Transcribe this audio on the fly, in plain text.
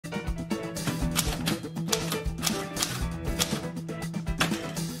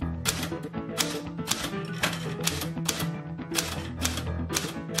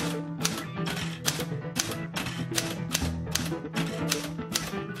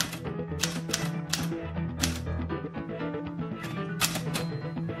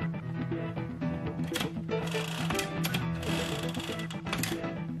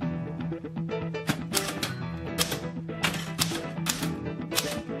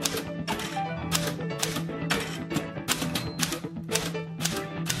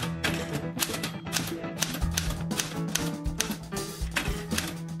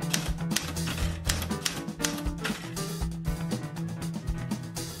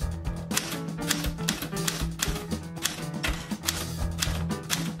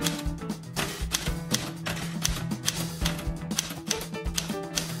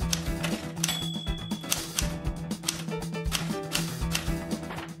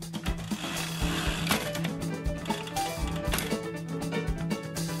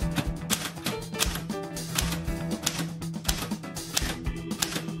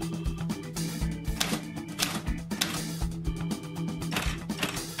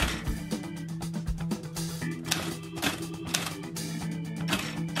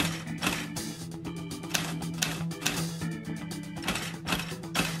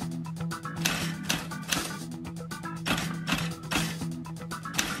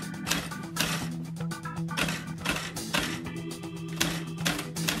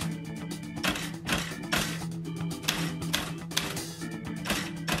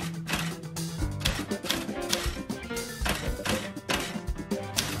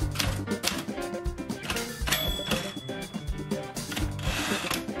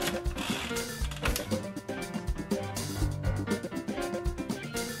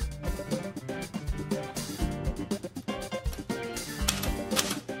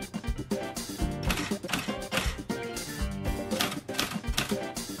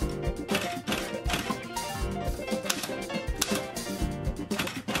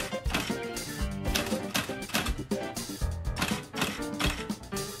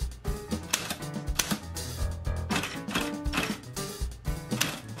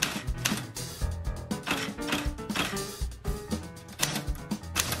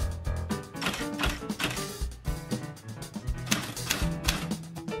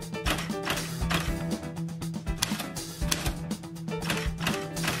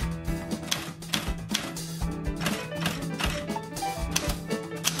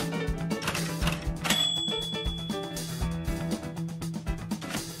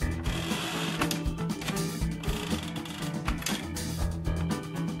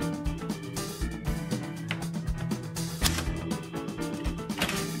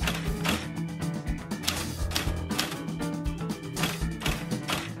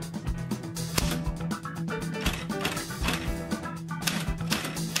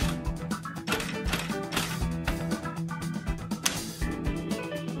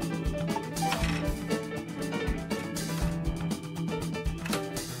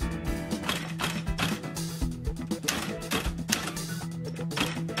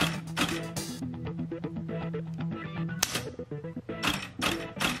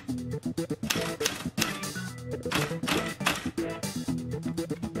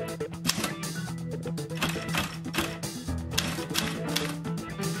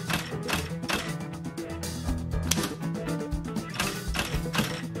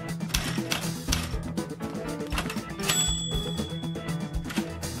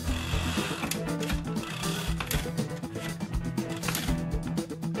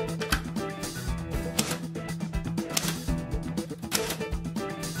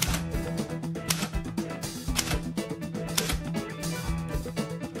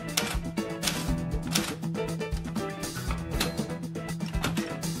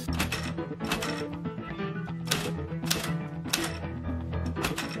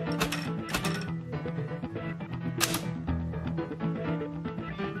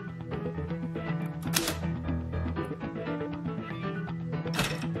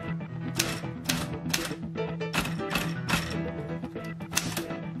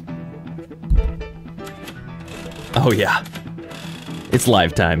Oh yeah, it's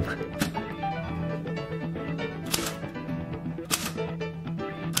live time.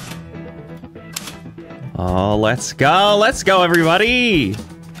 Oh, let's go everybody.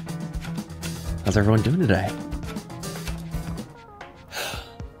 How's everyone doing today?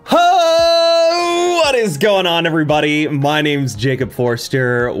 Oh, what is going on everybody? My name's Jacob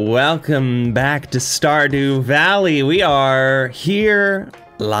Forster. Welcome back to Stardew Valley. We are here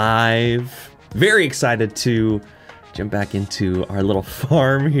live. Very excited to jump back into our little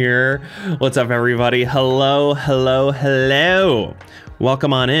farm here. What's up everybody? Hello, hello, hello.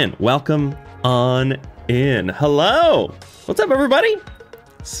 Welcome on in. Welcome on in. Hello. What's up everybody?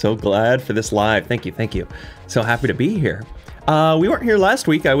 So glad for this live. Thank you, thank you. So happy to be here. We weren't here last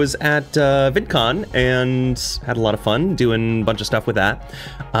week. I was at VidCon and had a lot of fun doing a bunch of stuff with that.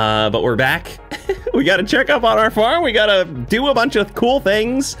 But we're back. We got to check up on our farm. We got to do a bunch of cool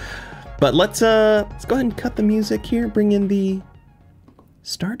things. But let's go ahead and cut the music here. Bring in the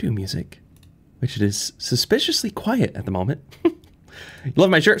Stardew music, which is suspiciously quiet at the moment.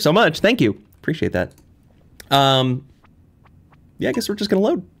 Love my shirt so much. Thank you. Appreciate that. Yeah, I guess we're just gonna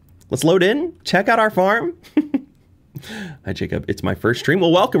load. Let's load in. Check out our farm. Hi, Jacob. It's my first stream.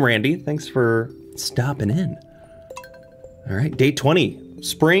 Well, welcome, Randy. Thanks for stopping in. All right, day 20,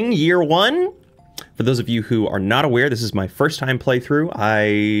 spring, year 1. For those of you who are not aware, this is my first time playthrough.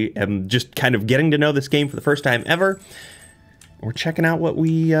 I am just kind of getting to know this game for the first time ever. We're checking out what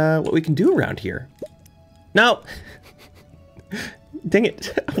we can do around here. Now, dang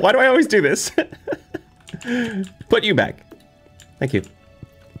it! Why do I always do this? Put you back. Thank you.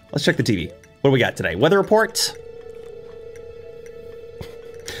 Let's check the TV. What do we got today? Weather report.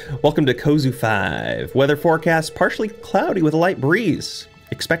 Welcome to Kozu 5. Weather forecast, partially cloudy with a light breeze.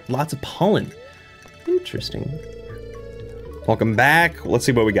 Expect lots of pollen. Interesting. Welcome back. Let's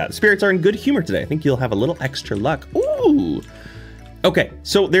see what we got. Spirits are in good humor today. I think you'll have a little extra luck. Ooh. Okay,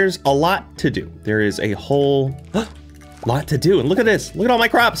 so there's a lot to do. There is a whole lot to do. And look at this. Look at all my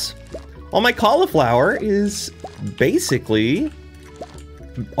crops. All my cauliflower is basically...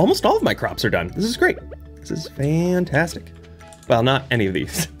 almost all of my crops are done. This is great. This is fantastic. Well, not any of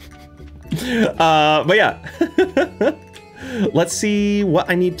these. But yeah. Let's see what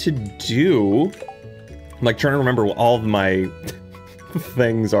I need to do. I'm like trying to remember what all of my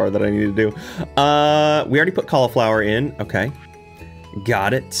things are that I need to do. We already put cauliflower in. Okay.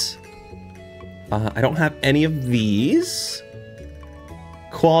 Got it. I don't have any of these.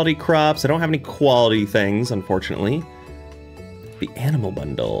 Quality crops. I don't have any quality things, unfortunately. The animal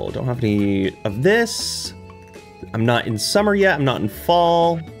bundle. Don't have any of this. I'm not in summer yet. I'm not in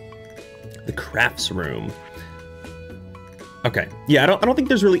fall. The crafts room. Okay. Yeah, I don't think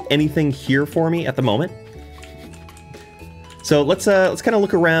there's really anything here for me at the moment. So let's kind of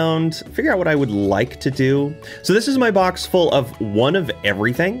look around, figure out what I would like to do. So this is my box full of one of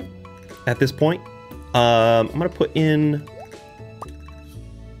everything at this point. I'm gonna put in.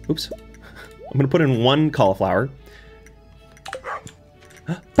 Oops. I'm gonna put in one cauliflower.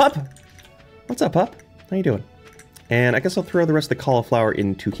 Pup! What's up, Pup? How you doing? And I guess I'll throw the rest of the cauliflower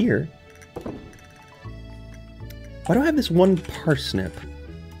into here. Why do I have this one parsnip?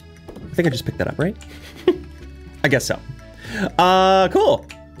 I think I just picked that up, right? I guess so. Cool.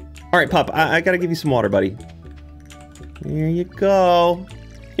 All right, Pup, I gotta give you some water, buddy. Here you go.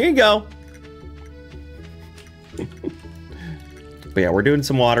 Here you go. But yeah, we're doing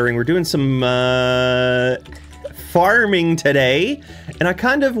some watering. We're doing some farming today. And I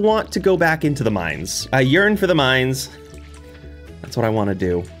kind of want to go back into the mines. I yearn for the mines. That's what I want to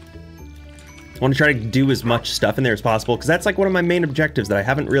do. I want to try to do as much stuff in there as possible, because that's like one of my main objectives that I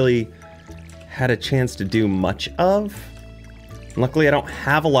haven't really had a chance to do much of. Luckily, I don't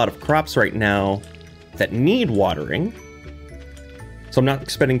have a lot of crops right now that need watering, so I'm not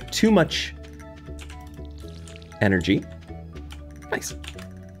expending too much energy. Nice.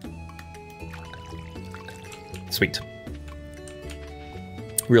 Sweet.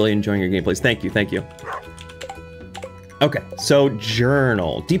 Really enjoying your gameplays. Thank you, thank you. Okay, so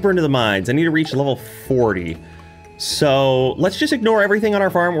journal. Deeper into the mines. I need to reach level 40. So let's just ignore everything on our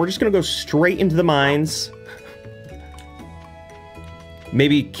farm. We're just gonna go straight into the mines.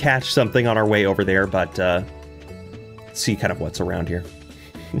 Maybe catch something on our way over there, but see kind of what's around here.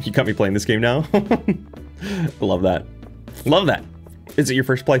 You got me playing this game now? Love that. Love that. Is it your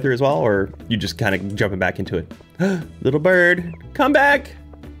first playthrough as well, or you just kind of jumping back into it? Little bird, come back!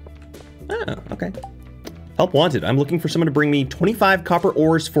 Oh, okay. Help wanted. I'm looking for someone to bring me 25 copper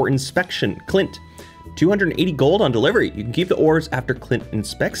ores for inspection. Clint, 280 gold on delivery. You can keep the ores after Clint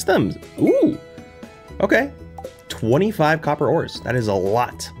inspects them. Ooh, okay. 25 copper ores. That is a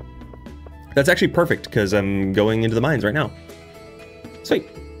lot. That's actually perfect because I'm going into the mines right now. Sweet.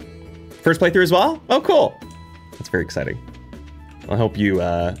 First playthrough as well? Oh, cool. That's very exciting. I hope you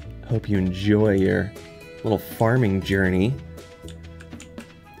enjoy your little farming journey.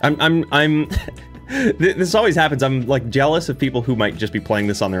 I'm this always happens. I'm like jealous of people who might just be playing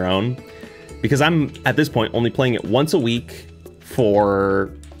this on their own, because I'm at this point only playing it once a week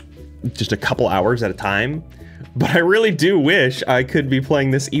for just a couple hours at a time. But I really do wish I could be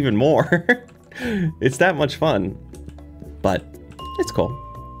playing this even more. It's that much fun, but it's cool.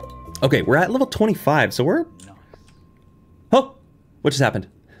 Okay, we're at level 25, so we're... Oh, what just happened?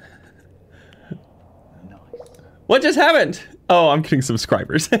 What just happened? Oh, I'm getting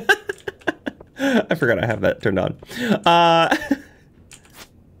subscribers. I forgot I have that turned on.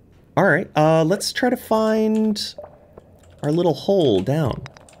 All right, let's try to find our little hole down.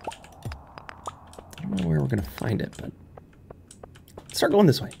 I don't know where we're gonna find it, but let's start going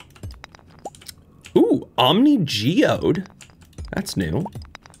this way. Ooh, Omni Geode. That's new.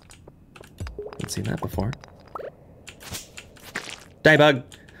 Haven't seen that before. Die bug.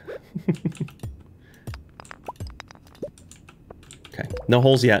 Okay, no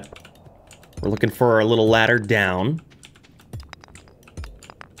holes yet. We're looking for our little ladder down.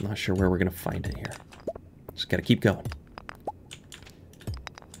 I'm not sure where we're gonna find it here. Just gotta keep going.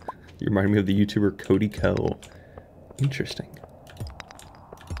 You remind me of the YouTuber Cody Co. Interesting.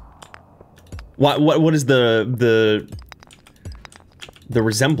 What is the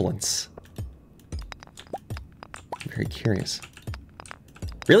resemblance? I'm very curious.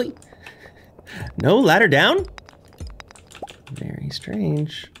 Really? No ladder down? Very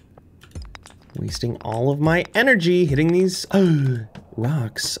strange. Wasting all of my energy hitting these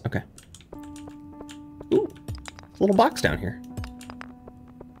rocks. Okay. Ooh, a little box down here.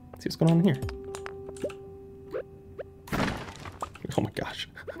 Let's see what's going on in here. Oh my gosh.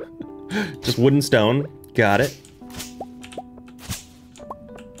 Just wood and stone. Got it.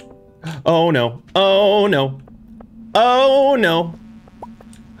 Oh no. Oh no. Oh no.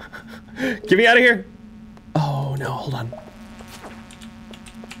 Get me out of here. Oh no, hold on.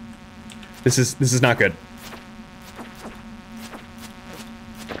 This is not good.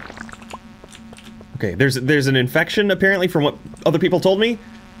 Okay, there's an infection apparently from what other people told me.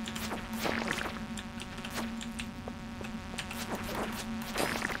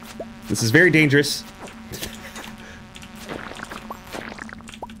 This is very dangerous.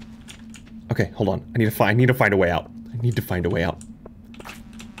 Okay, hold on. I need to find a way out. I need to find a way out.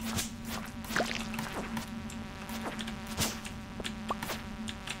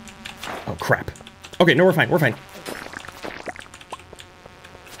 Oh crap. Okay, no, we're fine. We're fine.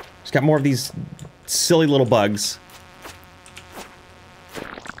 Just got more of these silly little bugs.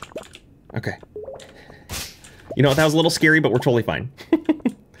 Okay. You know, that was a little scary, but we're totally fine.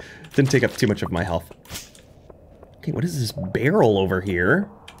 Didn't take up too much of my health. Okay, what is this barrel over here?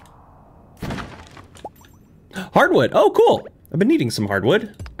 Hardwood. Oh, cool. I've been needing some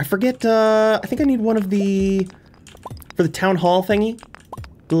hardwood. I forget, I think I need one of the... For the town hall thingy.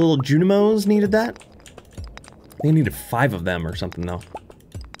 The little Junimos needed that. I think I needed 5 of them or something, though.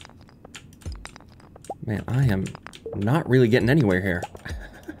 Man, I am not really getting anywhere here.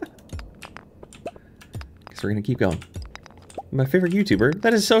 Guess we're gonna keep going. My favorite YouTuber.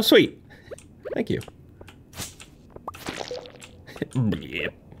 That is so sweet. Thank you.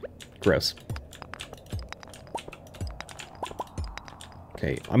 Gross.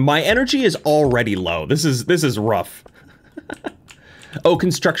 Okay, my energy is already low. This is rough. Oh,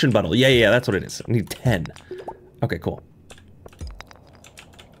 construction bundle. Yeah, that's what it is. I need 10. Okay, cool.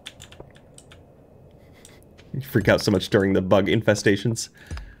 You freak out so much during the bug infestations.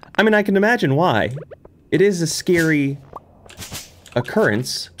 I mean, I can imagine why. It is a scary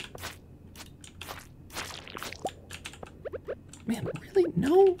occurrence. Man, really?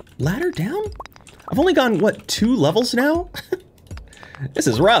 No ladder down? I've only gone, what, 2 levels now? This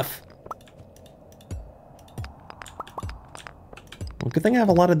is rough. Well, good thing I have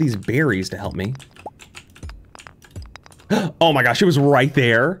a lot of these berries to help me. Oh my gosh, it was right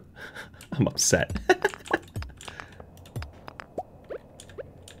there. I'm upset.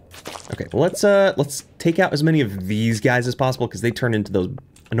 Okay, well, let's take out as many of these guys as possible because they turn into those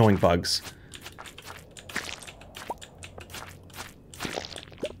annoying bugs.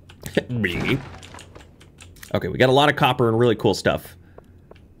 Okay, we got a lot of copper and really cool stuff.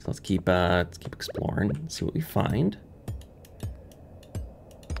 So let's keep exploring, see what we find.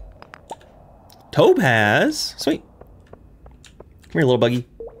 Topaz, sweet. Come here, little buggy.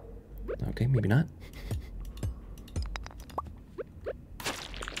 Okay, maybe not.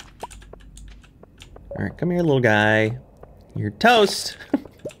 All right, come here, little guy. You're toast.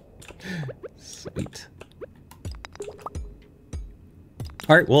 Sweet.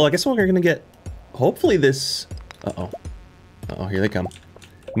 All right, well, I guess we're gonna get, hopefully this, uh-oh. Uh-oh, here they come.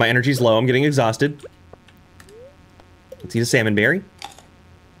 My energy's low, I'm getting exhausted. Let's eat a salmon berry.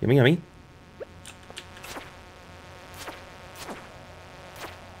 Yummy, yummy.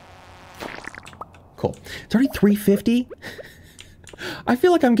 Cool. It's already 350? I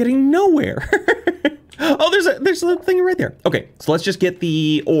feel like I'm getting nowhere. Oh, there's a thing right there. Okay, so let's just get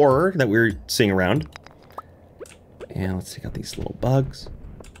the ore that we're seeing around. And let's take out these little bugs.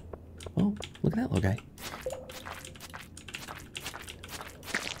 Oh, look at that little guy.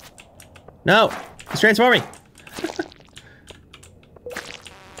 No! It's transforming!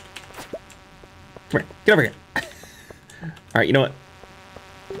 Come here, get over here. Alright, you know what?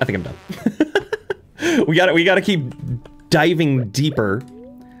 I think I'm done. we gotta keep diving deeper.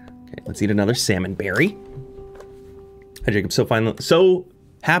 Okay, let's eat another salmon berry. Hi, Jacob. So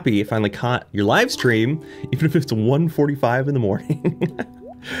happy you finally caught your live stream, even if it's 1:45 in the morning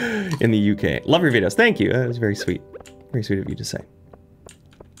in the UK. Love your videos. Thank you. That was very sweet. Very sweet of you to say.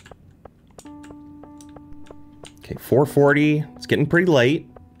 Okay, 4:40. It's getting pretty late.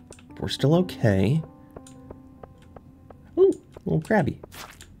 We're still okay. Ooh, a little crabby.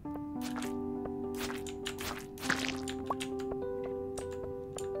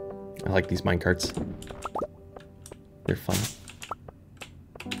 I like these minecarts. They're fun.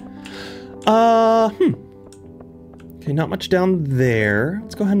 Okay, not much down there.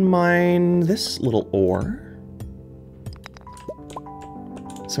 Let's go ahead and mine this little ore.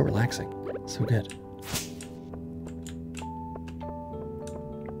 So relaxing. So good.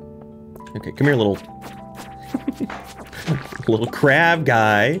 Okay, come here, little... little crab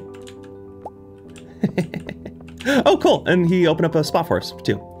guy. Oh, cool. And he opened up a spot for us,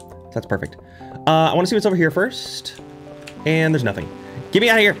 too. That's perfect. I want to see what's over here first. And there's nothing. Get me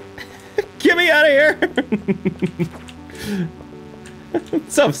out of here. Get me out of here.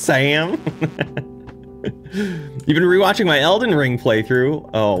 What's up, Sam? You've been rewatching my Elden Ring playthrough.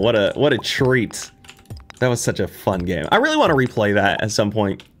 Oh, what a treat. That was such a fun game. I really want to replay that at some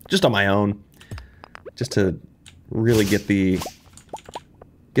point. Just on my own. Just to really get the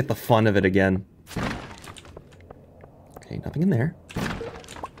fun of it again. Okay, nothing in there.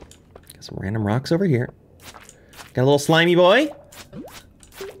 Got some random rocks over here. Got a little slimy boy.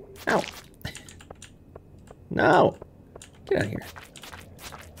 Ow. No. Get out of here.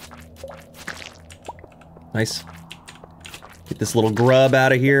 Nice. Get this little grub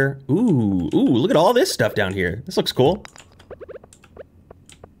out of here. Ooh, look at all this stuff down here. This looks cool.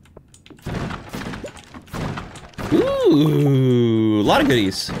 Ooh, a lot of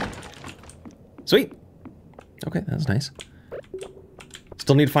goodies. Sweet. Okay, that was nice.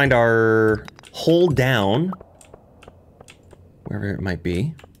 Still need to find our hole down. Wherever it might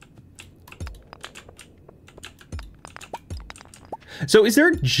be. So is there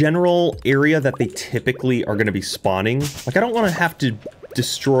a general area that they typically are going to be spawning? Like, I don't want to have to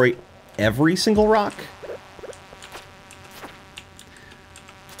destroy every single rock.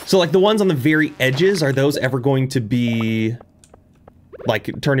 So, like, the ones on the very edges, are those ever going to be,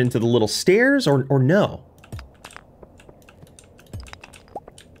 like, turned into the little stairs, or no?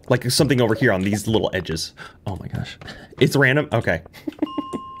 Like, something over here on these little edges. Oh my gosh. It's random? Okay.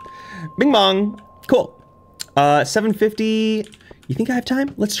 Bing bong. Cool. 750. You think I have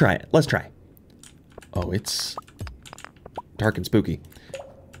time? Let's try it. Let's try. Oh, it's dark and spooky.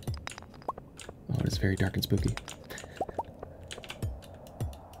 Oh, it is very dark and spooky.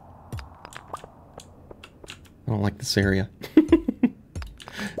 I don't like this area.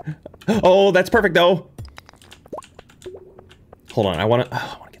 Oh, that's perfect though. Hold on, I want to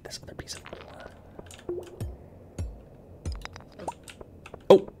get this other piece of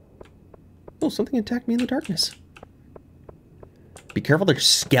Oh, something attacked me in the darkness. Be careful, there's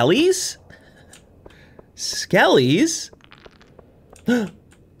skellies? Skellies? There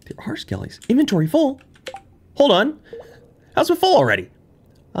are skellies. Inventory full. Hold on. How's it full already?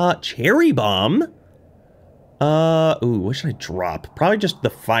 Cherry bomb. Ooh, what should I drop? Probably just the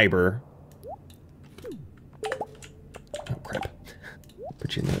fiber. Oh, crap.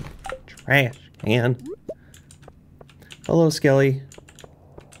 Put you in the trash can. Hello, Skelly.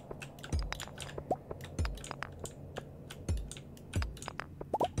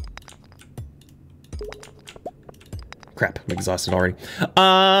 Crap, I'm exhausted already.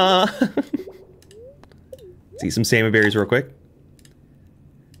 Let's eat some salmon berries real quick.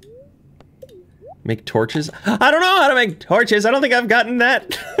 Make torches? I don't know how to make torches. I don't think I've gotten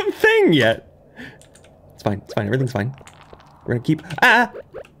that thing yet. It's fine. It's fine. Everything's fine. We're gonna keep... Ah!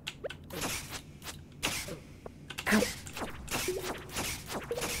 Ow.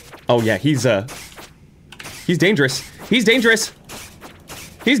 Oh, yeah. He's He's dangerous. He's dangerous.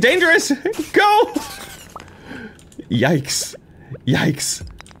 He's dangerous. Go. Yikes. Yikes.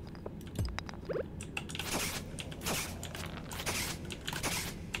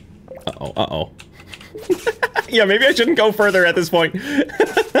 Uh-oh, uh-oh. Yeah, maybe I shouldn't go further at this point.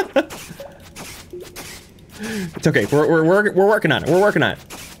 It's okay. We're working on it. We're working on it.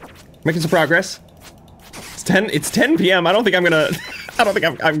 Making some progress. It's 10 p.m. I don't think I'm gonna I don't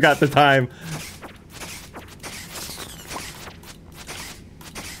think I've got the time.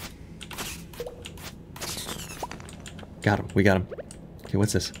 Got him. We got him. Okay,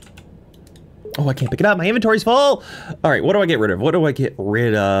 what's this? Oh, I can't pick it up. My inventory's full. All right, what do I get rid of? What do I get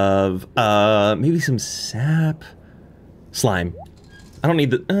rid of? Maybe some sap. Slime. I don't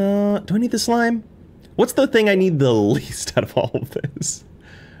need the, do I need the slime? What's the thing I need the least out of all of this?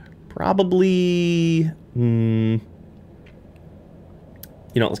 Probably, you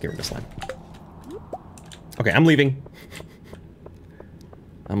know, let's get rid of the slime. Okay, I'm leaving.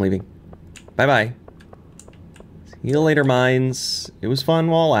 I'm leaving. Bye-bye. See you later, mines. It was fun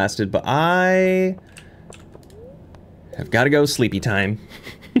while it lasted, but I have got to go sleepy time.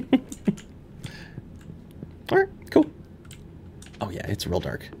 Alright, cool. Oh yeah, it's real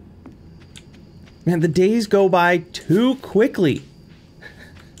dark. Man, the days go by too quickly.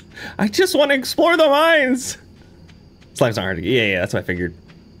 I just want to explore the mines. Slime's not hard to get. Yeah, that's what I figured.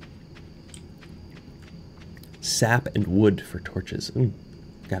 Sap and wood for torches.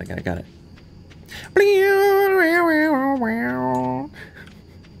 Got it, got it.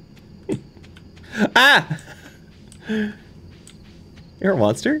 Ah! You're a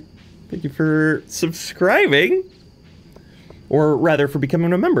monster. Thank you for subscribing. Or rather, for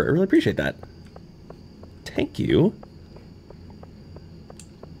becoming a member. I really appreciate that. Thank you.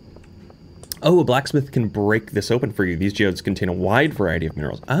 Oh, a blacksmith can break this open for you. These geodes contain a wide variety of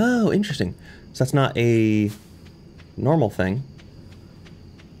minerals. Oh, interesting. So that's not a normal thing.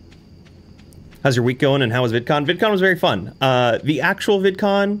 How's your week going and how was VidCon? VidCon was very fun. The actual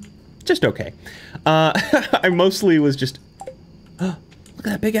VidCon, just okay. I mostly was just... look at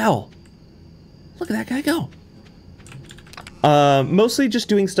that big owl. Look at that guy go. Mostly just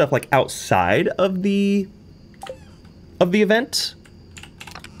doing stuff like outside of the event.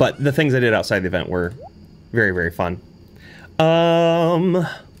 But the things I did outside the event were very, very fun.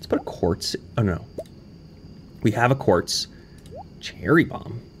 Let's put a quartz. Oh no. We have a quartz. Cherry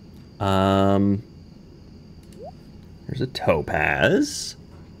bomb. There's a topaz.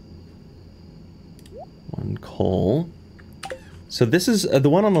 One coal. So this is the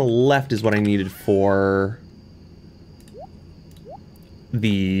one on the left is what I needed for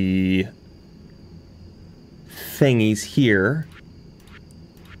the thingies here.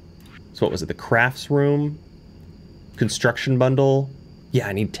 So what was it? The crafts room, construction bundle. Yeah,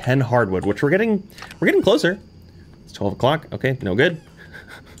 I need 10 hardwood, which we're getting closer. It's 12 o'clock. Okay, no good.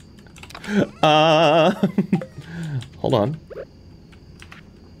 Hold on.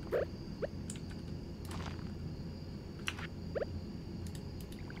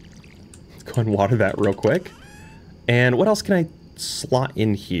 Let's go and water that real quick. And what else can I slot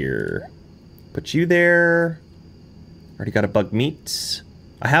in here? Put you there. Already got a bug meat.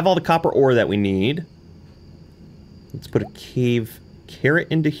 I have all the copper ore that we need. Let's put a cave carrot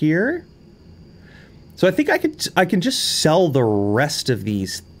into here. So I think I can just sell the rest of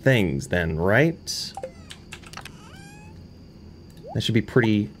these things then, right? That should be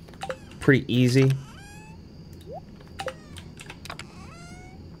pretty easy.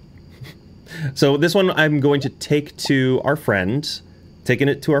 So this one I'm going to take to our friend. Taking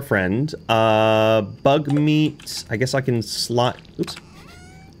it to our friend. Bug meat. I guess I can slot... Oops.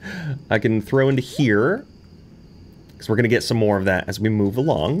 I can throw into here. Because we're going to get some more of that as we move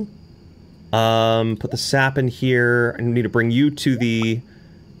along. Put the sap in here. I need to bring you to the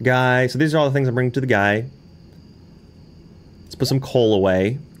guy. So these are all the things I'm bringing to the guy. Let's put some coal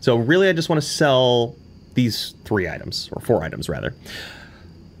away. So really I just want to sell these 3 items. Or 4 items, rather.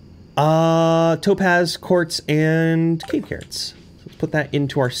 Topaz, quartz, and cave carrots. So let's put that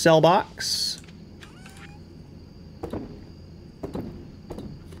into our sell box.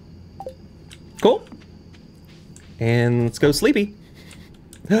 Cool. And let's go sleepy.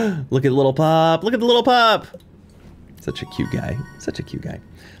 Look at little pup. Look at the little pup. Such a cute guy. Such a cute guy.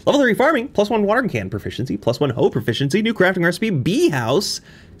 Level 3 farming. +1 watering can proficiency. +1 hoe proficiency. New crafting recipe. Bee house.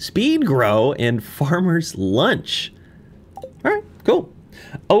 Speed grow. And farmer's lunch. Alright. Cool.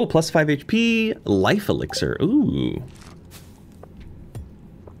 Oh, +5 HP. Life elixir. Ooh.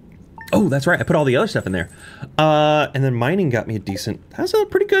 Oh, that's right. I put all the other stuff in there. And then mining got me a decent... That was a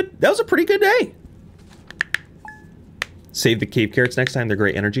pretty good day. Save the cave carrots next time. They're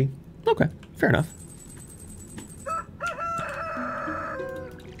great energy. Okay, fair enough.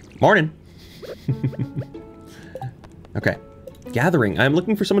 Morning. Okay. Gathering. I'm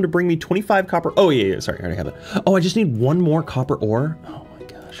looking for someone to bring me 25 copper. Oh, yeah, sorry. I already have it. Oh, I just need one more copper ore. Oh, my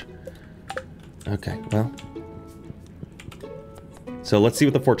gosh. Okay, well. So let's see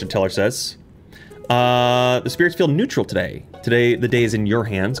what the fortune teller says. The spirits feel neutral today. Today, the day is in your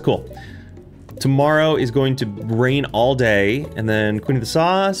hands. Cool. Tomorrow is going to rain all day. And then Queen of the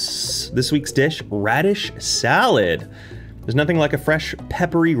Sauce. This week's dish, radish salad. There's nothing like a fresh,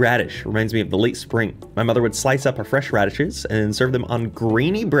 peppery radish. Reminds me of the late spring. My mother would slice up her fresh radishes and serve them on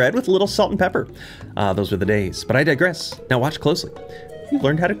grainy bread with a little salt and pepper. Those were the days. But I digress. Now watch closely. You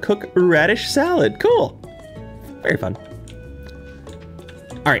learned how to cook radish salad. Cool. Very fun.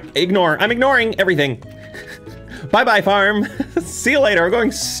 All right, ignore. I'm ignoring everything. Bye-bye, farm. See you later. We're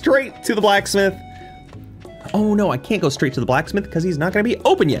going straight to the blacksmith. Oh, no, I can't go straight to the blacksmith because he's not going to be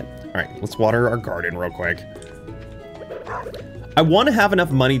open yet. All right, let's water our garden real quick. I want to have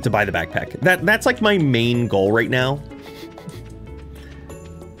enough money to buy the backpack. That's like my main goal right now.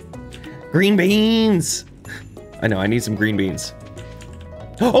 Green beans. I know, I need some green beans.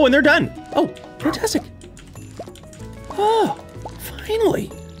 Oh, and they're done. Oh, fantastic. Oh,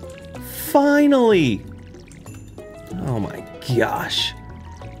 finally. Finally. Oh my gosh.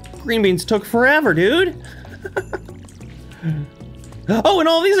 Green beans took forever, dude. Oh, and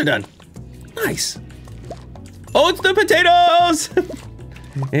all these are done. Nice. Oh, it's the potatoes!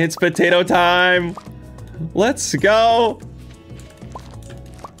 It's potato time. Let's go.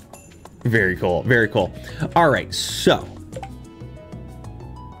 Very cool, very cool. All right, so.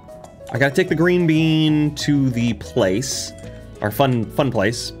 I gotta take the green bean to the place. Our fun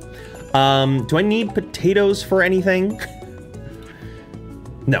place. Do I need potatoes for anything?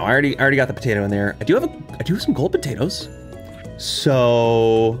 No, I already got the potato in there. I do have some gold potatoes.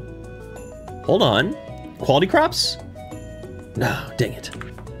 So, hold on. Quality crops? No, dang it.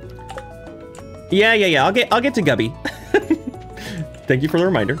 Yeah. I'll get to Gubby. Thank you for the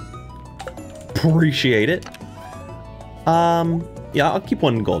reminder. Appreciate it. Yeah, I'll keep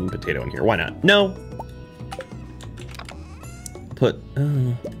one golden potato in here. Why not? No. I'll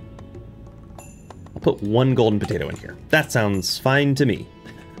put one golden potato in here. That sounds fine to me.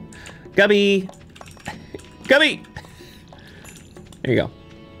 Gubby. Gubby. There you go.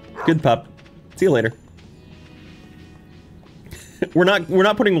 Good pup. See you later. We're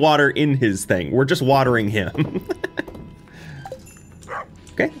not putting water in his thing. We're just watering him.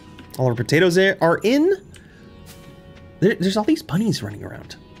 Okay. All our potatoes are in. There's all these bunnies running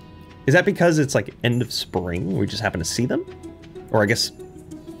around. Is that because it's like end of spring? We just happen to see them? Or I guess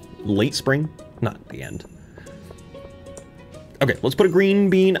late spring? Not the end. Okay, let's put a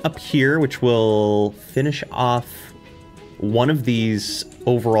green bean up here, which will finish off one of these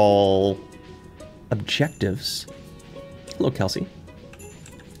overall objectives. Hello, Kelsey.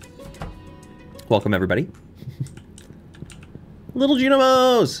 Welcome, everybody. Little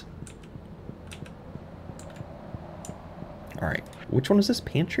Genomos! All right, which one is this?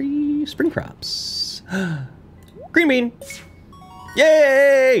 Pantry? Spring crops. Green bean!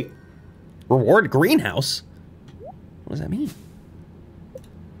 Yay! Reward greenhouse? What does that mean?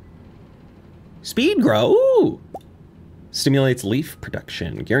 Speed grow! Ooh. Stimulates leaf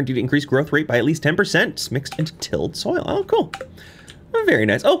production. Guaranteed to increase growth rate by at least 10% mixed into tilled soil. Oh, cool. Oh, very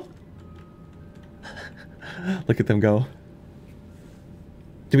nice. Oh! Look at them go.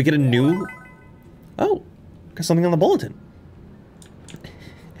 Did we get a new... Oh, got something on the bulletin.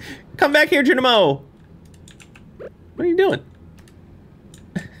 Come back here, Junimo! What are you doing?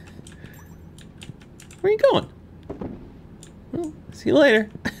 Where are you going? Well, see you later.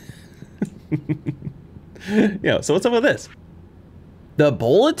 Yo, so what's up with this? The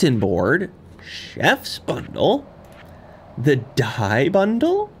bulletin board, chef's bundle, the dye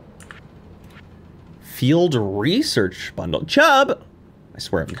bundle, field research bundle, chub. I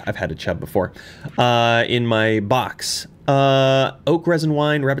swear I've had a chub before. In my box, oak resin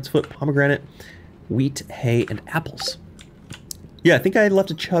wine, rabbit's foot, pomegranate, wheat, hay, and apples. Yeah, I think I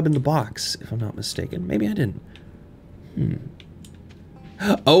left a chub in the box, if I'm not mistaken. Maybe I didn't.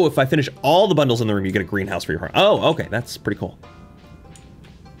 Oh, if I finish all the bundles in the room, you get a greenhouse for your farm. Oh, okay, that's pretty cool.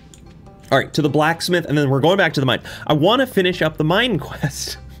 All right, to the blacksmith, and then we're going back to the mine. I want to finish up the mine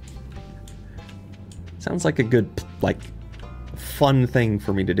quest. Sounds like a good, like, fun thing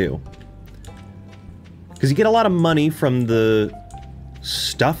for me to do. Because you get a lot of money from the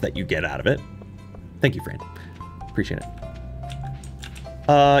stuff that you get out of it. Thank you, Fran. Appreciate it.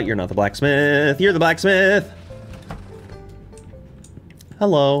 You're not the blacksmith. You're the blacksmith.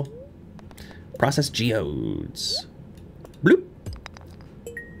 Hello. Process geodes. Bloop.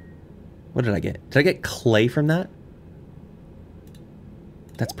 What did I get? Did I get clay from that?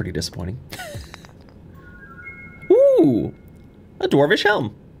 That's pretty disappointing. Ooh, a dwarvish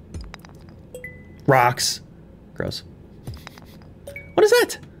helm. Rocks. Gross. What is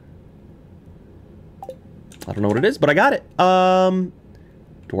that? I don't know what it is, but I got it.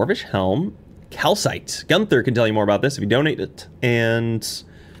 Dwarvish helm. Calcite. Gunther can tell you more about this if you donate it. And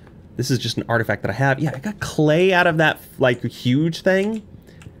this is just an artifact that I have. Yeah, I got clay out of that, like, huge thing.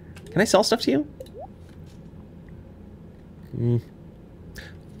 Can I sell stuff to you?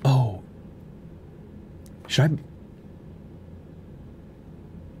 Oh. Should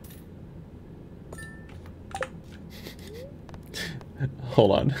I...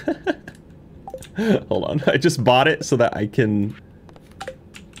 Hold on. Hold on. I just bought it so that I can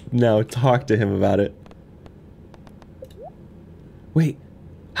now talk to him about it. Wait.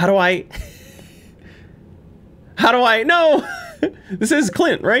 How do I... How do I... No! This is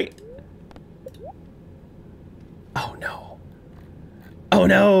Clint, right? Oh, no. Oh,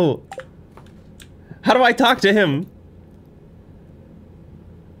 no! How do I talk to him?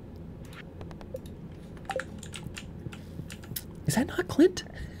 Is that not Clint?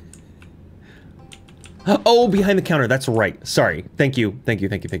 Oh, behind the counter. That's right. Sorry. Thank you. Thank you.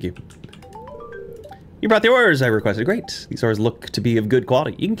 Thank you. Thank you. You brought the ores I requested. Great. These ores look to be of good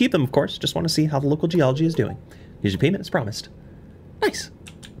quality. You can keep them, of course. Just want to see how the local geology is doing. Here's your payment as promised. Nice.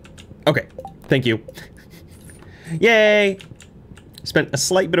 Okay. Thank you. Yay! Spent a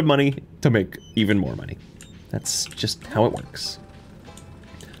slight bit of money to make even more money. That's just how it works.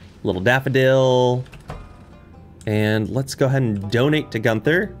 Little daffodil. And let's go ahead and donate to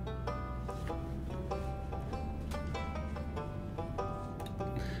Gunther.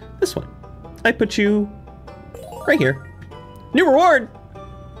 This one. I put you right here. New reward!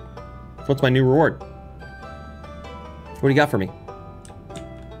 What's my new reward? What do you got for me?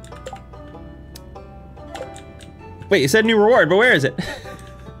 Wait, you said new reward, but where is it?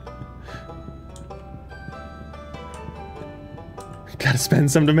 Gotta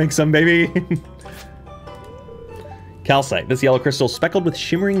spend some to make some, baby. Calcite. This yellow crystal speckled with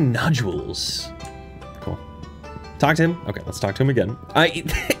shimmering nodules. Cool. Talk to him? Okay, let's talk to him again.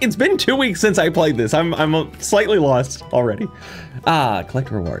 It's been 2 weeks since I played this. I'm slightly lost already. Ah, collect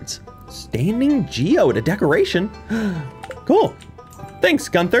rewards. Standing geode, a decoration. Cool. Thanks,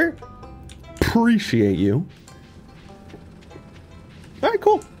 Gunther. Appreciate you. All right,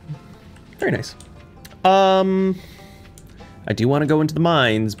 cool. Very nice. I do want to go into the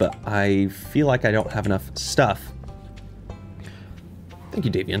mines, but I feel like I don't have enough stuff. Thank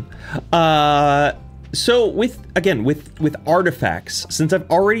you, Davian. So with artifacts, since I've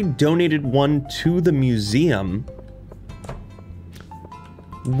already donated one to the museum,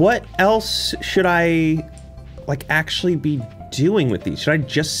 what else should I like actually be doing with these? Should I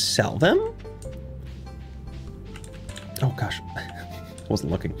just sell them? Oh gosh,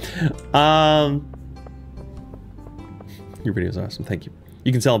 wasn't looking. Your video is awesome. Thank you.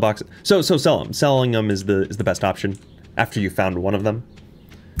 You can sell a box. So sell them. Selling them is the best option after you found one of them.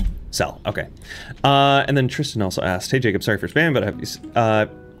 Sell. Okay. And then Tristan also asked, "Hey Jacob, sorry for spam, but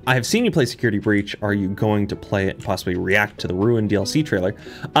I have seen you play Security Breach. Are you going to play it and possibly react to the Ruin DLC trailer?"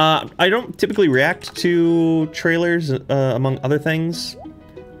 I don't typically react to trailers, among other things,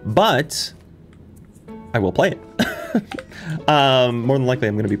 but I will play it. More than likely,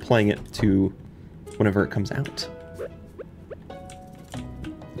 I'm going to be playing it to whenever it comes out.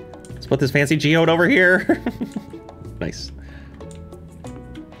 Let's put this fancy geode over here. Nice.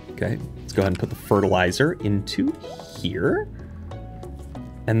 Okay, let's go ahead and put the fertilizer into here.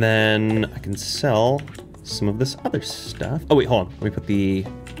 And then I can sell some of this other stuff. Oh wait, hold on. Let me put the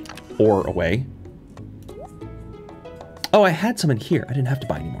ore away. Oh, I had some in here. I didn't have to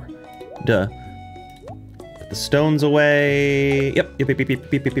buy anymore. Duh. Put the stones away. Yep.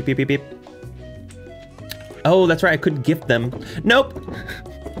 Oh, that's right. I could gift them. Nope.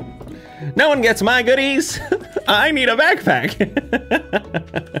 No one gets my goodies. I need a backpack.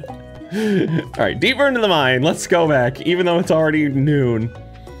 All right, deeper into the mine. Let's go back, even though it's already noon.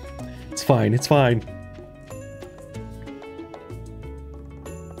 It's fine, it's fine.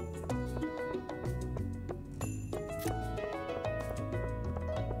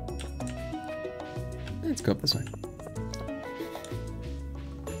 Let's go up this way.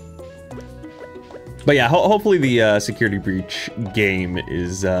 But yeah, hopefully the Security Breach game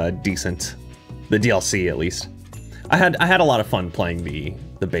is decent. The DLC, at least. I had a lot of fun playing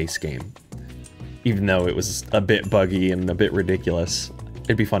the base game, even though it was a bit buggy and a bit ridiculous.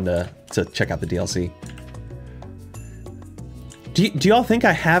 It'd be fun to check out the DLC. Do y'all think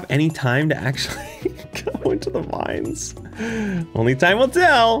I have any time to actually go into the mines? Only time will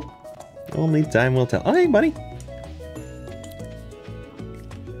tell. Only time will tell. Oh, hey, buddy.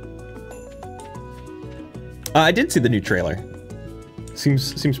 I did see the new trailer.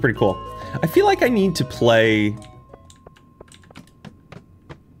 Seems pretty cool. I feel like I need to play...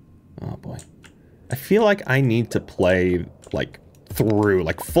 Oh boy. I feel like I need to play, like,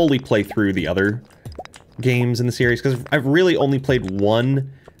 fully play through the other games in the series, because I've really only played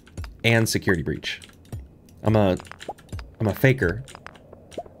one and Security Breach. I'm a faker.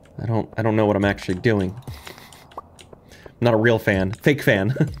 I don't know what I'm actually doing. I'm not a real fan. Fake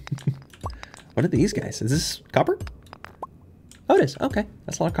fan. What are these guys? Is this copper? Oh, it is. Okay.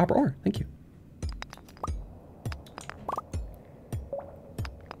 That's a lot of copper ore. Thank you.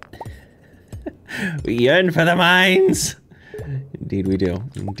 We yearn for the mines! Indeed we do.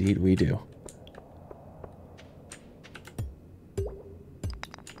 Indeed we do.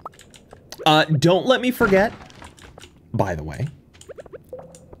 Don't let me forget, by the way.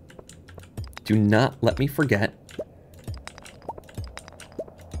 Do not let me forget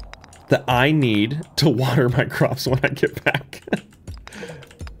that I need to water my crops when I get back.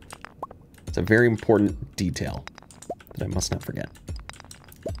 It's a very important detail that I must not forget.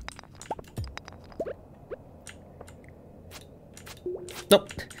 Nope.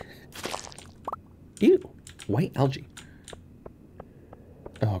 Ew. White algae.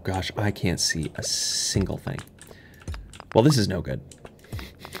 Oh gosh, I can't see a single thing. Well, this is no good.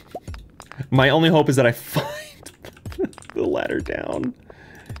 My only hope is that I find the ladder down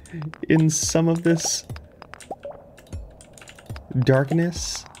in some of this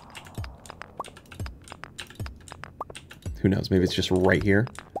darkness. Who knows? Maybe it's just right here.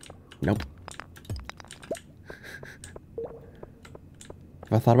 Nope.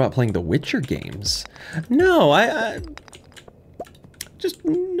 Have I thought about playing the Witcher games? No, I just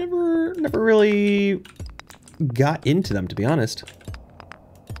never really got into them, to be honest.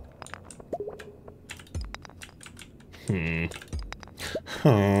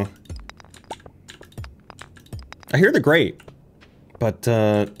 Huh. I hear they're great, but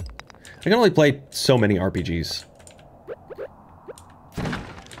I can only play so many RPGs.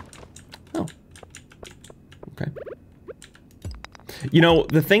 Oh. Okay. You know,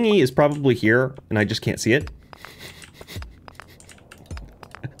 the thingy is probably here, and I just can't see it.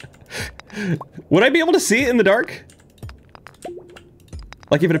 Would I be able to see it in the dark?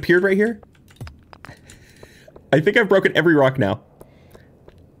 Like if it appeared right here? I think I've broken every rock now.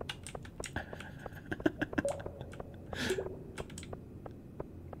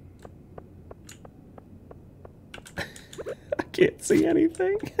 I can't see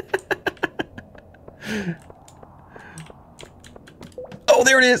anything. Oh,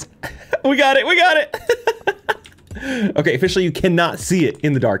 there it is. We got it. We got it. Okay, officially you cannot see it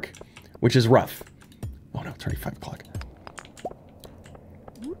in the dark, which is rough. Oh no, it's already 5 o'clock.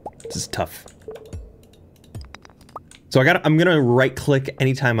 This is tough. So I'm gonna right click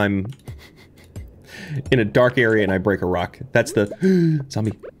anytime I'm in a dark area and I break a rock. That's the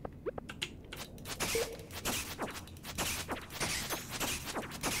zombie.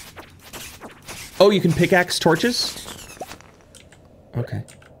 Oh, you can pickaxe torches? Okay.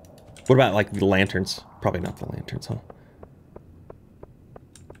 What about like the lanterns? Probably not the lanterns, huh?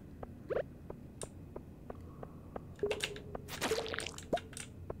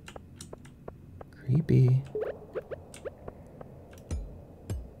 Creepy.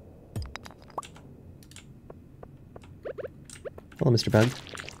 Hello, Mr. Bug.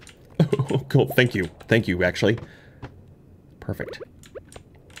 Oh, cool. Thank you. Thank you, actually. Perfect.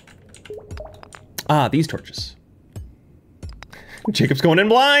 Ah, these torches. Jacob's going in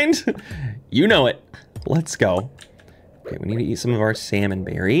blind! You know it. Let's go. Okay, we need to eat some of our salmon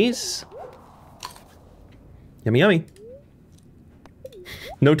berries. Yummy, yummy.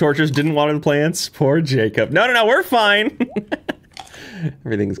 No torches, didn't water the plants. Poor Jacob. No, no, no, we're fine.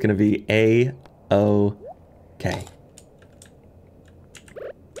 Everything's gonna be A-okay.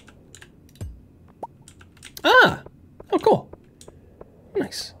 Ah! Oh, cool.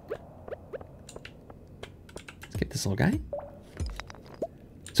 Nice. Let's get this little guy.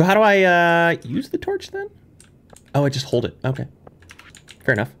 So how do I use the torch then? Oh, I just hold it. Okay.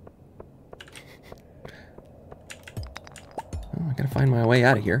 Fair enough. Oh, I gotta find my way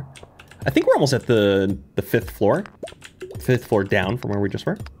out of here. I think we're almost at the 5th floor. 5th floor down from where we just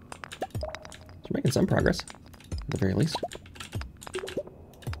were. So we're making some progress, at the very least.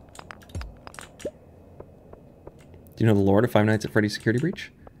 Do you know the lore of Five Nights at Freddy's Security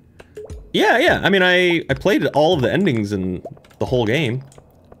Breach? Yeah, yeah. I mean, I played all of the endings in the whole game.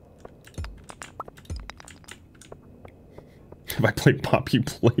 Have I played Poppy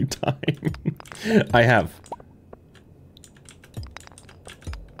Playtime? I have.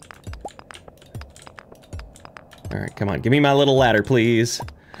 Alright, come on. Give me my little ladder, please.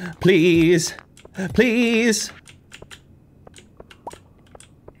 Please. Please.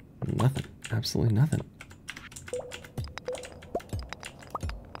 Nothing. Absolutely nothing.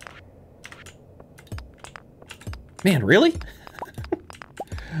 Man, really?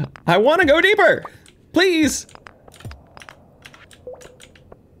 I want to go deeper. Please.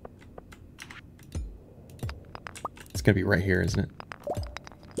 It's gonna be right here, isn't it?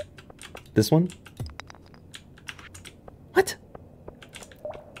 This one? What?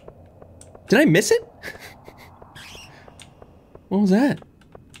 Did I miss it? What was that?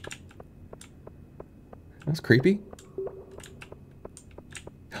 That's creepy.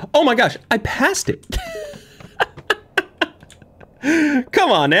 Oh my gosh, I passed it.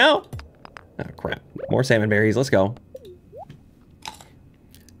 Come on now. Oh crap. More salmon berries, let's go.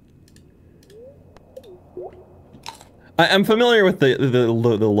 I'm familiar with the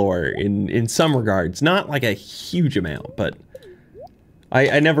lore in some regards, not like a huge amount, but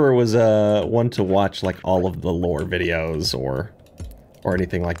I never was one to watch like all of the lore videos or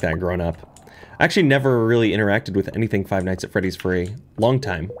anything like that growing up. I actually never really interacted with anything Five Nights at Freddy's for a long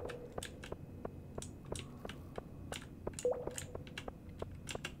time.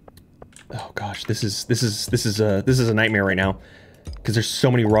 Oh gosh, this is a nightmare right now because there's so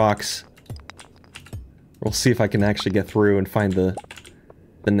many rocks. We'll see if I can actually get through and find the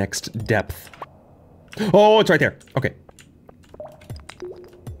next depth. Oh, it's right there. Okay.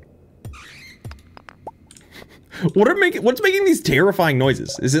 What's making these terrifying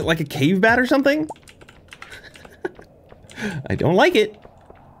noises? Is it like a cave bat or something? I don't like it.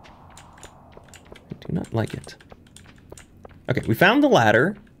 I do not like it. Okay, we found the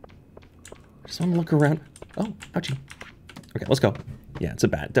ladder. Just want to look around. Oh, ouchie. Okay, let's go. Yeah, it's a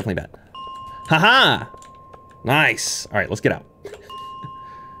bat. Definitely a bat. Haha! Nice. All right, let's get out.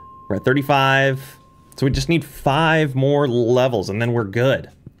 We're at 35. So we just need 5 more levels and then we're good.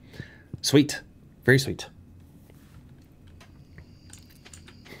 Sweet. Very sweet.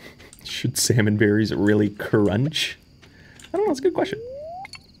 Should salmon berries really crunch? I don't know, it's a good question.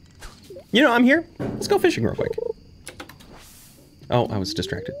 You know, I'm here. Let's go fishing real quick. Oh, I was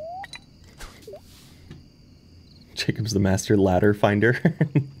distracted. Jacob's the master ladder finder.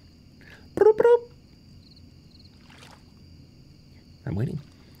 Broop, broop. I'm waiting.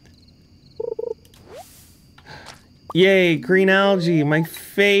 Yay, green algae, my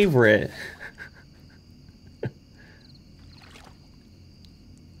favorite.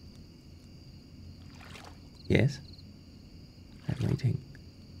 Yes? I'm waiting.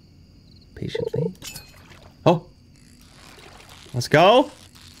 Patiently. Oh! Let's go!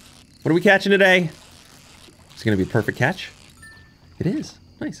 What are we catching today? It's gonna be a perfect catch. It is.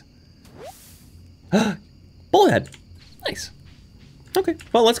 Nice. Bullhead. Nice. Okay,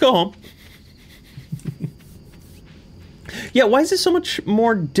 well, let's go home. Yeah, why is this so much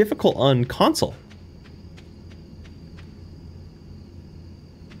more difficult on console?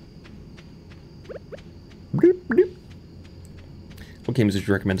 Bloop, bloop. What games would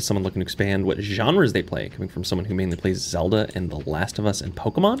you recommend to someone looking to expand what genres they play, coming from someone who mainly plays Zelda and The Last of Us and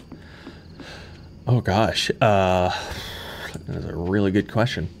Pokemon? Oh gosh, that's a really good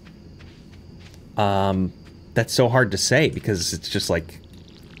question. That's so hard to say because it's just like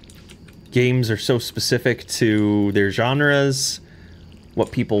games are so specific to their genres,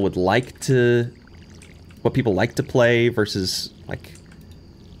 what people like to play versus like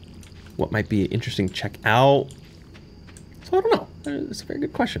what might be interesting to check out. So I don't know. It's a very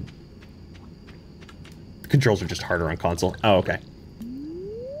good question. The controls are just harder on console. Oh, okay.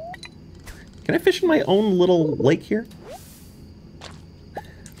 Can I fish in my own little lake here?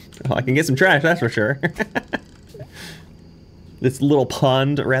 Oh, I can get some trash, that's for sure. This little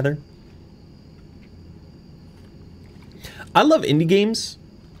pond, rather. I love indie games.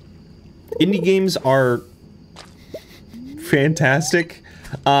 Indie games are fantastic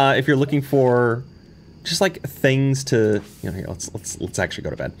if you're looking for just like things to, you know, here, let's actually go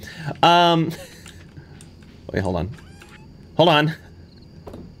to bed. Wait, hold on. Hold on.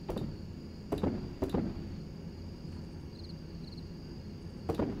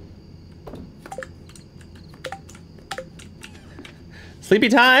 Sleepy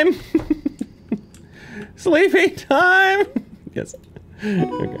time! Sleepy time! Yes.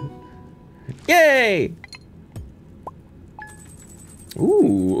 Okay. Yay!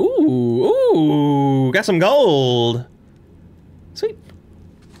 Ooh, got some gold! Sweet.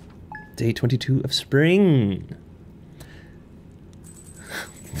 Day 22 of spring.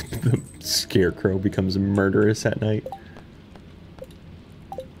 The scarecrow becomes murderous at night.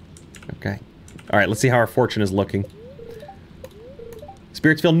 Okay. Alright, let's see how our fortune is looking.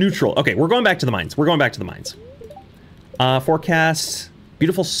 Spirits feel neutral. Okay, we're going back to the mines. We're going back to the mines. Forecast.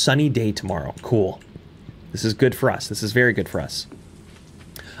 Beautiful sunny day tomorrow. Cool. This is good for us. This is very good for us.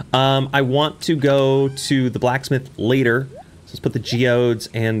 I want to go to the blacksmith later. So let's put the geodes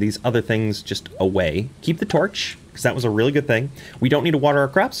and these other things just away. Keep the torch, because that was a really good thing. We don't need to water our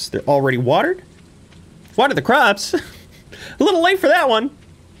crops. They're already watered. Water the crops. A little late for that one.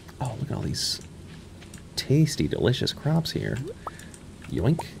 Oh, look at all these tasty, delicious crops here.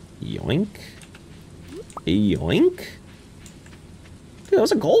 Yoink, yoink, yoink. Dude, that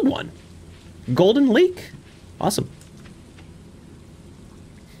was a gold one. Golden leek. Awesome.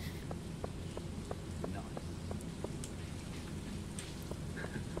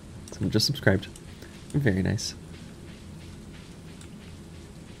 Someone just subscribed. Very nice.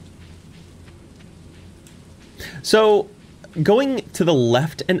 So, going to the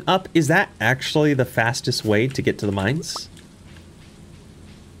left and up, is that actually the fastest way to get to the mines?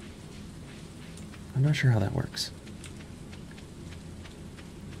 I'm not sure how that works.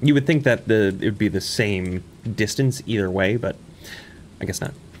 You would think that it would be the same distance either way, but I guess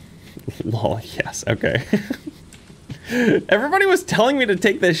not. Lol, yes, okay. Everybody was telling me to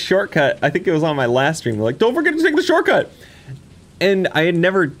take this shortcut. I think it was on my last stream. They're like, don't forget to take the shortcut. And I had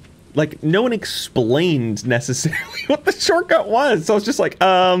never, like, no one explained necessarily what the shortcut was. So I was just like,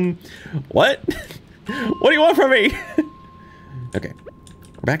 what? What do you want from me? Okay,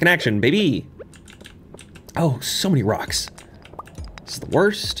 we're back in action, baby. Oh, so many rocks. This is the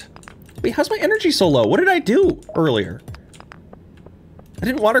worst. Wait, how's my energy so low? What did I do earlier? I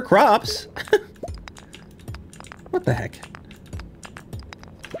didn't water crops. What the heck?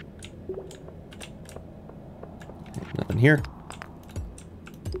 Nothing here.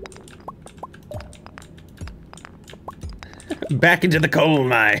 Back into the coal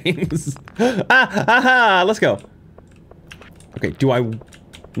mines. Aha, let's go. Okay, do I...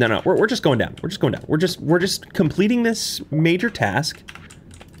 No, we're just going down. We're just going down. We're just completing this major task.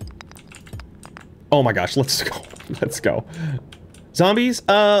 Oh my gosh, let's go. Let's go. Zombies,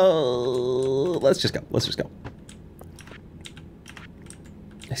 let's just go. Let's just go.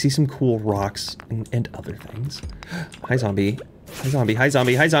 I see some cool rocks and other things. Hi, zombie. Hi, zombie. Hi,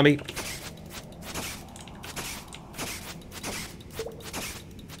 zombie. Hi, zombie.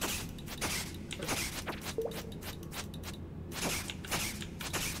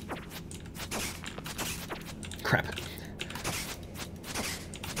 Crap.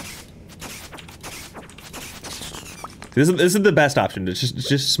 This is the best option, to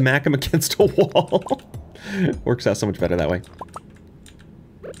just smack him against a wall. Works out so much better that way.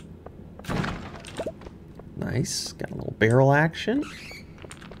 Nice, got a little barrel action.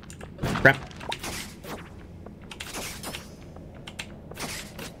 Crap.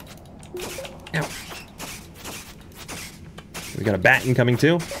 Ow. We got a bat incoming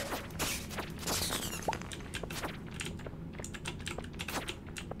too.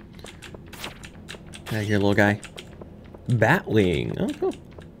 Out of here, little guy. Batwing. Oh, cool.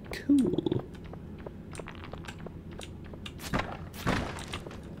 Cool.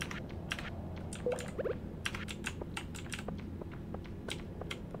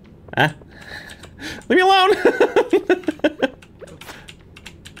 Ah. Leave me alone!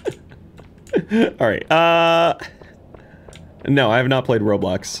 Alright, no, I have not played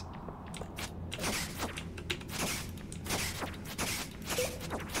Roblox.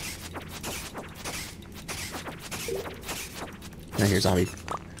 Now here, zombie.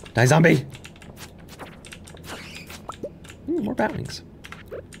 Die, zombie! Ooh, more batwings.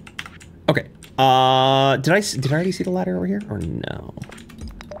 Okay, did I already see the ladder over here, or no?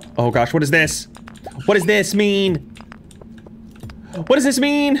 Oh gosh, what is this? What does this mean? What does this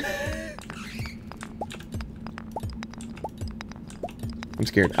mean? I'm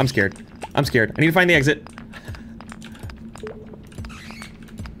scared. I'm scared. I'm scared. I need to find the exit.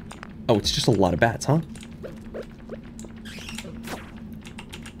 Oh, it's just a lot of bats, huh?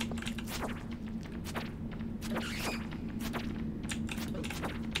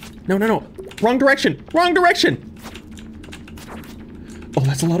 No, no, no. Wrong direction. Wrong direction. Oh,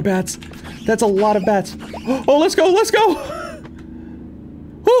 that's a lot of bats. That's a lot of bats. Oh, let's go. Let's go.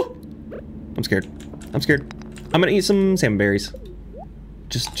 Whew. I'm scared. I'm scared. I'm gonna eat some salmon berries.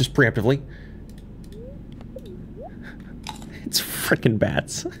 Just preemptively. It's frickin'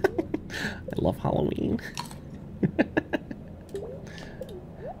 bats. I love Halloween.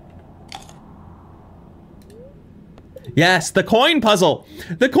 Yes, the coin puzzle.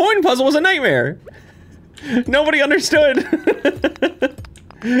 The coin puzzle was a nightmare. Nobody understood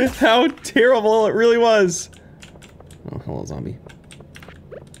how terrible it really was. Oh, hello, zombie.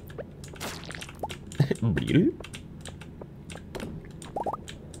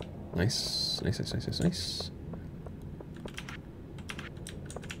 Nice, nice, nice, nice, nice, nice.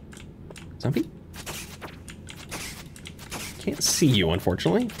 Zombie? Can't see you,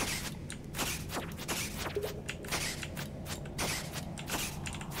 unfortunately.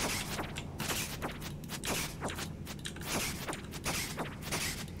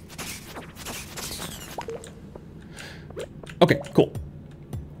 Okay, cool.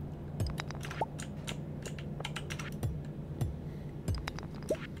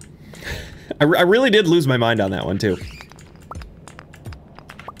 I really did lose my mind on that one too.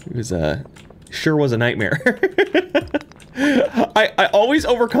 It was sure was a nightmare. I always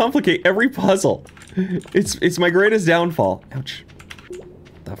overcomplicate every puzzle. It's my greatest downfall. Ouch.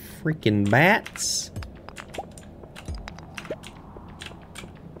 The freaking bats.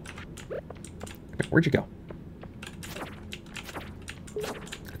 Where'd you go?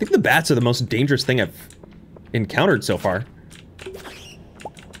 I think the bats are the most dangerous thing I've encountered so far.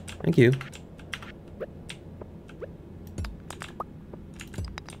 Thank you.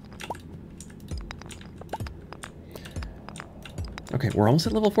 Okay, we're almost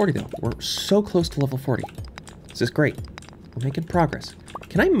at level 40 though. We're so close to level 40. This is great. We're making progress.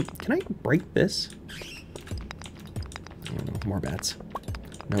 Can I break this? Oh no, more bats.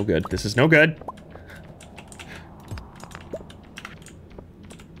 No good. This is no good.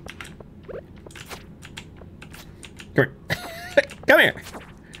 Come here. Come here.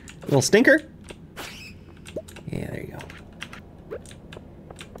 Little stinker. Yeah, there you go.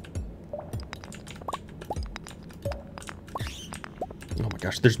 Oh my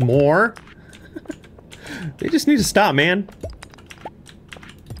gosh, there's more. They just need to stop, man.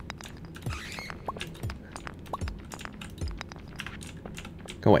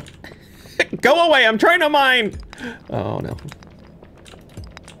 Go away. Go away, I'm trying to mine. Oh no.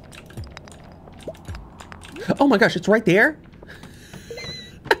 Oh my gosh, it's right there.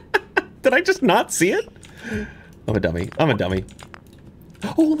 Did I just not see it? I'm a dummy. I'm a dummy.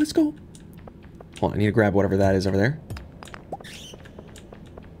 Oh, let's go. Hold on, I need to grab whatever that is over there.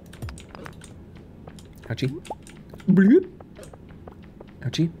 Ouchie. Bloop.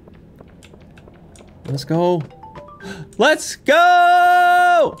 Ouchie. Let's go. Let's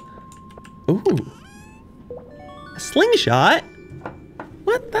go! Ooh. A slingshot?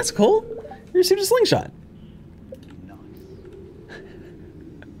 What? That's cool. You received a slingshot.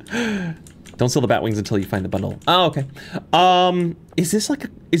 Don't sell the bat wings until you find the bundle. Oh, okay. Is this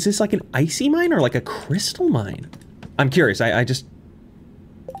like an icy mine or like a crystal mine? I'm curious. I just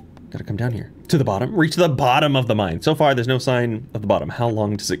gotta come down here to the bottom. Reach the bottom of the mine. So far, there's no sign of the bottom. How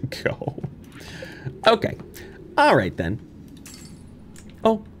long does it go? Okay. All right then.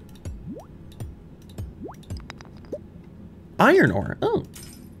 Oh. Iron ore. Oh.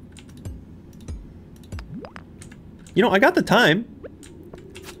 You know, I got the time.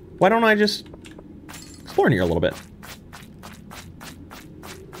 Why don't I just explore in here a little bit?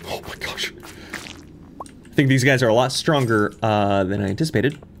 Oh my gosh. I think these guys are a lot stronger than I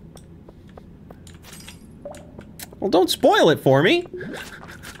anticipated. Well, don't spoil it for me.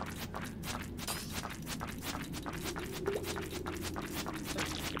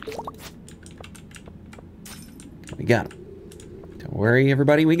 We got him. Don't worry,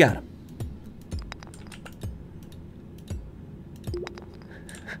 everybody, we got him.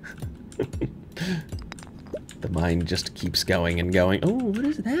 The mine just keeps going and going. Oh, what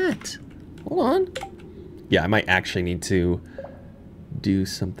is that? Hold on. Yeah, I might actually need to do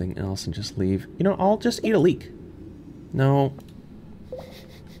something else and just leave. You know, I'll just eat a leek. No.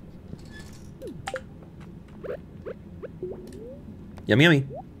 Yummy, yummy.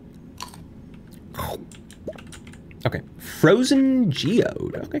 Okay, frozen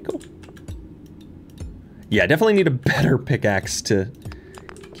geode. Okay, cool. Yeah, I definitely need a better pickaxe to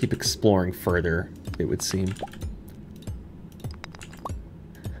keep exploring further, it would seem.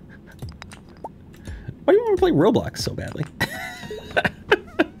 Why do you want to play Roblox so badly?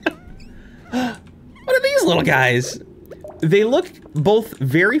 What are these little guys? They look both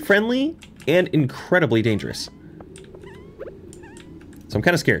very friendly and incredibly dangerous. So I'm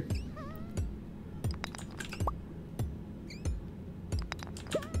kind of scared.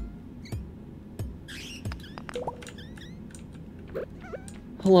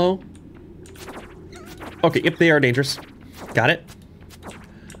 Hello. Okay, yep, they are dangerous. Got it.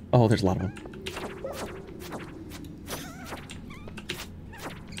 Oh, there's a lot of them.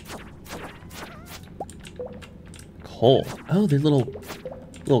 Coal. Oh, they're little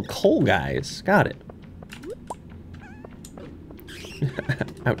coal guys. Got it.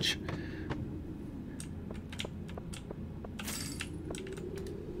 Ouch.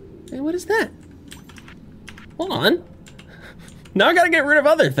 Hey, what is that? Hold on. Now I gotta get rid of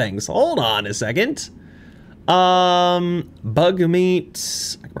other things. Hold on a second. Bug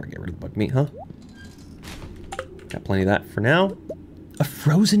meat. I can probably get rid of bug meat, huh? Got plenty of that for now. A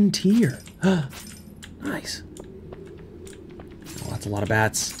frozen tear. Nice. Oh, that's a lot of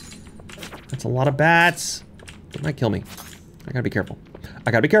bats. That's a lot of bats. They might kill me. I gotta be careful.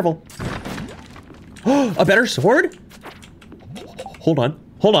 I gotta be careful. A better sword? Hold on.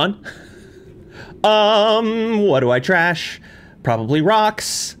 Hold on. What do I trash? Probably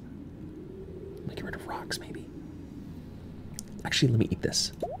rocks. Let me get rid of rocks, maybe. Actually, let me eat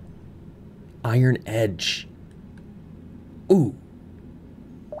this. Iron edge. Ooh.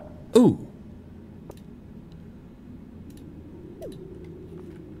 Ooh.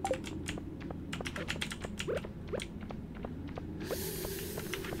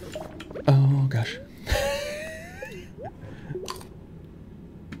 Oh, gosh.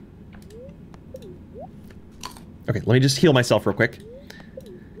 Okay, let me just heal myself real quick.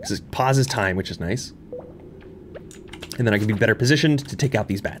 Because it pauses time, which is nice. And then I can be better positioned to take out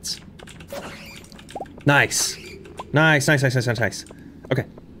these bats. Nice. Nice, nice, nice, nice, nice, nice. Okay.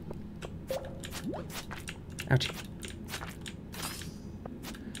 Ouchie.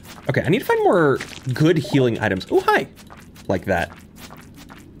 Okay, I need to find more good healing items. Oh, hi. Like that.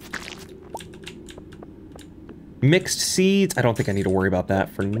 Mixed seeds. I don't think I need to worry about that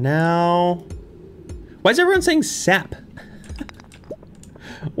for now. Why is everyone saying sap?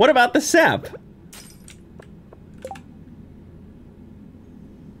 What about the sap?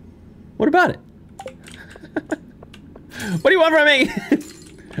 What about it? What do you want from me?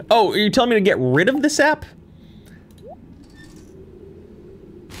 Oh, are you telling me to get rid of the sap?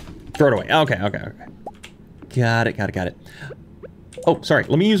 Throw it away. Okay, okay, okay. Got it, got it, got it. Oh, sorry.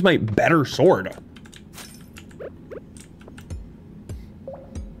 Let me use my better sword.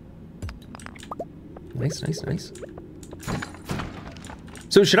 Nice, nice, nice.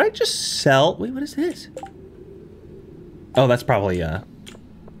 So should I just sell? Wait, what is this? Oh, that's probably the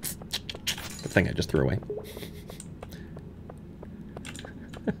thing I just threw away.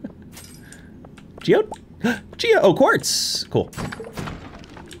 Geode? Geo, oh, quartz. Cool.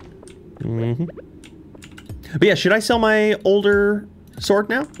 Mm-hmm. But yeah, should I sell my older sword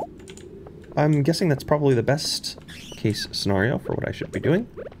now? I'm guessing that's probably the best case scenario for what I should be doing.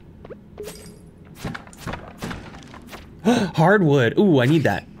 Hardwood. Ooh, I need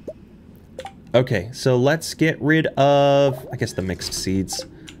that. Okay, so let's get rid of, I guess, the mixed seeds.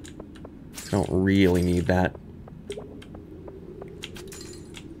 I don't really need that.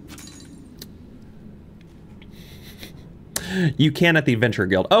 You can at the Adventurer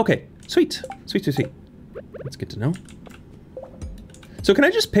Guild. Okay, sweet. Sweet, sweet, sweet. That's good to know. So can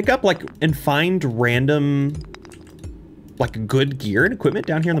I just pick up, like, and find random, like, good gear and equipment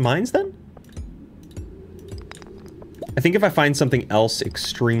down here in the mines, then? I think if I find something else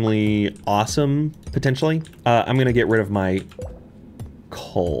extremely awesome, potentially, I'm gonna get rid of my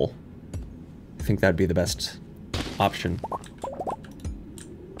coal. I think that'd be the best option.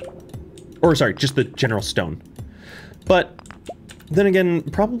 Or, sorry, just the general stone. But then again,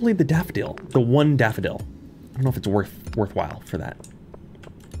 probably the daffodil. The one daffodil. I don't know if it's worthwhile for that.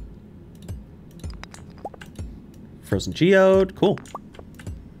 Frozen geode. Cool.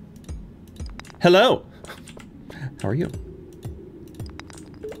 Hello. How are you?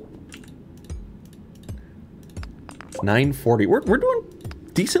 It's 9:40. We're doing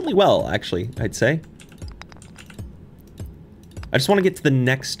decently well, actually, I'd say. I just want to get to the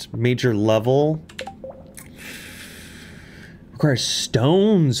next major level. Requires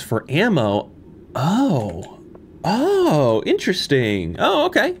stones for ammo. Oh. Oh, interesting. Oh,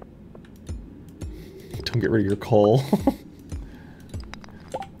 okay. Don't get rid of your coal.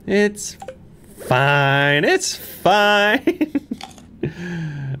 It's fine. It's fine. Did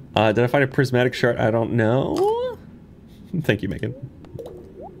I find a prismatic shard? I don't know. Thank you, Megan.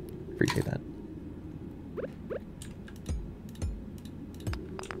 Appreciate that.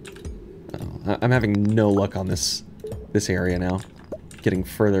 Oh, I'm having no luck on this area now. Getting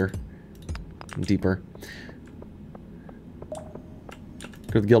further and deeper.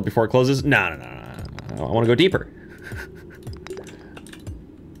 Go to the guild before it closes? No, no, no, no, no. I want to go deeper.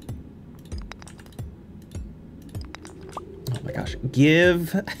 Oh my gosh.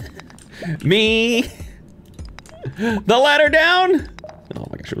 Give me the ladder down. Oh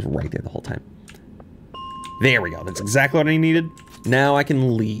my gosh, it was right there the whole time. There we go. That's exactly what I needed. Now I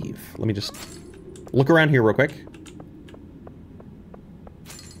can leave. Let me just look around here real quick.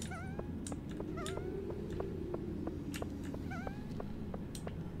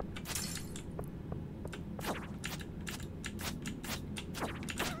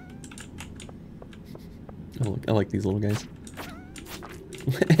 I like these little guys.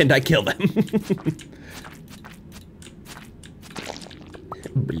 And I kill them.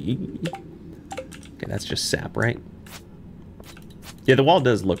 Okay, that's just sap, right? Yeah, the wall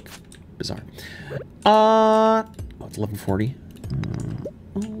does look bizarre. Oh, it's 1140.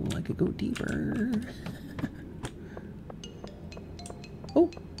 Oh, I could go deeper. Oh.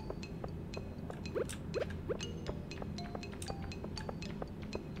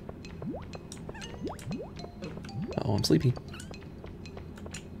 Oh, I'm sleepy.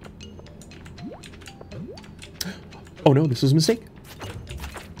 Oh no, this was a mistake.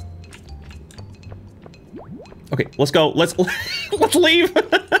 Okay, let's go. Let's leave.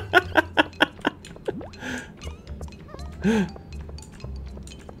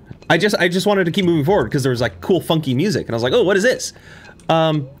 I just wanted to keep moving forward because there was like cool funky music and I was like, oh, what is this?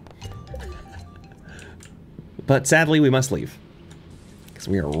 But sadly we must leave because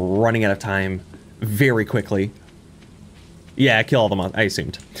we are running out of time very quickly. Yeah, kill all the monsters, I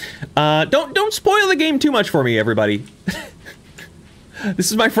assumed. Don't spoil the game too much for me, everybody.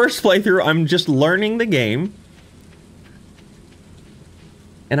 This is my first playthrough. I'm just learning the game.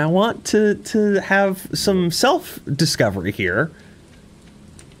 And I want to have some self-discovery here.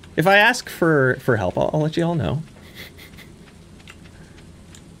 If I ask for help, I'll let you all know.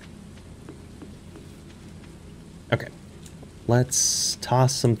 Okay. Let's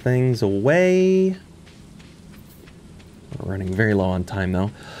toss some things away. We're running very low on time,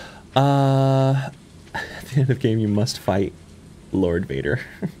 though. At the end of the game, you must fight Lord Vader.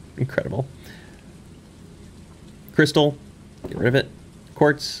 Incredible. Crystal, get rid of it.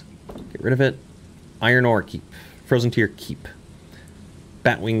 Quartz, get rid of it. Iron ore, keep. Frozen tear, keep.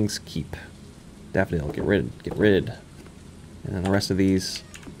 Bat wings, keep. Daffodil, get rid. And then the rest of these,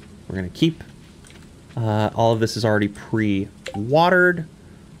 we're gonna keep. All of this is already pre-watered.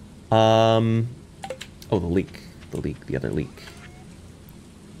 Oh, the leak. The other leak.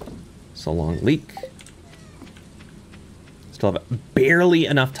 So long leak. Still have barely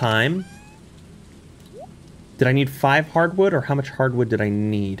enough time. Did I need 5 hardwood, or how much hardwood did I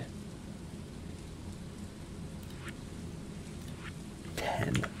need?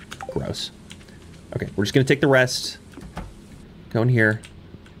 10. Gross. Okay, we're just gonna take the rest. Go in here.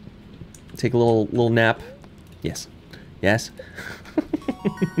 Take a little nap. Yes. Yes.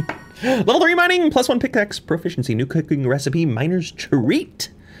 Level 3 mining, +1 pickaxe proficiency, new cooking recipe, miner's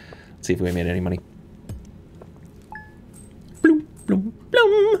treat. Let's see if we made any money. Bloom, bloom,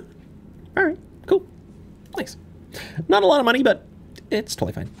 bloom. All right, cool. Nice. Not a lot of money, but it's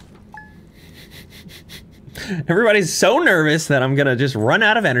totally fine. Everybody's so nervous that I'm gonna just run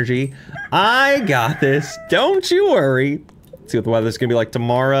out of energy. I got this, don't you worry. Let's see what the weather's gonna be like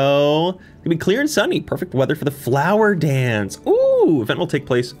tomorrow. It's gonna be clear and sunny, perfect weather for the flower dance. Ooh, event will take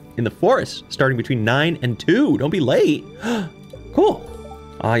place in the forest, starting between 9 and 2. Don't be late. Cool.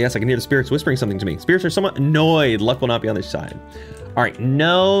 Ah, yes, I can hear the spirits whispering something to me. Spirits are somewhat annoyed. Luck will not be on their side. All right,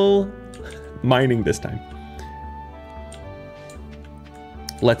 no mining this time.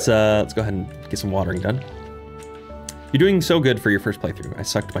 Let's go ahead and get some watering done. You're doing so good for your first playthrough. I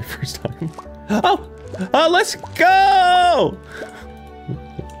sucked my first time. Oh, let's go!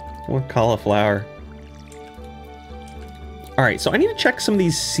 More cauliflower. All right, so I need to check some of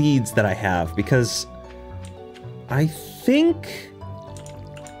these seeds that I have because I think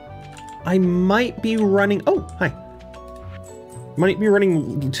I might be running, oh, hi. Might be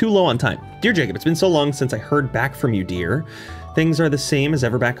running too low on time. Dear Jacob, it's been so long since I heard back from you, dear. Things are the same as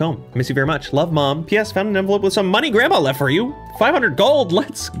ever back home. I miss you very much. Love, Mom. P.S. Found an envelope with some money Grandma left for you. 500 gold.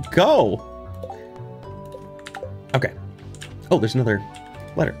 Let's go. Okay. Oh, there's another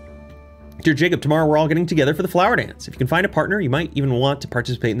letter. Dear Jacob, tomorrow we're all getting together for the flower dance. If you can find a partner, you might even want to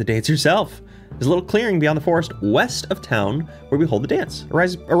participate in the dance yourself. There's a little clearing beyond the forest west of town where we hold the dance.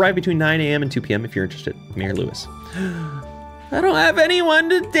 Arrive between 9 a.m. and 2 p.m. if you're interested. Mayor Lewis. I don't have anyone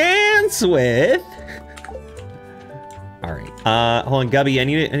to dance with. All right. Hold on, Gubby. I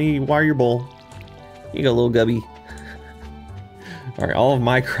need to water your bowl. Here you go, little Gubby. All right. All of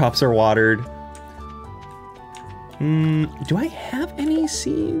my crops are watered. Do I have any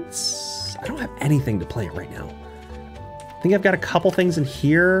seeds? I don't have anything to plant right now. I think I've got a couple things in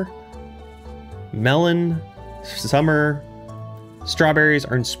here. Melon, summer. Strawberries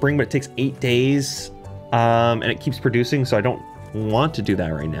are in spring, but it takes 8 days. And it keeps producing, so I don't want to do that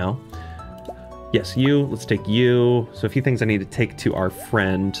right now. Yes, you. Let's take you. So a few things I need to take to our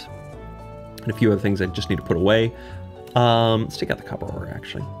friend. And a few other things I just need to put away. Let's take out the copper ore,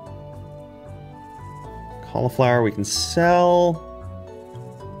 actually. Cauliflower we can sell.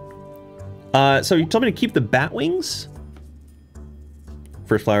 So you told me to keep the bat wings?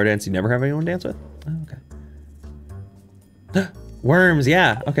 First flower dance you never have anyone dance with? Oh, okay. Worms,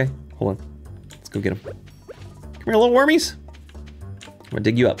 yeah. Okay, hold on. Let's go get them. Come here, little wormies. gonna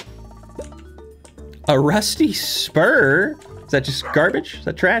dig you up. A rusty spur? Is that just garbage? Is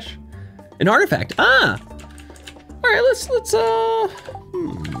that trash? An artifact. Ah! All right, let's put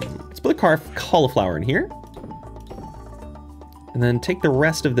the cauliflower in here. And then take the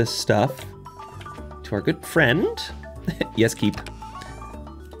rest of this stuff to our good friend. Yes, keep.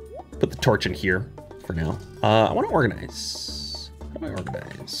 Put the torch in here for now. I want to organize. How do I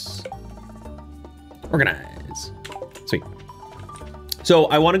organize? Organize. Sweet. So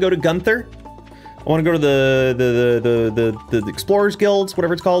I want to go to Gunther. I want to go to the Explorers Guilds,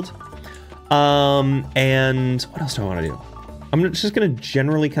 whatever it's called. And what else do I want to do? I'm just going to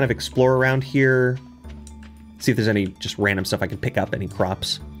generally kind of explore around here. See if there's any just random stuff I can pick up, any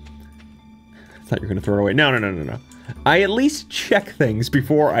crops. I thought you were going to throw it away. No. I at least check things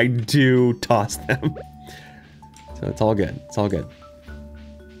before I do toss them. So it's all good. It's all good.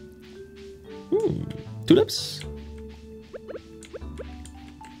 Tulips.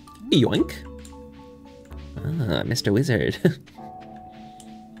 Yoink. Ah, Mr. Wizard.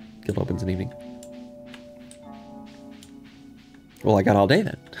 Guild opens in the evening. Well, I got all day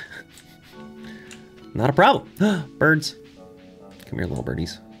then. Not a problem. Birds. Come here, little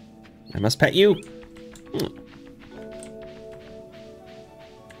birdies. I must pet you.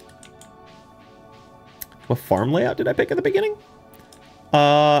 What farm layout did I pick at the beginning?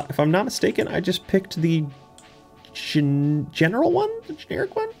 If I'm not mistaken, I just picked the general one? The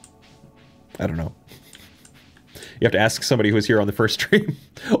generic one? I don't know. You have to ask somebody who was here on the first stream.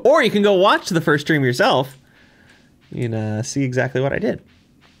 Or you can go watch the first stream yourself and see exactly what I did.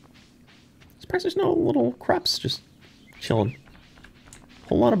 Surprised there's no little crops just chilling.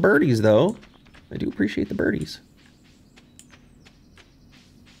 Whole lot of birdies, though. I do appreciate the birdies.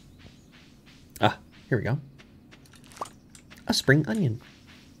 Ah, here we go. A spring onion.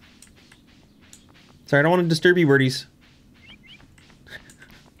 Sorry, I don't want to disturb you, birdies.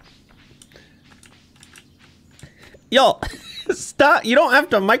 Y'all, stop. You don't have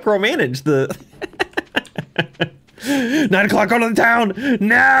to micromanage the... 9 o'clock, go to the town!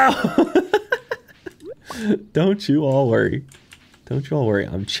 No! Don't you all worry. Don't you all worry.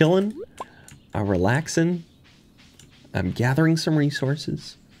 I'm chilling. I'm relaxing. I'm gathering some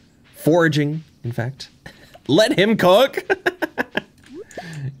resources. Foraging, in fact. Let him cook!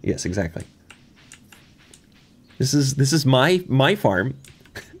 Yes, exactly. This is my farm.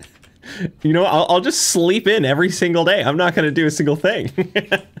 You know, I'll just sleep in every single day. I'm not gonna do a single thing.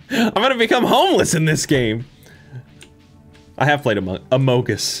 I'm gonna become homeless in this game. I have played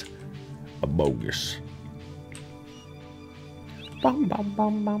Amogus. Amogus. Bum, bum,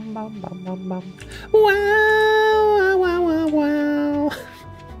 bum, bum, bum, bum, bum, bum. Wow, wow, wow, wow.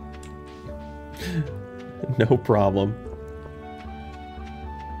 No problem.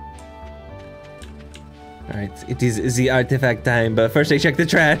 Alright, it is the artifact time, but first I check the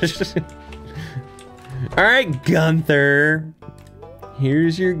trash. Alright, Gunther.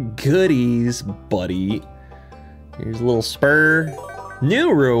 Here's your goodies, buddy. Here's a little spur.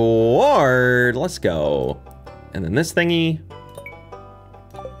 New reward. Let's go. And then this thingy.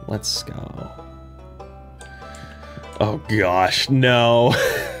 Let's go. Oh gosh, no.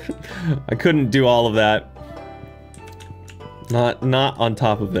 I couldn't do all of that. Not on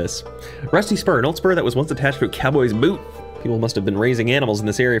top of this. Rusty spur, an old spur that was once attached to a cowboy's boot. People must have been raising animals in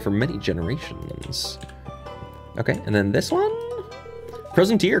this area for many generations. Okay, and then this one?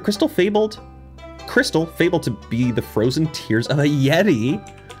 Frozen tear, crystal fabled to be the frozen tears of a Yeti.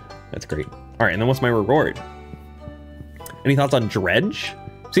 That's great. All right, and then what's my reward? Any thoughts on Dredge?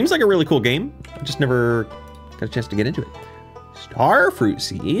 Seems like a really cool game. I just never got a chance to get into it. Starfruit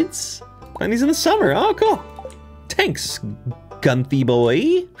seeds? Find these in the summer. Oh, cool. Thanks, Gunthy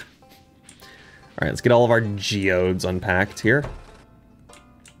boy. All right, let's get all of our geodes unpacked here.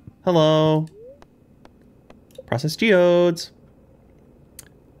 Hello. Process geodes.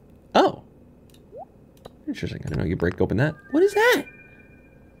 Oh. Interesting. I didn't know you break open that. What is that?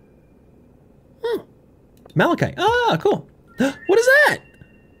 Oh. Malachite. Ah, cool. What is that?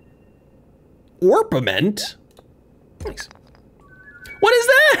 Orpiment? Nice. What is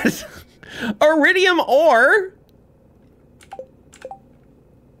that? Iridium ore?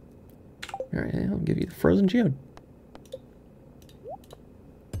 All right, I'll give you the frozen geode.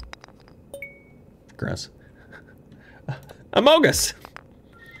 Gross. Amogus.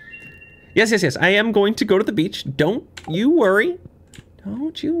 Yes. I am going to go to the beach. Don't you worry.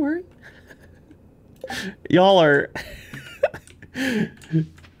 Don't you worry. Y'all are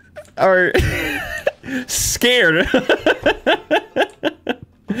scared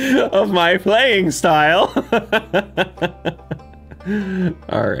of my playing style.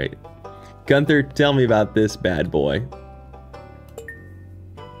 All right. Gunther, tell me about this bad boy.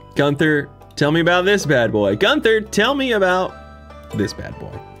 Gunther, tell me about this bad boy. Gunther, tell me about this bad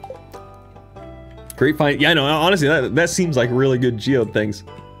boy. Great find. Yeah, no, honestly, that seems like really good geode things.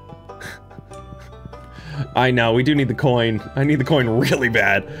 I know, we do need the coin. I need the coin really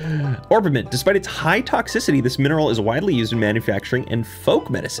bad. Orbiment. Despite its high toxicity, this mineral is widely used in manufacturing and folk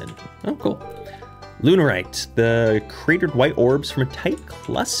medicine. Oh, cool. Lunarite. The cratered white orbs from a tight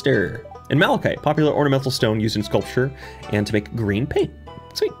cluster. And malachite, popular ornamental stone used in sculpture and to make green paint.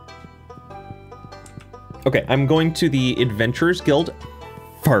 Sweet. Okay, I'm going to the Adventurers Guild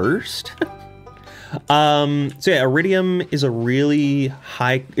first. So yeah, iridium is a really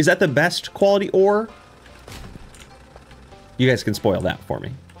high... Is that the best quality ore? You guys can spoil that for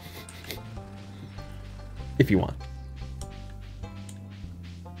me. If you want.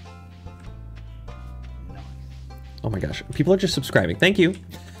 Oh my gosh, people are just subscribing. Thank you.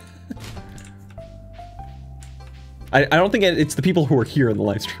 I don't think it's the people who are here in the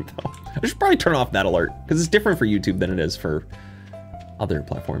live stream though. I should probably turn off that alert because it's different for YouTube than it is for other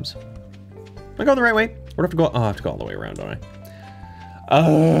platforms. Am I going the right way? Or do I have to go? Oh, I have to go all the way around, don't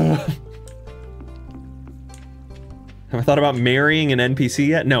I? Have I thought about marrying an NPC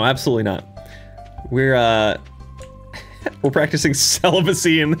yet? No, absolutely not. We're practicing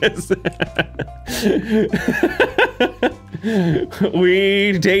celibacy in this.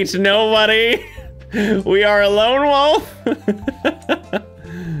 We date nobody. We are a lone wolf.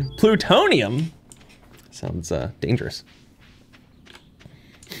 Plutonium? Sounds dangerous.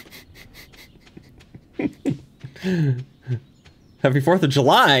 Happy 4th of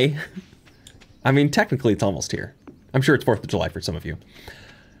July. I mean, technically it's almost here. I'm sure it's 4th of July for some of you.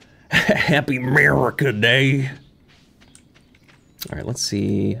 Happy America Day. All right, let's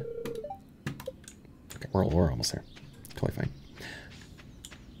see. Okay, we're almost there. Totally fine.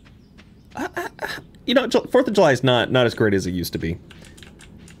 You know, 4th of July is not as great as it used to be.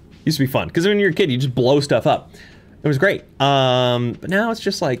 Used to be fun, because when you're a kid, you just blow stuff up. It was great. But now it's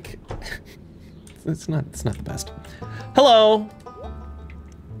just like, it's not the best. Hello.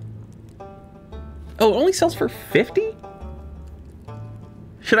 Oh, it only sells for 50?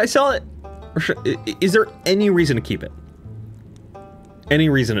 Should I sell it? Or is there any reason to keep it? Any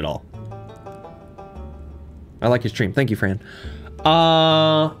reason at all? I like your stream. Thank you, Fran.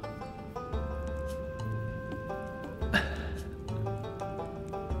 No?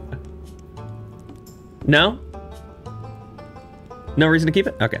 No reason to keep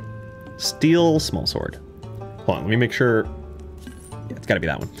it? Okay. Steel small sword. Hold on, let me make sure. Yeah, it's gotta be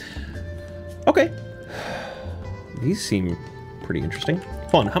that one. Okay. These seem pretty interesting.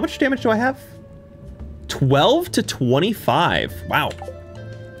 Hold on, how much damage do I have? 12 to 25. Wow.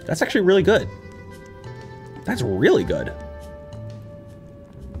 That's actually really good. That's really good.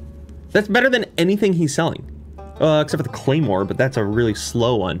 That's better than anything he's selling. Except for the Claymore, but that's a really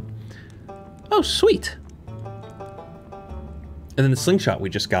slow one. Oh, sweet. And then the slingshot we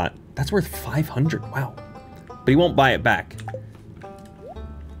just got, that's worth 500, wow. But he won't buy it back.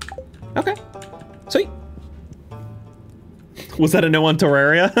 Okay, sweet. Was that a no on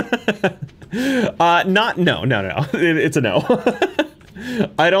Terraria? No. It's a no.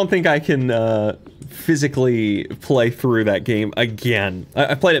 I don't think I can physically play through that game again.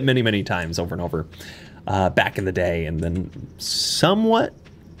 I played it many, many times over and over back in the day, and then somewhat,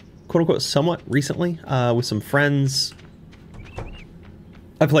 quote unquote, somewhat recently with some friends.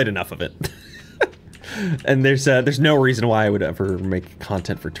 I played enough of it. And there's no reason why I would ever make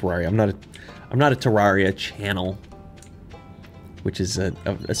content for Terraria. I'm not a Terraria channel, which is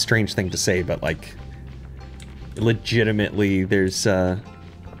a strange thing to say, but like legitimately there's I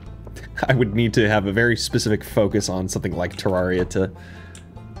would need to have a very specific focus on something like Terraria to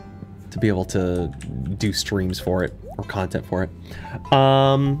be able to do streams for it or content for it.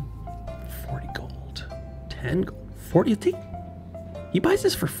 40 gold, 10 gold, 40, you think? He buys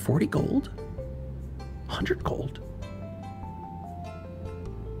this for 40 gold? 100 gold?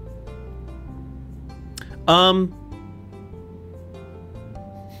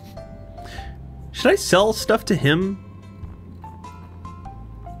 Should I sell stuff to him? I'm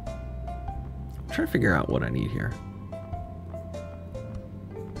trying to figure out what I need here.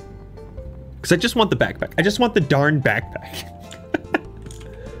 Because I just want the backpack. I just want the darn backpack.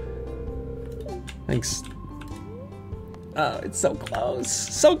 Thanks. Oh, it's so close.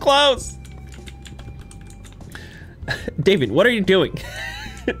 So close. David, what are you doing?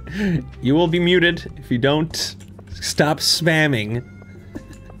 You will be muted if you don't stop spamming.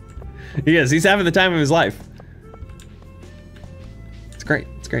 He is. He's having the time of his life. It's great.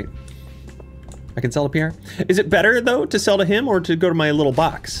 It's great. I can sell to Pierre. Is it better, though, to sell to him or to go to my little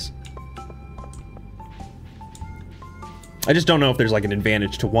box? I just don't know if there's like an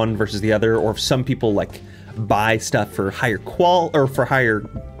advantage to one versus the other, or if some people like buy stuff for higher or for higher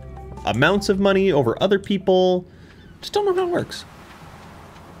amounts of money over other people. Just don't know how it works.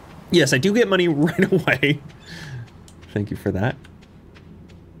 Yes, I do get money right away. Thank you for that.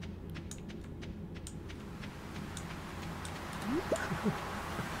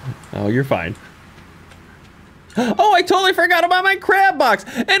 Oh, you're fine. Oh, I totally forgot about my crab box.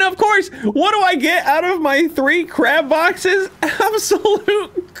 And of course, what do I get out of my 3 crab boxes?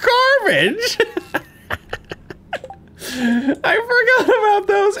 Absolute garbage. I forgot about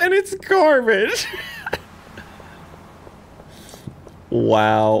those, and it's garbage.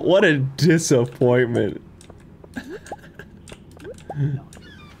 Wow, what a disappointment.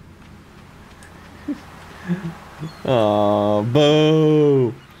 Oh,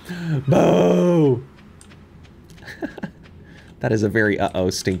 boo. Boo. That is a very uh-oh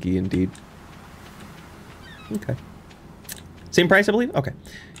stinky indeed. Okay. Same price, I believe? Okay.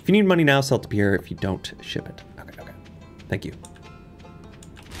 If you need money now, sell it to Pierre. If you don't, ship it. Okay, okay. Thank you.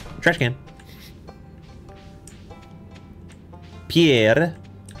 Trash can. Pierre.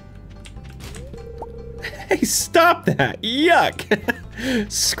 Hey, stop that.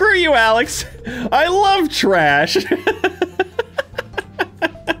 Yuck. Screw you, Alex. I love trash.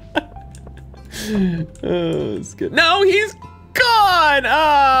 Oh, it's good. No, he's gone.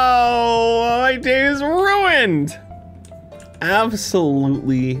 Oh, my day is ruined.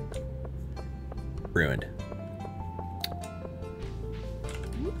 Absolutely ruined.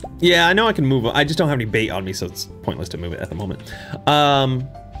 Yeah, I know I can move it. I just don't have any bait on me, so it's pointless to move it at the moment.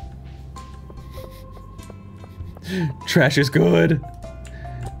 Trash is good.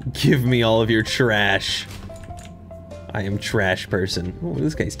 Give me all of your trash. I am trash person. Oh,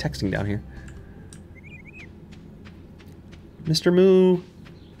 this guy's texting down here. Mr. Moo.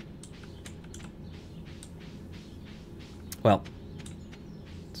 Well,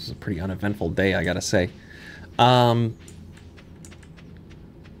 this is a pretty uneventful day, I gotta say. Can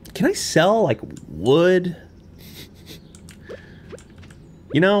I sell, like, wood?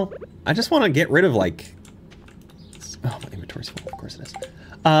 You know, I just want to get rid of, like... Oh, my inventory's full, of course it is.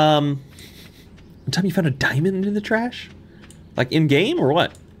 One time you found a diamond in the trash? Like, in-game, or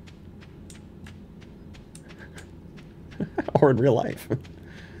what? Or in real life?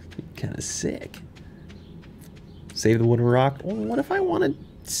 Kind of sick. Save the wooden rock. Well, what if I want to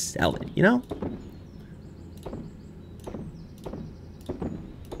sell it, you know?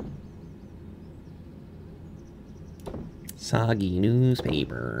 Soggy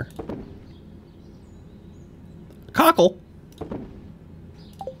newspaper. Cockle.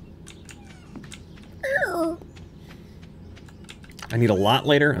 I need a lot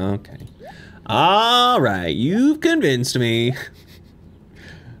later? Okay. All right, you've convinced me.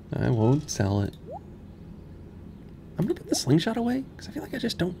 I won't sell it. I'm gonna put the slingshot away because I feel like I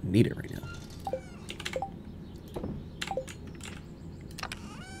just don't need it right now.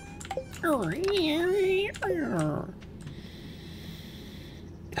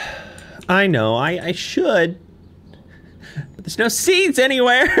 I know, I should, but there's no seeds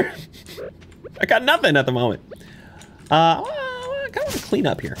anywhere. I got nothing at the moment. Well, I kind of want to clean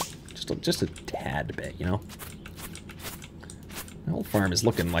up here, just a tad bit, you know. My whole farm is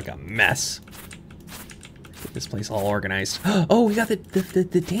looking like a mess. Get this place all organized. Oh, we got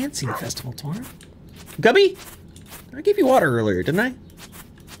the dancing festival tomorrow. Gubby, I gave you water earlier, didn't I?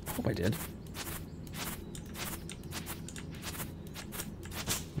 I hope I did.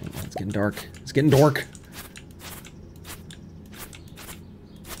 Oh, it's getting dark. It's getting dark.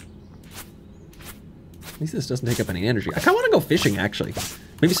 At least this doesn't take up any energy. I kind of want to go fishing, actually.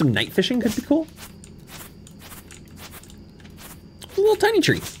 Maybe some night fishing could be cool. A little tiny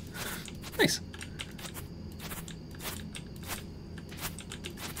tree. Nice.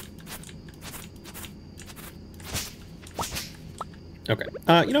 Okay.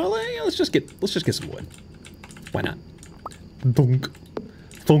 You know, let's just get some wood. Why not? Thunk.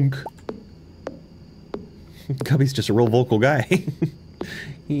 Thunk. Cubby's just a real vocal guy.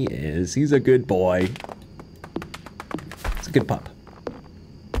 He is. He's a good boy. He's a good pup.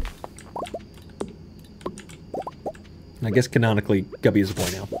 I guess canonically, Gubby is a boy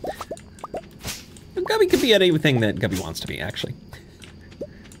now. Gubby could be at anything that Gubby wants to be, actually.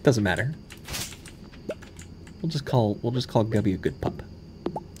 Doesn't matter. We'll just call Gubby a good pup.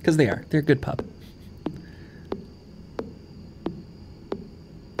 Because they are. They're a good pup.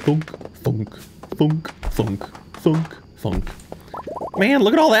 Thunk, thunk, thunk, thunk, thunk, thunk. Man,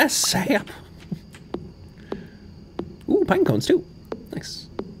 look at all that sap. Ooh, pine cones too. Nice.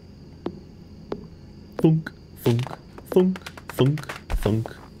 Thunk, thunk, thunk, thunk,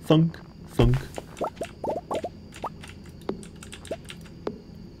 thunk, thunk, thunk.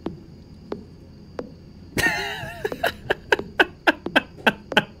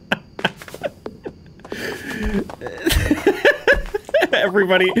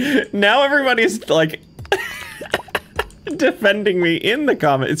 everybody's like defending me in the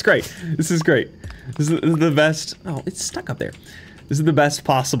comment. It's great. This is great. This is the best. Oh, it's stuck up there. This is the best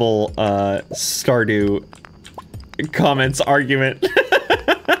possible Stardew comments argument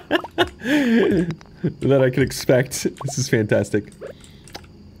that I could expect. This is fantastic.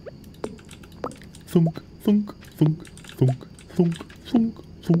 Thunk, thunk, thunk, thunk, thunk, thunk,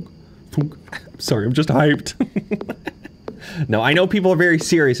 thunk, thunk. I'm sorry, I'm just hyped. No, I know people are very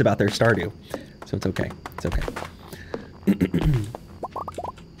serious about their Stardew, so it's okay. It's okay.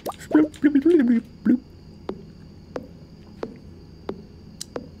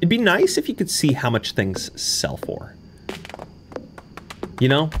 It'd be nice if you could see how much things sell for. You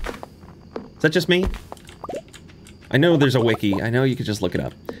know? Is that just me? I know there's a wiki. I know you could just look it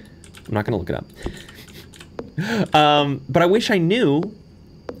up. I'm not gonna look it up. But I wish I knew.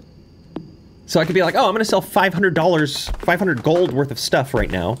 So I could be like, oh, I'm gonna sell $500, 500 gold worth of stuff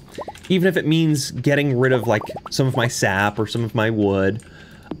right now. Even if it means getting rid of like some of my sap or some of my wood.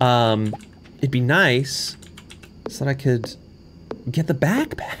 It'd be nice so that I could get the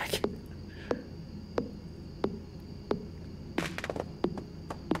backpack.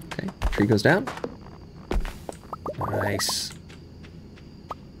 Okay, tree goes down. Nice.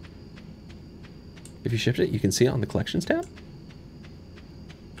 If you shift it, you can see it on the collections tab.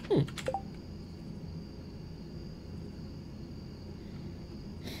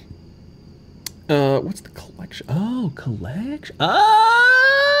 What's the collection? Oh, collection. Oh,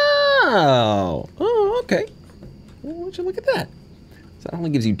 okay. Well, why don't you look at that? So that only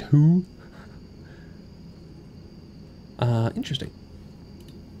gives you 2. Interesting.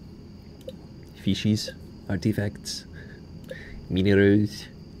 Fishies, artifacts, minerals,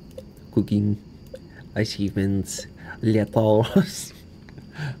 cooking, achievements, letters.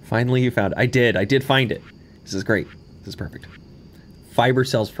 Finally you found it. I did find it. This is great. This is perfect. Fiber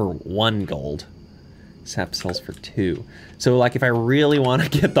sells for 1 gold. Sap sells for 2. So like if I really want to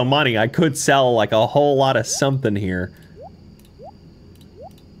get the money, I could sell like a whole lot of something here.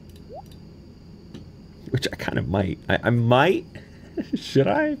 Which I kind of might. I might. Should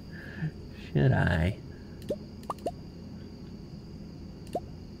I? Should I?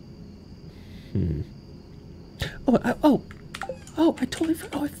 Oh, I totally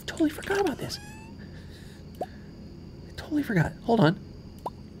forgot about this. I totally forgot. Hold on.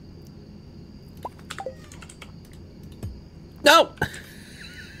 No!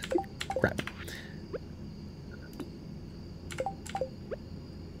 Crap.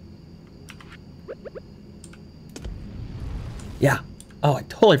 Yeah. Oh, I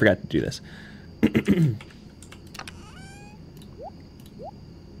totally forgot to do this.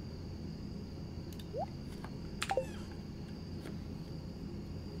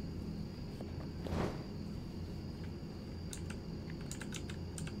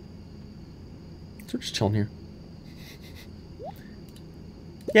 So we're just chilling here.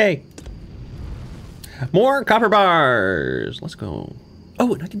 Yay! More copper bars! Let's go.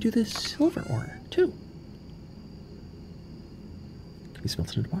 Oh, and I can do this silver ore, too. Can be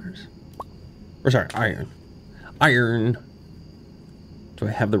smelted into bars. Or sorry, iron. Iron! Do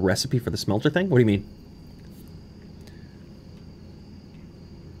I have the recipe for the smelter thing? What do you mean?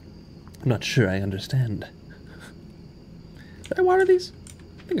 I'm not sure I understand. Did I water these?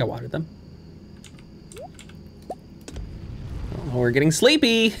 I think I watered them. Oh, we're getting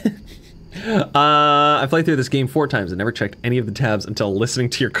sleepy. I played through this game 4 times and never checked any of the tabs until listening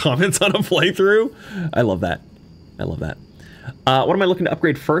to your comments on a playthrough. I love that. I love that. What am I looking to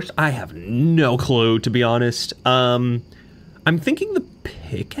upgrade first? I have no clue, to be honest. I'm thinking the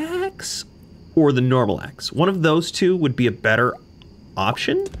pickaxe or the normal axe. One of those two would be a better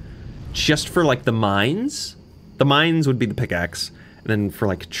option, just for like the mines. The mines would be the pickaxe, and then for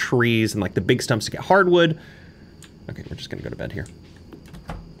like trees and like the big stumps to get hardwood. Okay, we're just gonna go to bed here.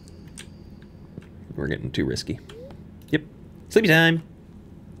 We're getting too risky. Yep, sleepy time.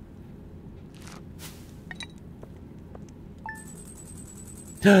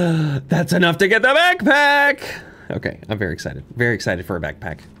 That's enough to get the backpack. Okay, I'm very excited. Very excited for a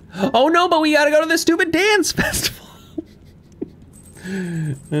backpack. Oh no, but we gotta go to the stupid dance festival.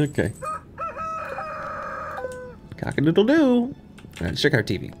 Okay. Cock-a-doodle-doo. All right, let's check our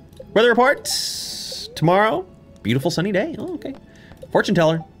TV. Weather report. Tomorrow, beautiful sunny day. Oh, okay. Fortune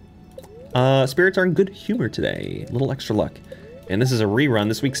teller. Spirits are in good humor today. A little extra luck. And this is a rerun.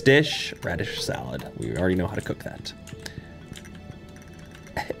 This week's dish, radish salad. We already know how to cook that.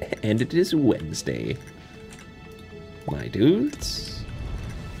 And it is Wednesday. My dudes.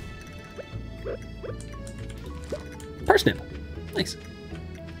 Parsnip. Nice.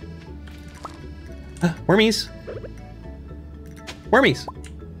 Wormies. Wormies.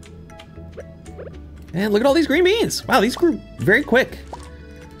 And look at all these green beans. Wow, these grew very quick.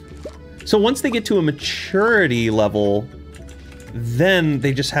 So once they get to a maturity level, then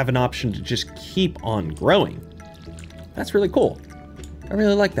they just have an option to just keep on growing. That's really cool. I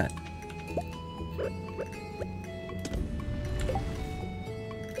really like that.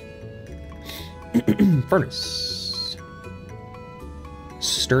 Furnace.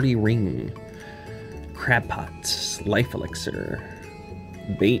 Sturdy ring. Crab pot. Life elixir.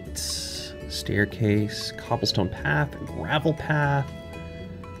 Bait. Staircase. Cobblestone path. Gravel path.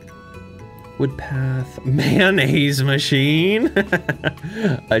 Wood path. Mayonnaise machine.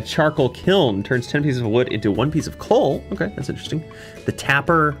 A charcoal kiln turns 10 pieces of wood into 1 piece of coal. Okay, that's interesting. The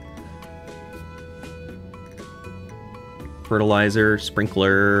tapper. Fertilizer.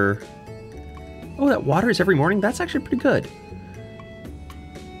 Sprinkler. Oh, that waters every morning? That's actually pretty good.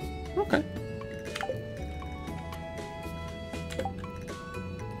 Okay.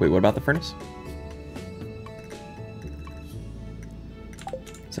 Wait, what about the furnace?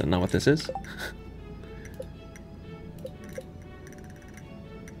 Is that not what this is?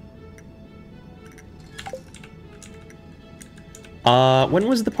 When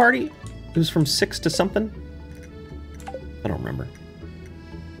was the party? It was from 6 to something? I don't remember.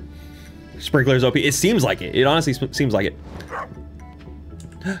 Sprinkler's OP. It seems like it. It honestly seems like it.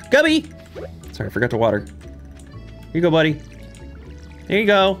 Gubby! Sorry, I forgot to water. Here you go, buddy. There you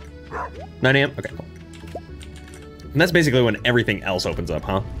go. 9 a.m. Okay, cool. And that's basically when everything else opens up,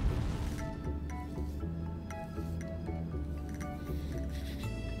 huh?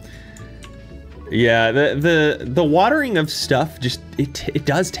 Yeah, the watering of stuff just it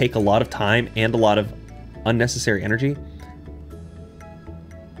does take a lot of time and a lot of unnecessary energy.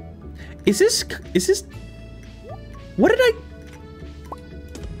 Is this what did I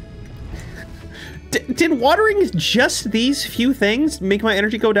did watering just these few things make my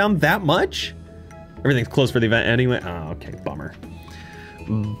energy go down that much? Everything's closed for the event anyway. Oh, okay, bummer.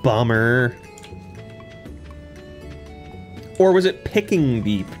 Bummer. Or was it picking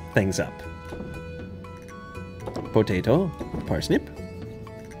the things up? Potato, parsnip.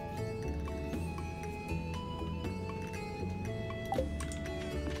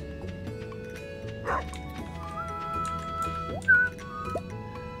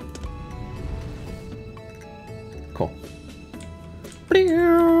 Cool.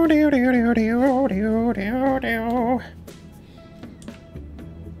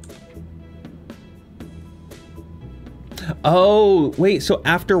 Oh, wait, so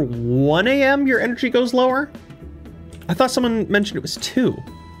after 1 a.m. your energy goes lower? I thought someone mentioned it was 2.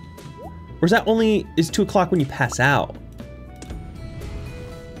 Or is that only, is 2 o'clock when you pass out?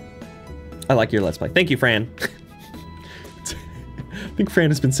 I like your Let's Play. Thank you, Fran. I think Fran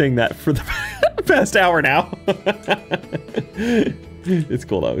has been saying that for the past hour now. It's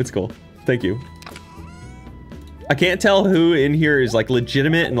cool though, it's cool. Thank you. I can't tell who in here is like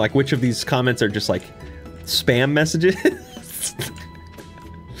legitimate and like which of these comments are just like spam messages.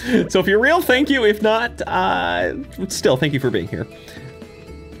 So if you're real, thank you. If not, still, thank you for being here.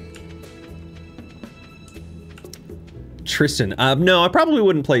 Tristan, no, I probably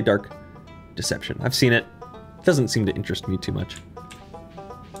wouldn't play Dark Deception. I've seen it. It doesn't seem to interest me too much.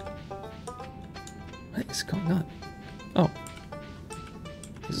 What is going on? Oh.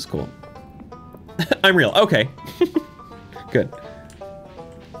 This is cool. I'm real, okay. Good.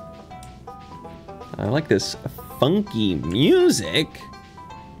 I like this funky music.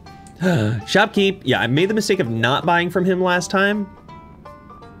 Shopkeep. Yeah, I made the mistake of not buying from him last time.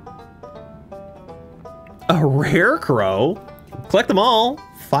 A rare crow. Collect them all.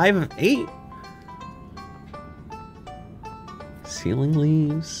 5 of 8. Ceiling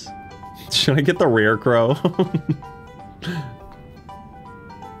leaves. Should I get the rare crow?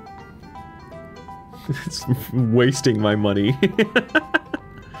 It's wasting my money.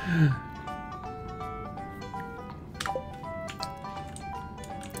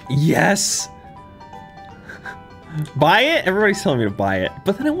 Yes! Buy it? Everybody's telling me to buy it,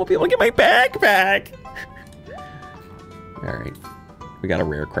 but then I won't be able to get my backpack. Alright. We got a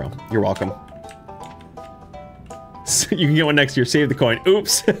rare crow. You're welcome. So you can get one next year. Save the coin.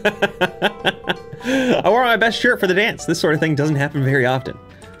 Oops. I wore my best shirt for the dance. This sort of thing doesn't happen very often.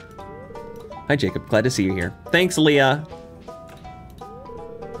 Hi, Jacob. Glad to see you here. Thanks, Leah.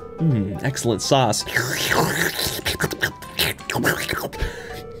 Excellent sauce.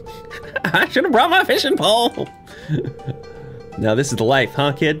 I should have brought my fishing pole. Now this is the life,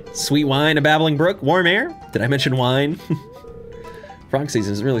 huh, kid? Sweet wine, a babbling brook, warm air. Did I mention wine? Frog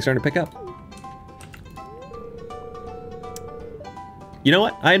season is really starting to pick up. You know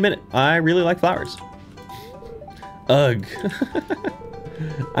what? I admit it. I really like flowers. Ugh.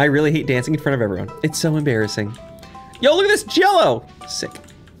 I really hate dancing in front of everyone. It's so embarrassing. Yo, look at this Jello! Sick.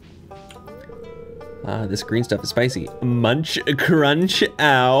 This green stuff is spicy. Munch, crunch,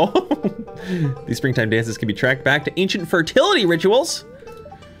 ow. These springtime dances can be tracked back to ancient fertility rituals.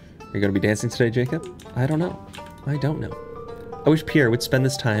 Are you gonna be dancing today, Jacob? I don't know. I don't know. I wish Pierre would spend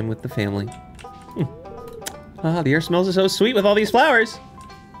this time with the family. The air smells so sweet with all these flowers.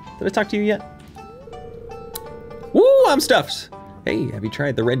 Did I talk to you yet? Woo, I'm stuffed. Hey, have you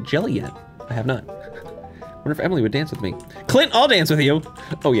tried the red jelly yet? I have not. Wonder if Emily would dance with me. Clint, I'll dance with you.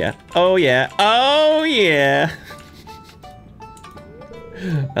 Oh yeah, oh yeah, oh yeah.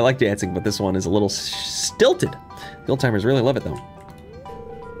 I like dancing, but this one is a little stilted. The old timers really love it though.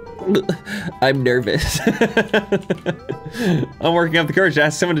 I'm nervous. I'm working up the courage to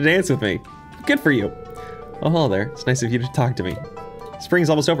ask someone to dance with me. Good for you. Oh, hello there. It's nice of you to talk to me. Spring's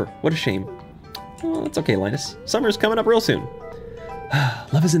almost over. What a shame. Oh, it's okay, Linus. Summer's coming up real soon.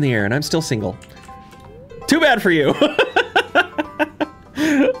 Love is in the air and I'm still single. Too bad for you.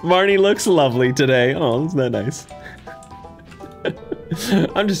 Marnie looks lovely today. Oh, isn't that nice?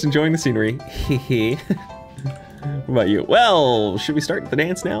 I'm just enjoying the scenery. Hee. What about you? Well, should we start the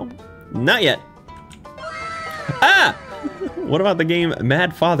dance now? Not yet. Ah! What about the game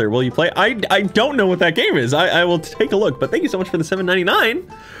Mad Father? Will you play? I don't know what that game is. I will take a look, but thank you so much for the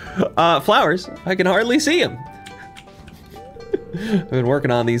 $7.99. Flowers, I can hardly see them. I've been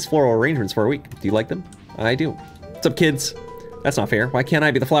working on these floral arrangements for a week. Do you like them? I do. What's up, kids? That's not fair. Why can't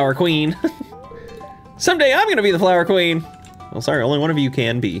I be the flower queen? Someday I'm gonna be the flower queen. Well, sorry, only one of you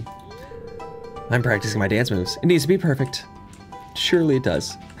can be. I'm practicing my dance moves. It needs to be perfect. Surely it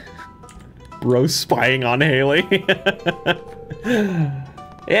does. Bro spying on Haley.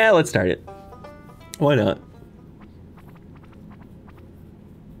 Yeah, let's start it. Why not?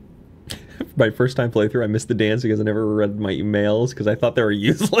 My first time playthrough, I missed the dance because I never read my emails because I thought they were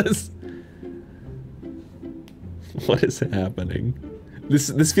useless. What is happening?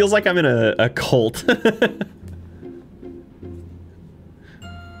 This feels like I'm in a cult.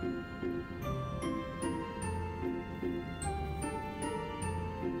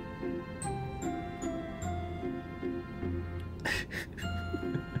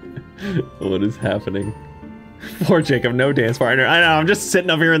 What is happening? Poor Jacob, no dance partner. I know, I'm just sitting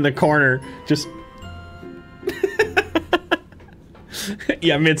up here in the corner, just...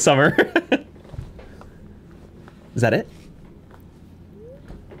 Yeah, Midsummer. Is that it?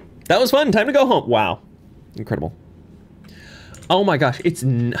 That was fun, time to go home. Wow, incredible. Oh my gosh, these are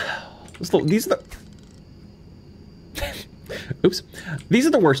the... Oops. These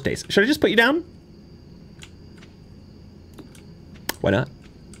are the worst days. Should I just put you down? Why not?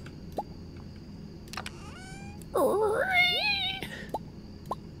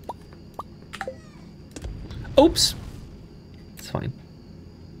 Oops. It's fine.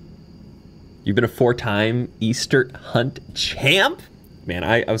 You've been a 4-time Easter hunt champ? Man,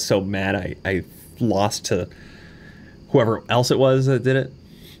 I was so mad I lost to whoever else it was that did it.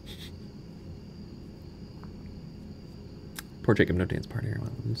 Poor Jacob, no dance party.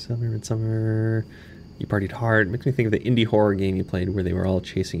 Midsummer. You partied hard. It makes me think of the indie horror game you played where they were all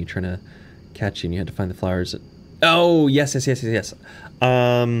chasing you, trying to catch you, and you had to find the flowers. Oh, yes.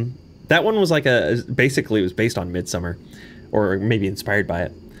 That one was like basically it was based on Midsummer, or maybe inspired by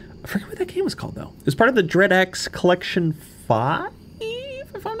it. I forget what that game was called though. It was part of the Dread X Collection 5,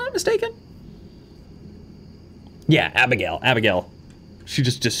 if I'm not mistaken. Yeah, Abigail. She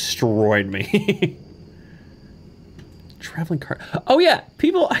just destroyed me. Traveling cart. Oh yeah,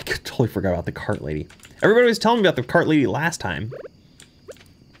 I totally forgot about the cart lady. Everybody was telling me about the cart lady last time.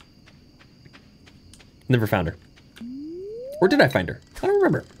 Never found her. Or did I find her? I don't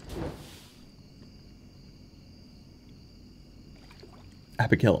remember.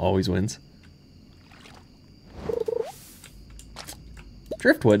 Abigail always wins.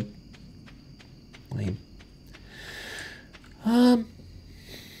 Driftwood. Lame.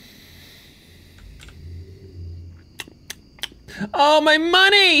 Oh, my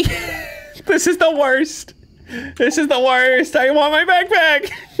money! This is the worst. This is the worst. I want my backpack.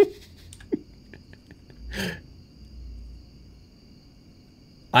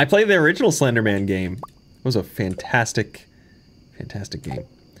 I played the original Slender Man game. It was a fantastic game.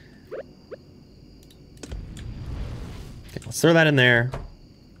 Okay, let's throw that in there.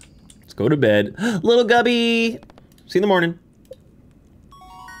 Let's go to bed. Little Gubby! See you in the morning.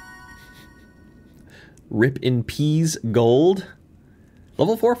 Rip in Peas Gold.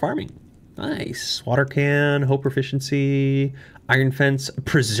 Level 4 farming. Nice. Water can, hope proficiency, iron fence,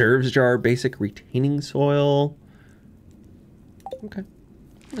 preserves jar, basic retaining soil. Okay.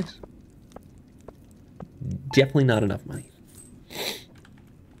 Nice. definitely not enough money.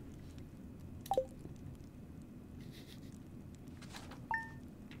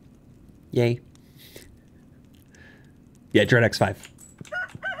 Yay. Yeah, Dread X5.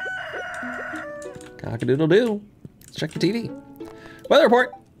 Cock-a-doodle-doo. Let's check the TV. Weather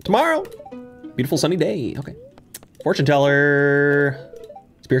report. Tomorrow. Beautiful sunny day. Okay. Fortune teller.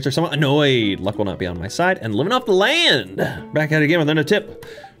 Spirits are somewhat annoyed. Luck will not be on my side. And living off the land. Back at it again with another tip.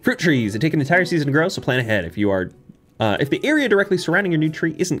 Fruit trees. They take an entire season to grow, so plan ahead. If the area directly surrounding your new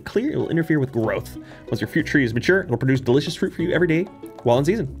tree isn't clear, it will interfere with growth. Once your fruit tree is mature, it'll produce delicious fruit for you every day while in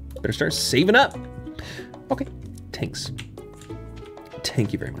season. Better start saving up. Okay. Thanks.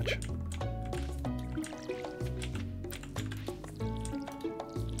 Thank you very much.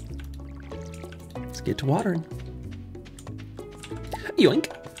 Let's get to watering.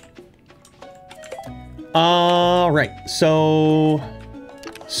 Yoink. All right, so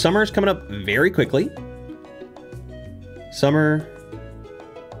summer's coming up very quickly. Summer.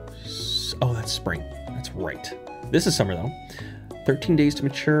 Oh, that's spring. That's right. This is summer though. 13 days to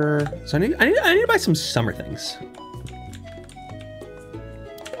mature. So I need to buy some summer things.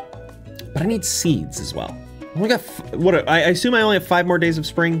 But I need seeds as well. I only got I assume I only have 5 more days of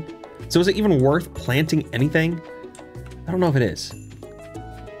spring. So is it even worth planting anything? I don't know if it is.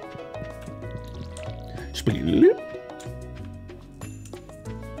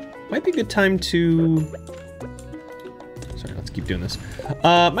 Might be a good time to... Sorry, let's keep doing this.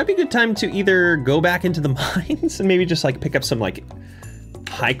 Might be a good time to either go back into the mines and maybe just like pick up some like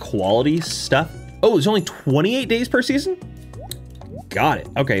high quality stuff. Oh, there's only 28 days per season? Got it.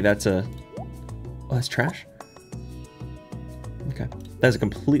 Okay, that's a... Oh, that's trash? Okay. That's a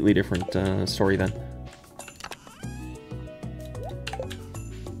completely different story then.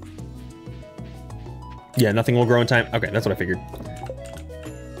 Yeah, nothing will grow in time. Okay, that's what I figured.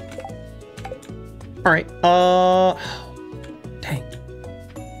 All right. Dang.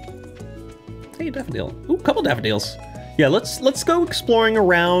 Hey, daffodil. Ooh, couple daffodils. Yeah, let's go exploring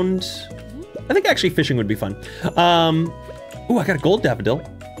around. I think actually fishing would be fun. Ooh, I got a gold daffodil.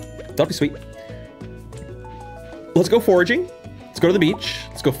 That'll be sweet. Let's go foraging. Let's go to the beach.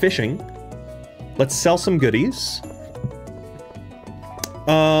 Let's go fishing. Let's sell some goodies.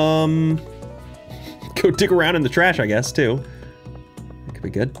 Go dig around in the trash, I guess, too. That could be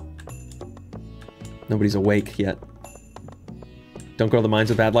good. Nobody's awake yet. Don't go to the mines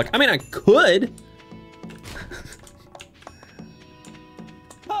with bad luck. I mean, I could.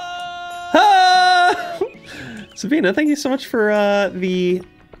 Sabina, thank you so much for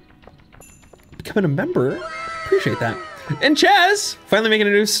becoming a member. Appreciate that. And Chaz, finally making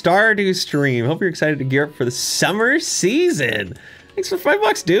a new Stardew stream. Hope you're excited to gear up for the summer season. Thanks for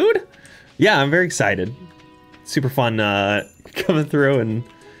 $5, dude. Yeah, I'm very excited. Super fun coming through and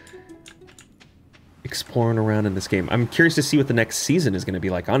exploring around in this game. I'm curious to see what the next season is going to be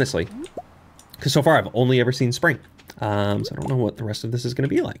like, honestly. Because so far I've only ever seen spring. So I don't know what the rest of this is going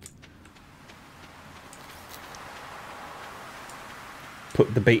to be like.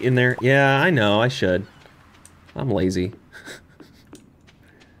 Put the bait in there. Yeah, I know, I should. I'm lazy.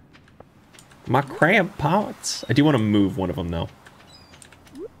 My crab pots. I do want to move one of them though.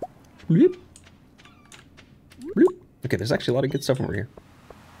 Bloop. Bloop. Okay, there's actually a lot of good stuff over here.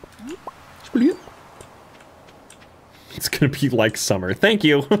 Bloop. It's gonna be like summer. Thank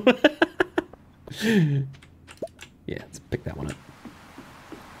you. Yeah, let's pick that one up.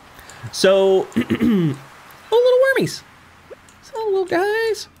 So, oh, little wormies. So, little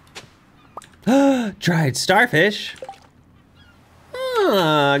guys. Dried starfish.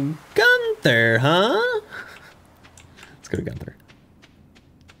 Ah, Gunther, huh? Let's go to Gunther.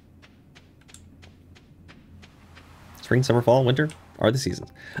 Spring, summer, fall, winter are the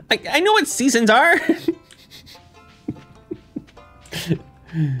seasons. I know what seasons are.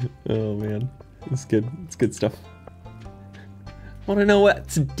 Oh man, it's good. It's good stuff. I want to know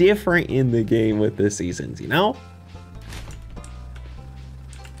what's different in the game with the seasons, you know?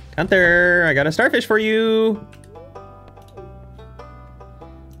 Gunther, I got a starfish for you.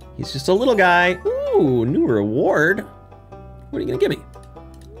 He's just a little guy. Ooh, new reward. What are you gonna give me?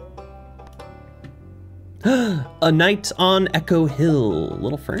 A night on Echo Hill.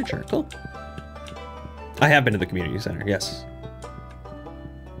 Little furniture, cool. I have been to the community center, yes.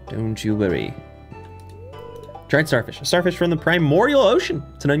 Don't you worry. Dried starfish. A starfish from the primordial ocean.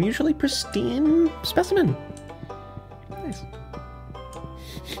 It's an unusually pristine specimen. Nice.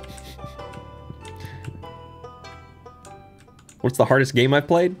 What's the hardest game I've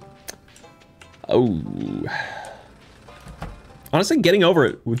played? Oh. Honestly, getting over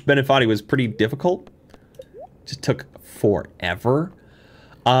it with Benefati was pretty difficult. Just took forever.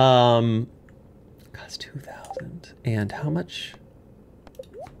 I Costs 2,000. And how much?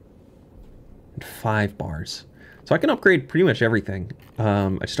 And 5 bars. So I can upgrade pretty much everything.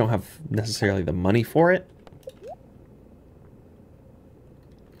 I just don't have necessarily the money for it.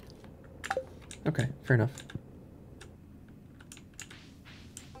 Okay, fair enough.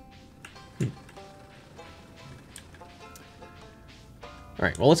 All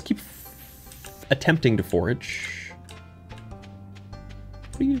right, well, let's keep attempting to forage.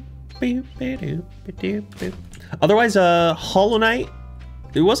 Otherwise, Hollow Knight,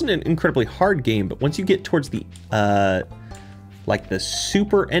 it wasn't an incredibly hard game, but once you get towards the, like the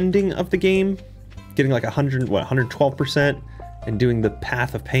super ending of the game, getting like 112%, and doing the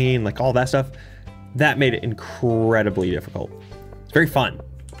Path of Pain, like all that stuff, that made it incredibly difficult. It's very fun,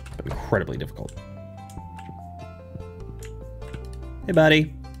 but incredibly difficult. Hey,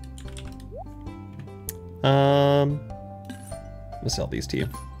 buddy. I'll sell these to you.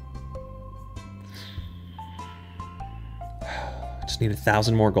 Just need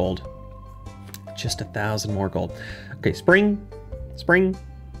 1,000 more gold. Just 1,000 more gold. Okay, spring, spring,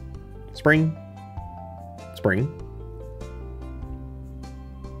 spring, spring,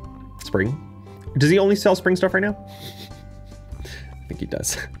 spring. Does he only sell spring stuff right now? I think he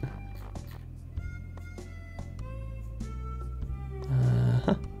does.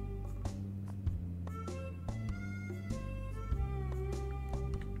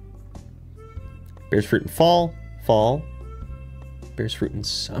 Bears fruit in fall, fall. Bears fruit in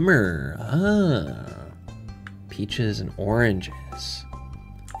summer. Ah. Peaches and oranges.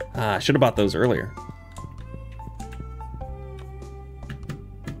 Ah, I should have bought those earlier.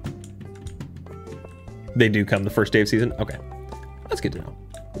 They do come the first day of season? Okay. That's good to know.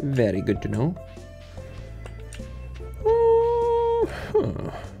 Very good to know.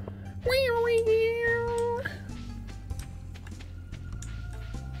 Huh.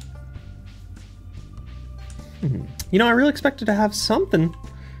 You know, I really expected to have something,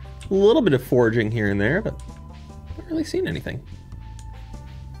 a little bit of foraging here and there, but I haven't really seen anything.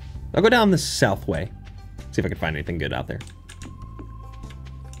 I'll go down the south way, see if I can find anything good out there.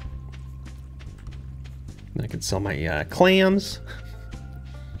 And I can sell my clams.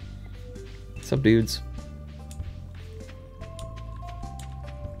 What's up, dudes?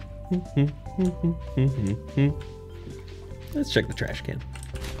 Let's check the trash can.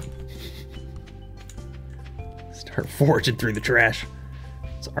 Start foraging through the trash.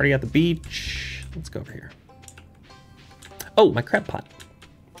 It's already at the beach. Let's go over here. Oh, my crab pot.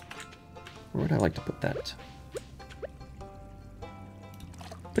 Where would I like to put that?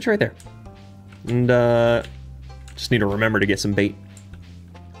 Put you right there. And just need to remember to get some bait.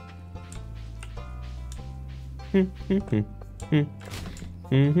 It's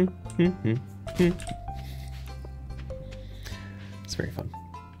very fun.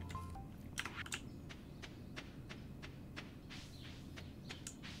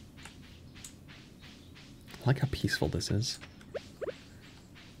 I like how peaceful this is.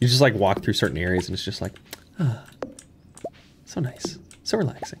 You just like walk through certain areas and it's just like, ah, so nice, so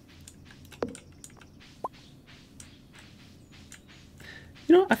relaxing.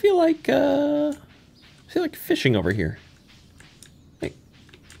 You know, I feel like fishing over here. Hey,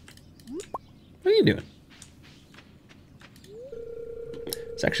 what are you doing?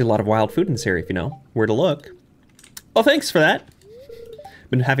 There's actually a lot of wild food in this area if you know where to look. Oh, thanks for that.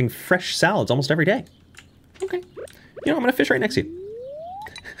 Been having fresh salads almost every day. Okay. You know, I'm gonna fish right next to you.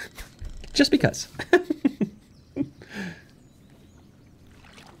 Just because.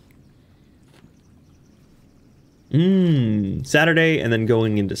 Saturday and then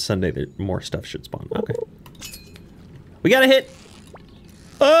going into Sunday, there more stuff should spawn. Okay. We got a hit.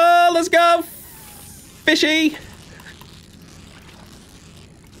 Oh, let's go. Fishy.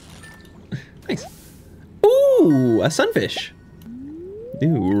 Nice. Ooh, a sunfish.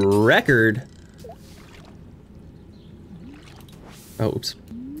 New record. Oh, oops.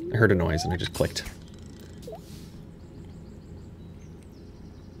 I heard a noise and I just clicked.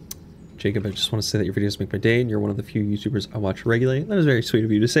 Jacob, I just want to say that your videos make my day and you're one of the few YouTubers I watch regularly. That is very sweet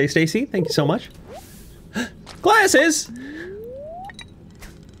of you to say, Stacy. Thank you so much. Glasses!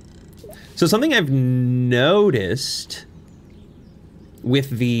 So something I've noticed with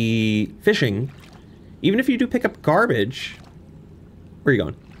the fishing, even if you do pick up garbage, where are you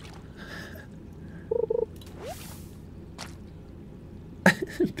going?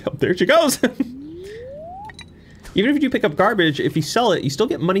 Oh, there she goes. Even if you do pick up garbage, if you sell it, you still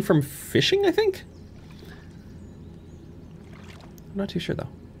get money from fishing, I think? I'm not too sure, though.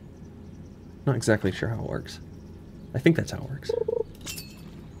 Not exactly sure how it works. I think that's how it works.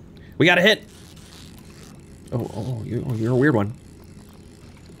 We got a hit! Oh, you're a weird one.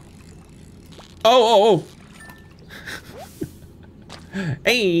 Oh, oh, oh.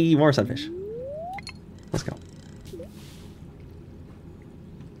 Hey, more sunfish. Let's go.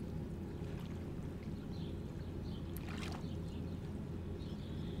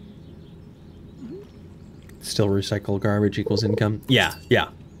 Still recycle garbage equals income. Yeah, yeah.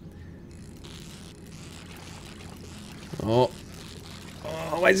 Oh.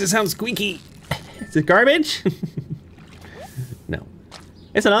 Oh, why does it sound squeaky? Is it garbage? No.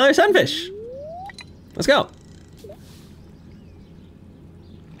 It's another sunfish. Let's go.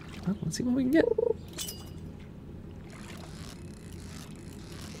 Well, let's see what we can get.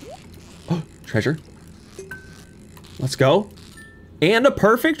 Oh, treasure. Let's go. And a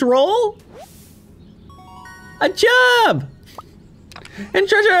perfect roll? A job! And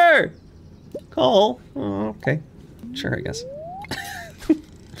treasure! Coal. Oh, okay. Sure, I guess.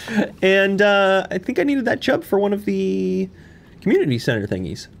 And I think I needed that chub for one of the community center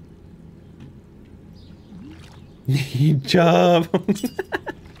thingies. Need chub.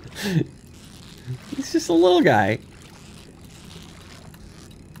 He's just a little guy.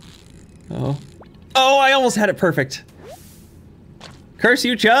 Oh. Oh, I almost had it perfect. Curse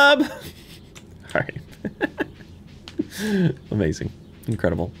you, chub! Alright. Amazing.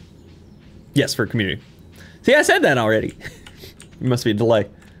 Incredible. Yes, for community. See, I said that already. It must be a delay.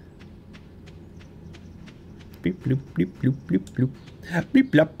 Bleep, bloop, bloop, bloop, bloop, bloop.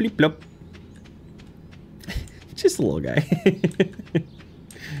 Bleep, blop, bleep, blop. Just a little guy.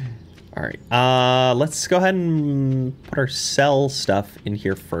 All right, let's go ahead and put our sell stuff in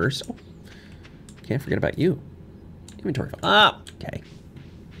here first. Oh, can't forget about you. Inventory. Ah, okay.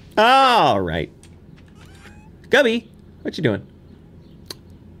 All right. Gubby, what you doing?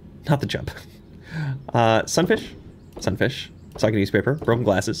 Not the jump. Sunfish, sunfish, socket newspaper, broken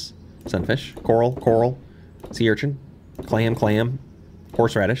glasses, sunfish, coral, coral, sea urchin, clam, clam,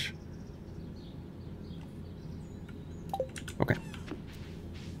 horseradish. Okay.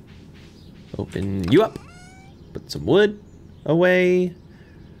 Open you up. Put some wood away.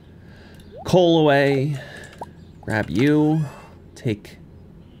 Coal away. Grab you. Take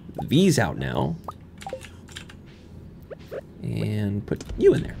these out now. And put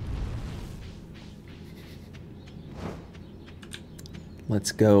you in there.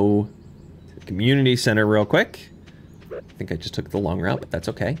 Let's go to the community center real quick. I think I just took the long route, but that's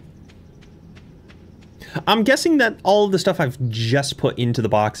okay. I'm guessing that all of the stuff I've just put into the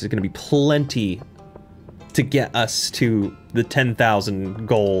box is going to be plenty to get us to the 10,000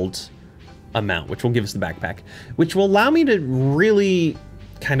 gold amount, which will give us the backpack, which will allow me to really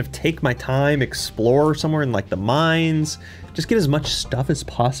kind of take my time, explore somewhere in like the mines, just get as much stuff as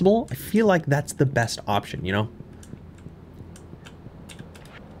possible. I feel like that's the best option, you know?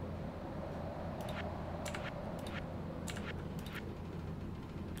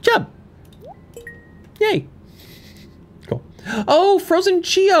 Chub! Yay! Cool. Oh, frozen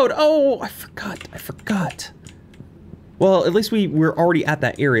geode! Oh, I forgot. Well, at least we're already at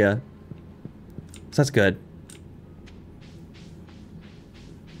that area. So that's good.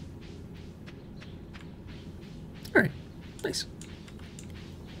 Alright, nice.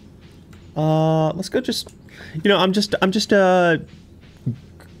 Let's go just, you know, I'm just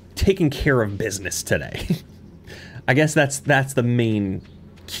taking care of business today. I guess that's the main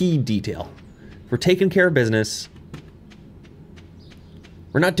key detail. We're taking care of business.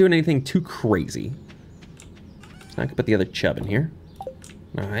 We're not doing anything too crazy. I can put the other chub in here.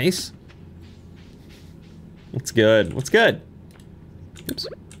 Nice. What's good? What's good? Oops.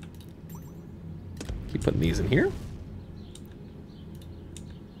 Keep putting these in here.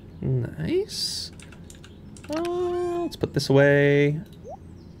 Nice. Let's put this away.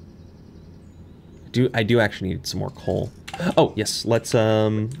 I do actually need some more coal. Oh, yes. Let's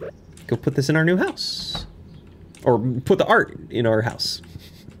go put this in our new house. Or put the art in our house.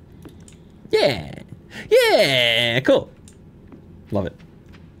 Yeah. Yeah, cool. Love it.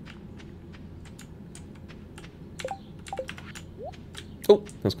 Oh,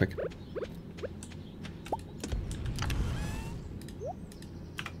 that was quick.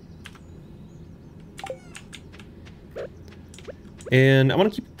 And I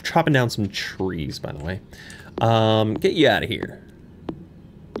want to keep chopping down some trees, by the way. Get you out of here.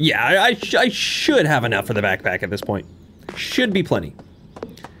 Yeah, I should have enough for the backpack at this point. Should be plenty.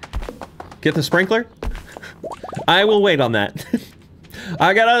 Get the sprinkler? I will wait on that.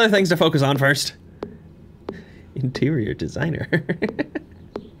 I got other things to focus on first. Interior designer.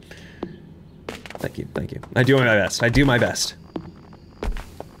 Thank you, thank you. I do my best. I do my best.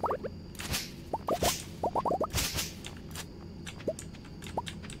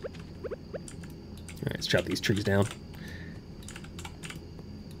 Alright, let's chop these trees down.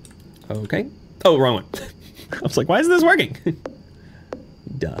 Okay, Oh, wrong one. I was like, why isn't this working?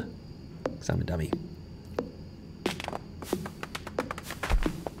 Duh. Because I'm a dummy.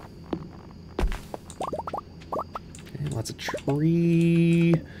 Okay, lots of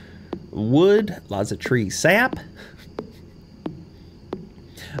tree wood, lots of tree sap.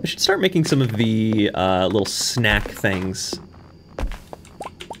 I should start making some of the little snack things.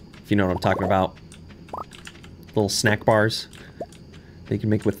 If you know what I'm talking about. Little snack bars. They can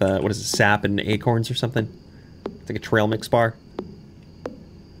make with, what is it, sap and acorns or something? It's like a trail mix bar.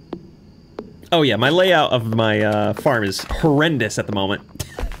 Oh yeah, my layout of my farm is horrendous at the moment.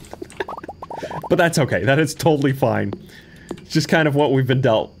 But that's okay, that is totally fine. It's just kind of what we've been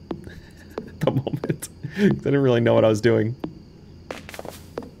dealt at the moment. I didn't really know what I was doing.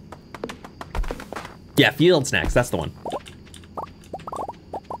 Yeah, field snacks, that's the one.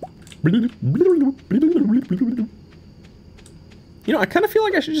 You know, I kind of feel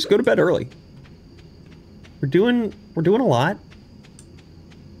like I should just go to bed early. We're doing a lot.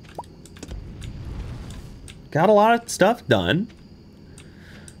 Got a lot of stuff done.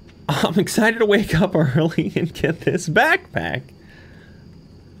 I'm excited to wake up early and get this backpack.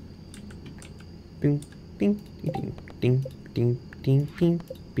 Ding ding ding ding ding ding ding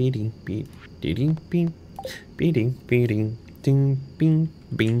ding ding ding ding ding ding ding bing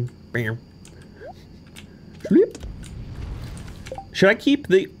bing bam. Should I keep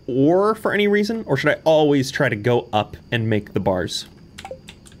the ore for any reason, or should I always try to go up and make the bars?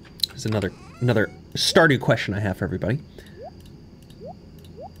 There's another Stardew question I have for everybody.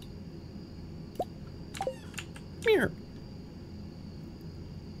 Here.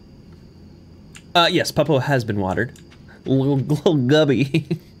 Yes, Puppo has been watered. Little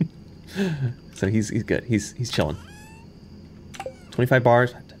gubby. So he's good. He's chilling. 25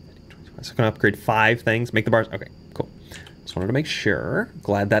 bars. So gonna upgrade 5 things. Make the bars. Okay, cool. Just wanted to make sure.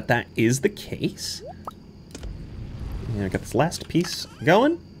 Glad that is the case. Yeah, I got this last piece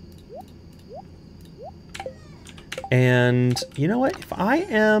going. And you know what? If I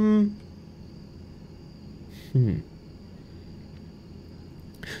am...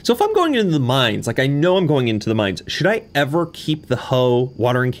 So if I'm going into the mines, like I know I'm going into the mines, should I ever keep the hoe,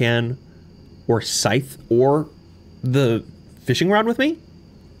 watering can, or scythe, or the fishing rod with me?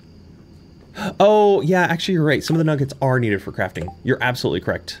 Oh, yeah, actually you're right. Some of the nuggets are needed for crafting. You're absolutely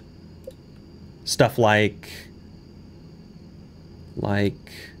correct. Stuff like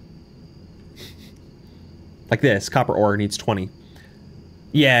this, copper ore needs 20.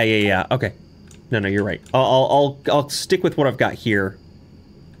 Yeah, okay. No, you're right. I'll stick with what I've got here.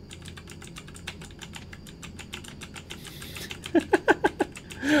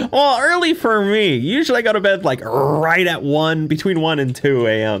 Well, early for me. Usually I go to bed like right at between 1 and 2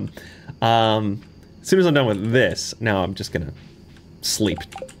 a.m. As soon as I'm done with this, now I'm just gonna sleep.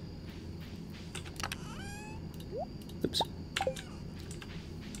 Oops.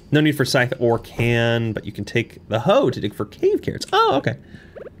 No need for scythe or can, but you can take the hoe to dig for cave carrots. Oh, okay.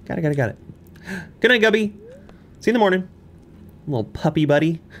 Got it. Good night, Gubby. See you in the morning. Little puppy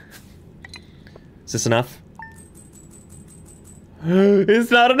buddy. Is this enough?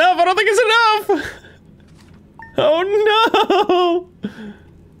 It's not enough! I don't think it's enough! Oh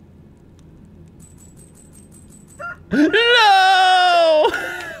no!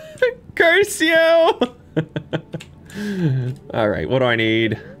 No! Curse you! Alright, what do I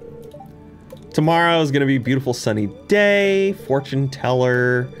need? Tomorrow is gonna be a beautiful sunny day. Fortune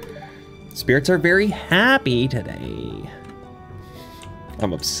teller. Spirits are very happy today.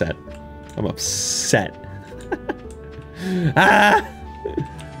 I'm upset. Ah!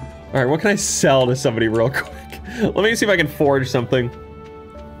 Alright, what can I sell to somebody real quick? Let me see if I can forge something.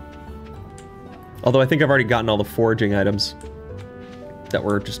 Although I think I've already gotten all the foraging items that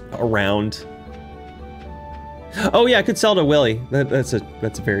were just around. Oh yeah, I could sell to Willy. That's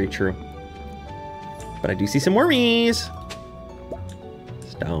very true. But I do see some wormies.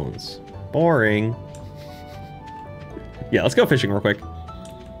 Stones. Boring. Yeah, let's go fishing real quick.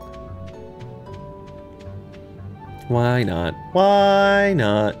 Why not? Why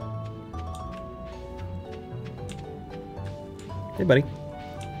not? Hey, buddy.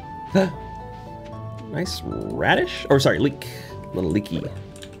 Nice radish? Or sorry, leek. A little leaky. The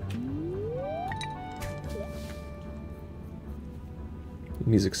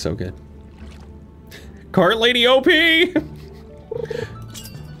music's so good. Cart Lady OP!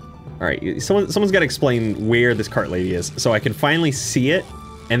 Alright, someone's gotta explain where this cart lady is so I can finally see it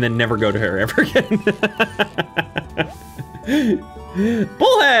and then never go to her ever again.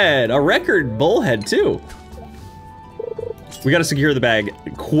 Bullhead! A record bullhead, too. We gotta secure the bag,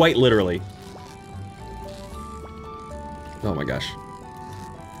 quite literally. Oh my gosh.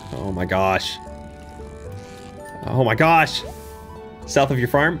 Oh my gosh. Oh my gosh. South of your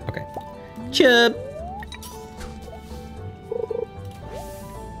farm? Okay. Chub.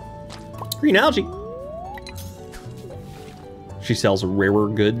 Green algae. She sells rarer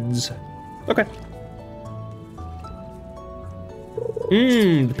goods. Okay.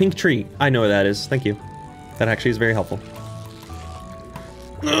 The pink tree. I know what that is. Thank you. That actually is very helpful.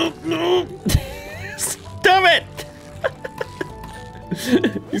 No, no. Stop it!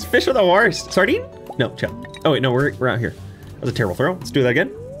 These fish are the worst. Sardine? No, chill. Oh wait, no, we're out here. That was a terrible throw. Let's do that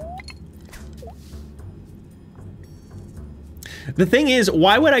again. The thing is,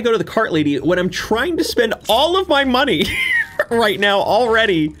 why would I go to the cart lady when I'm trying to spend all of my money right now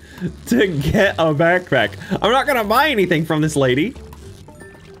already to get a backpack? I'm not gonna buy anything from this lady.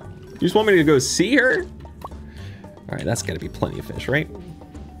 You just want me to go see her? All right, that's gotta be plenty of fish, right?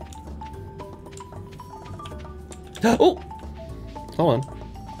 Oh, hold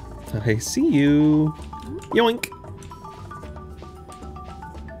on. I see you. Yoink.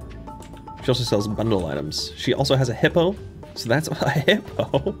 She also sells bundle items. She also has a hippo. So that's a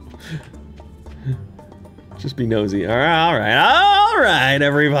hippo. Just be nosy. All right,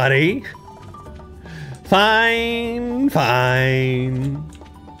 everybody. Fine.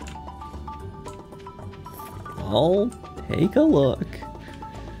 I'll take a look.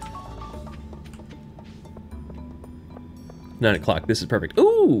 9 o'clock, this is perfect.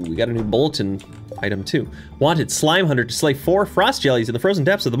 Ooh, we got a new bulletin item too. Wanted slime hunter to slay 4 frost jellies in the frozen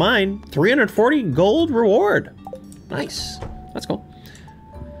depths of the mine. 340 gold reward. Nice, that's cool.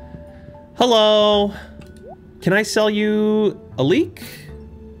 Hello, can I sell you a leek?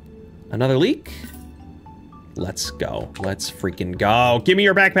 Another leek? Let's go, let's freaking go. Give me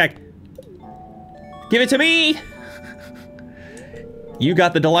your backpack. Give it to me. You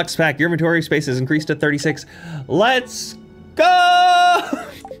got the deluxe pack. Your inventory space is increased to 36. Let's go.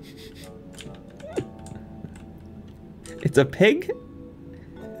 It's a pig,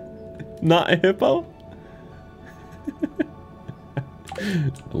 not a hippo.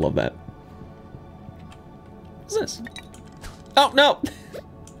 I love that. What's this? Oh, no.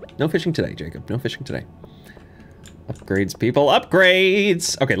 No fishing today, Jacob. No fishing today. Upgrades, people.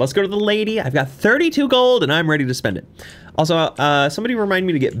 Upgrades. Okay, let's go to the lady. I've got 32 gold and I'm ready to spend it. Also, somebody remind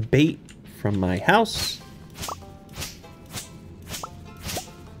me to get bait from my house.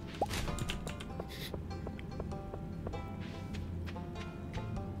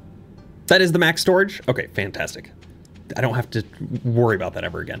 That is the max storage? Okay, fantastic. I don't have to worry about that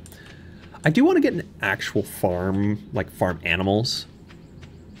ever again. I do want to get an actual farm, like farm animals.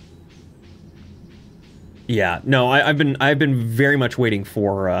 Yeah, no, I've been very much waiting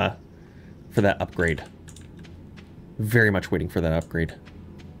for that upgrade. Very much waiting for that upgrade.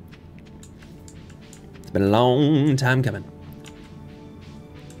 It's been a long time coming.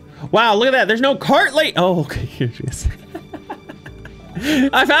 Wow, look at that. There's no cart late. Oh, okay, here she is.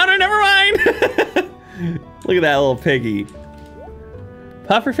 I found her, never mind. Look at that little piggy.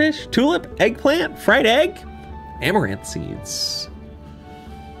 Pufferfish, tulip, eggplant, fried egg, amaranth seeds.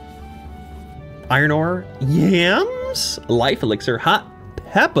 Iron ore, yams, life elixir, hot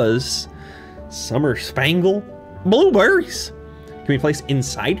peppers, summer spangle, blueberries. Can be placed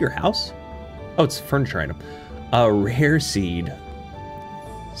inside your house? Oh, it's a furniture item. A rare seed.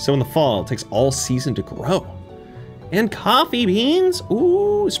 So in the fall, it takes all season to grow. And coffee beans.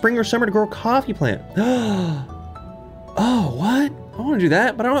 Ooh, spring or summer to grow a coffee plant. Oh, what? I want to do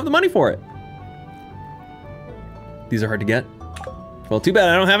that, but I don't have the money for it. These are hard to get. Well, too bad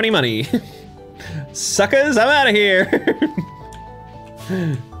I don't have any money. Suckers, I'm out of here.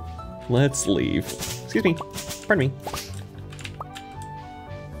 Let's leave. Excuse me. Pardon me.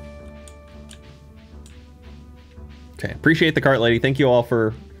 Okay, appreciate the cart lady. Thank you all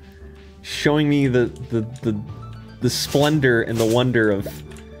for showing me the splendor and the wonder of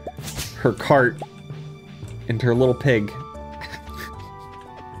her cart and her little pig.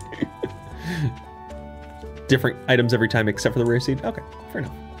 Different items every time except for the rare seed. Okay, fair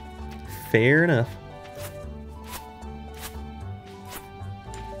enough. Fair enough.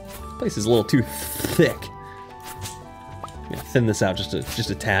 This place is a little too thick. Yeah, thin this out just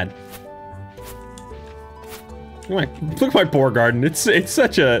a tad. Look at my poor garden. It's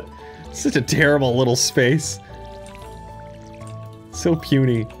such a terrible little space. So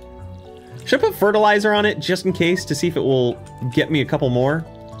puny. Should I put fertilizer on it just in case to see if it will get me a couple more?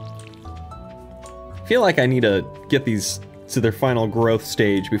 I feel like I need to get these to their final growth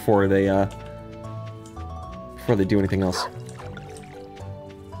stage before they do anything else.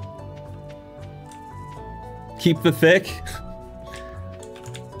 Keep the thick.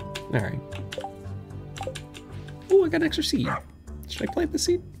 All right. Oh, I got an extra seed. Should I plant the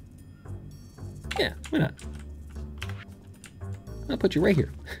seed? Yeah, why not? I'll put you right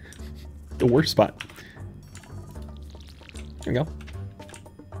here. The worst spot. There we go.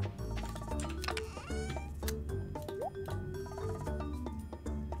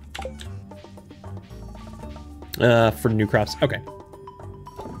 For new crops. Okay.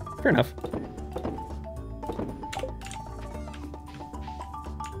 Fair enough.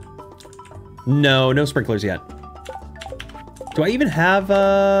 No, no sprinklers yet. Do I even have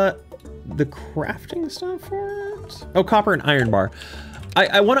the crafting stuff for it? Oh, copper and iron bar.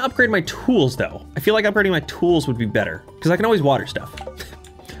 I want to upgrade my tools though. I feel like upgrading my tools would be better because I can always water stuff.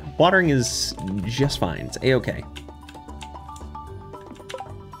 Watering is just fine. It's a-okay.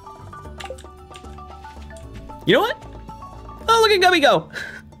 You know what? Oh, look at Gubby go.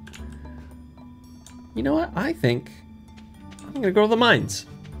 You know what? I think I'm gonna go to the mines.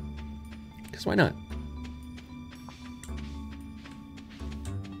 Because why not?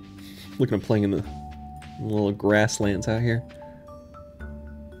 Looking at playing in the little grasslands out here.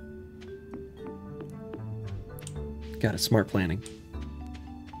 Got it, smart planning.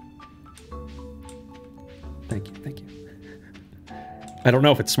 Thank you, thank you. I don't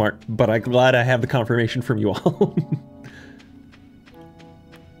know if it's smart, but I'm glad I have the confirmation from you all.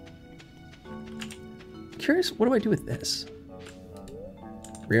 Curious, what do I do with this?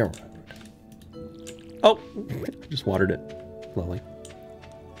 Railroad. Oh, just watered it. Lovely.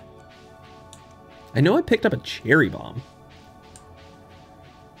 I know I picked up a cherry bomb.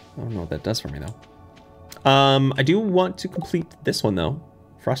 I don't know what that does for me though. I do want to complete this one though.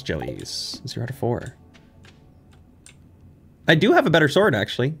 Frost jellies, 0 to 4. I do have a better sword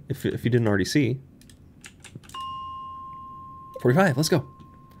actually, if you didn't already see. 45, let's go.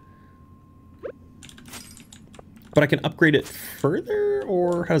 But I can upgrade it further,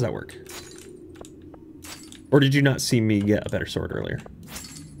 or how does that work? Or did you not see me get a better sword earlier?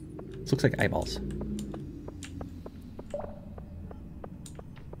 This looks like eyeballs.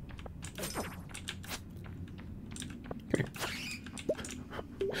 Come here.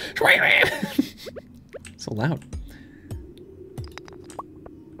 So loud.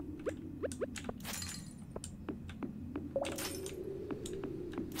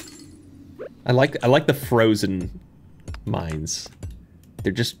 I like the frozen mines.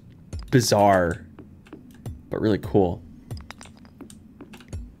 They're just bizarre, but really cool.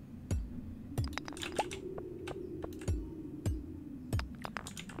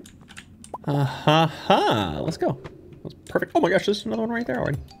 Let's go. That's perfect. Oh my gosh, there's another one right there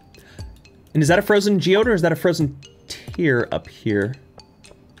already. And is that a frozen geode or is that a frozen tier up here?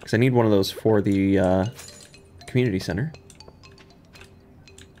 Because I need one of those for the community center.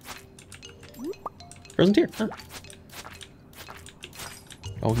 Frozen tier. Huh.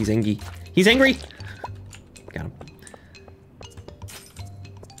 Oh, he's angry. He's angry! Got him.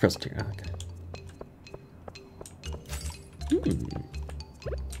 Frozen tier. Okay.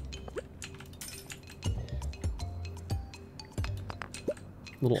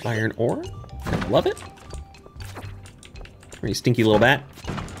 Little iron ore. I love it. Pretty stinky little bat.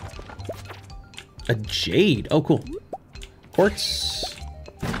 A jade. Oh, cool. Quartz.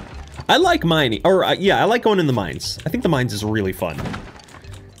 I like mining. Or, yeah, I like going in the mines. I think the mines is really fun.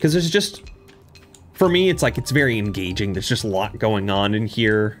 Because there's just... For me, it's like, it's very engaging. There's just a lot going on in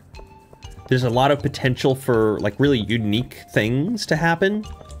here. There's a lot of potential for, like, really unique things to happen.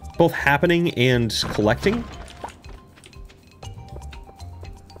 Both happening and collecting.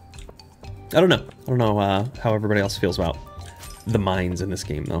 I don't know. I don't know how everybody else feels about the mines in this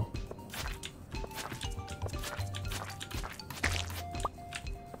game, though.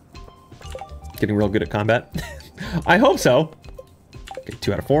 Getting real good at combat. I hope so. Okay,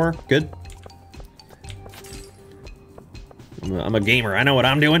 2 out of 4. Good. I'm a gamer. I know what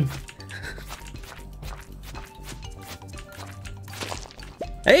I'm doing.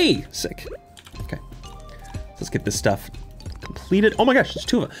 Hey! Sick. Okay. Let's get this stuff completed. Oh my gosh, there's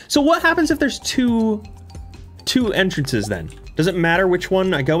 2 of them. So what happens if there's two entrances then? Does it matter which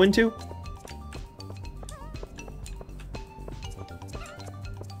one I go into?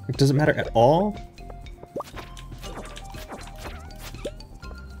 It doesn't matter at all?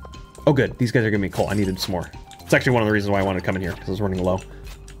 Oh good, these guys are giving me coal. I needed some more. It's actually one of the reasons why I wanted to come in here, because I was running low.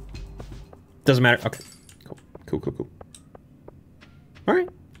 Doesn't matter. Okay. Cool. Alright.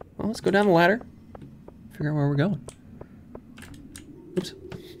 Well, let's go down the ladder. Figure out where we're going. Oops.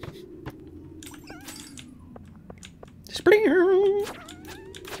 Spring.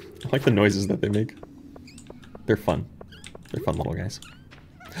 I like the noises that they make. They're fun. They're fun little guys.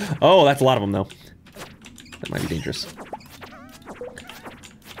 Oh, that's a lot of them, though. That might be dangerous.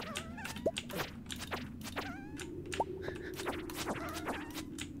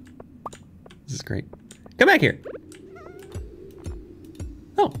 This is great. Come back here.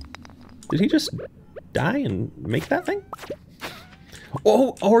 Did he just die and make that thing?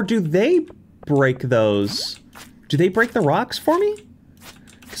 Oh, or do they break those? Do they break the rocks for me?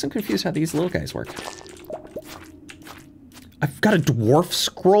 Because I'm confused how these little guys work. I've got a dwarf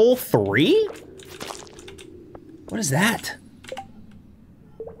scroll 3? What is that?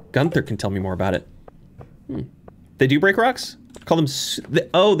 Gunther can tell me more about it. They do break rocks? Call them,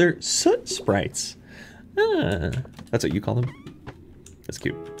 oh, they're soot sprites. Ah, that's what you call them. That's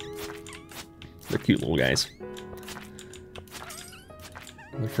cute. They're cute little guys.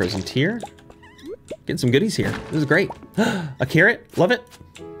 Another frozen tear. Getting some goodies here. This is great. A carrot, love it.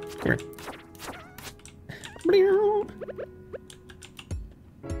 Come here.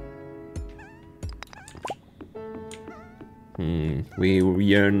 We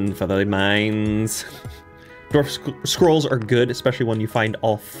yearn for the mines. Dwarf scrolls are good, especially when you find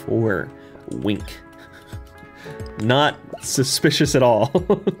all 4. Wink. Not suspicious at all.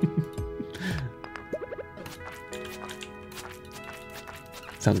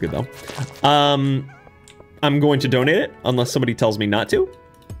 Sounds good though. I'm going to donate it unless somebody tells me not to.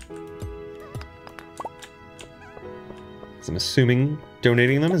 So I'm assuming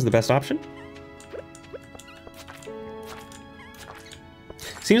donating them is the best option.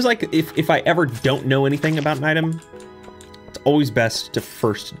 Seems like if I ever don't know anything about an item, it's always best to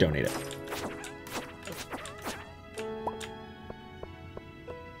first donate it.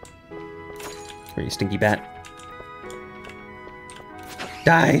 Where you stinky bat?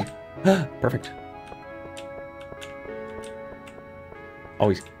 Die! Perfect.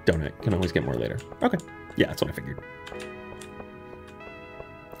 Always donate. Can always get more later. Okay. Yeah, that's what I figured.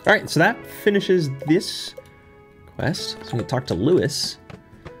 All right, so that finishes this quest. So we can talk to Lewis.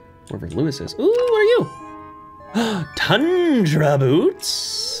 Whoever Lewis is. Ooh, what are you? Tundra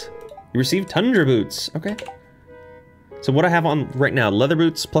boots. You received tundra boots. Okay. So what I have on right now, leather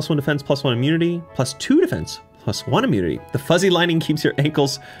boots, +1 defense, +1 immunity, +2 defense, +1 immunity. The fuzzy lining keeps your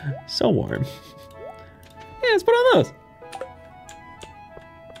ankles so warm. Yeah, let's put on those.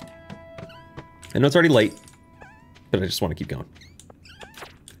 I know it's already late, but I just want to keep going.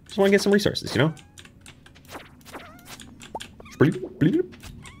 Just want to get some resources, you know? Bleep, bleep.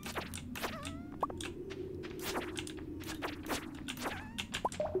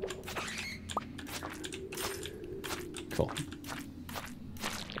 Cool.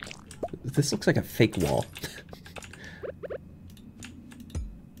 This looks like a fake wall.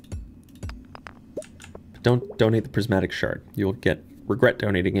 Don't donate the prismatic shard. You'll regret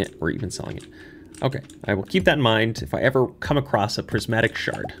donating it or even selling it. Okay, I will keep that in mind if I ever come across a prismatic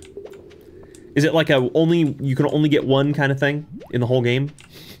shard. Is it like you can only get one kind of thing in the whole game?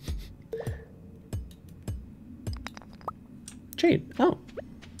 Jade. Oh,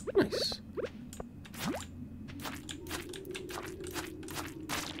 nice.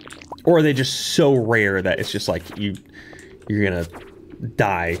 Or are they just so rare that it's just like you're gonna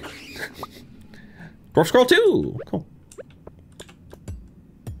die? Dwarf scroll 2. Cool.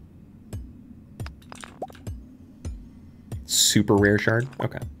 Super rare shard.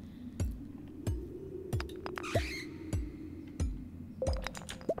 Okay.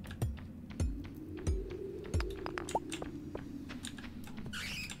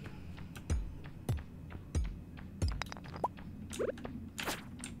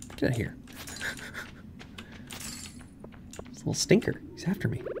 Get out of here. It's a little stinker. He's after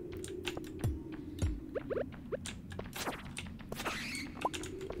me.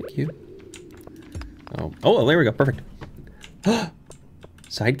 Thank you. Oh, there we go. Perfect.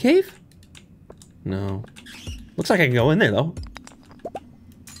 Side cave? No. Looks like I can go in there, though.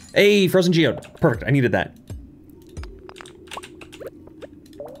 Hey, frozen geode. Perfect. I needed that.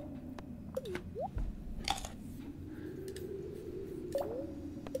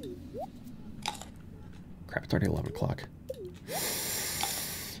 Crap, it's already 11 o'clock.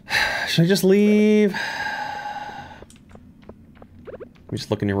 Should I just leave? Let me just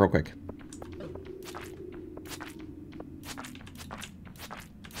look in here real quick.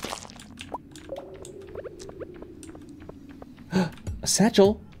 A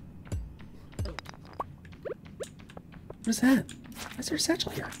satchel? What is that? Why is there a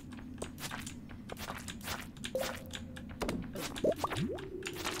satchel here?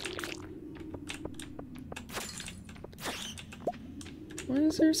 Why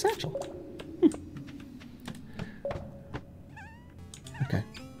is there a satchel? Okay.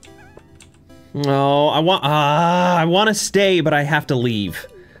 No, I want to stay, but I have to leave.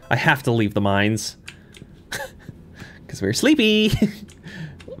 I have to leave the mines. Because we're sleepy.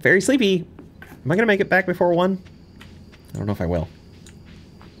 Very sleepy. Am I gonna make it back before 1? I don't know if I will.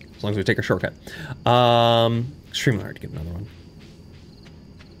 As long as we take a shortcut. Extremely hard to get another one.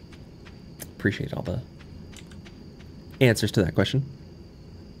 appreciate all the answers to that question.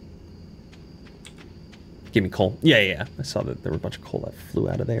 Give me coal. Yeah. I saw that there were a bunch of coal that flew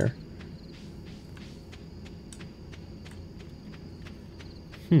out of there.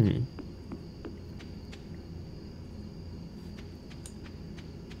 Okay,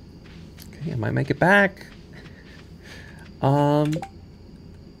 I might make it back. No,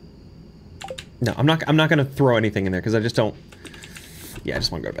 I'm not gonna throw anything in there because I just don't. Yeah, I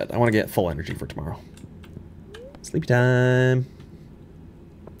just want to go to bed. I want to get full energy for tomorrow. Sleepy time.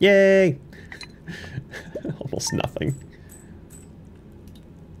 Yay! Almost nothing.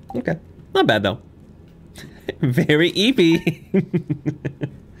 Okay, not bad though. Very eepy.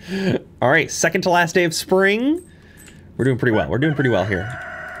 All right, second to last day of spring. We're doing pretty well. We're doing pretty well here.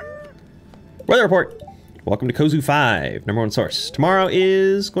 Weather report. Welcome to Kozu 5, #1 source. Tomorrow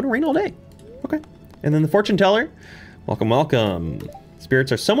is going to rain all day. Okay. And then the fortune teller. Welcome, welcome.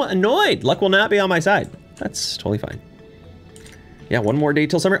 Spirits are somewhat annoyed. Luck will not be on my side. That's totally fine. Yeah, one more day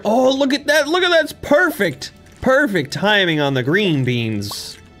till summer. Oh, look at that. Look at that. It's perfect. Perfect timing on the green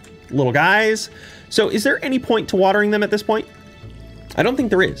beans, little guys. So is there any point to watering them at this point? I don't think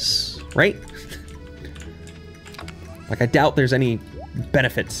there is, right? Like, I doubt there's any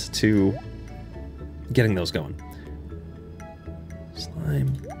benefits to getting those going.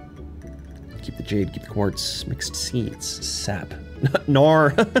 Slime. Keep the jade, keep the quartz, mixed seeds, sap.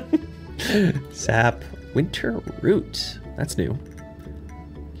 Nor. Sap. Winter root. That's new.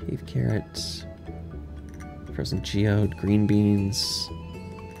 Cave carrot. Frozen geode, green beans.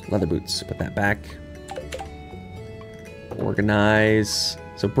 Leather boots, put that back. Organize.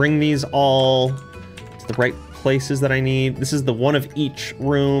 So bring these all to the right places that I need. This is the one of each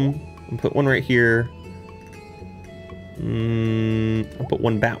room. I'll put one right here. I'll put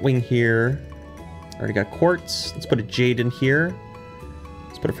one batwing here. Already got quartz. Let's put a jade in here.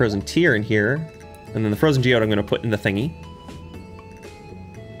 Let's put a frozen tear in here. And then the frozen geode I'm going to put in the thingy.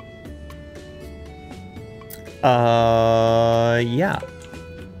 Yeah.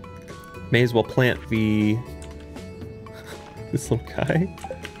 May as well plant the... this little guy.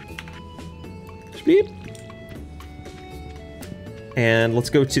 Beep. And let's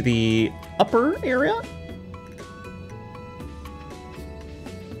go to the upper area.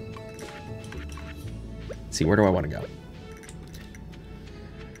 Let's see, where do I want to go?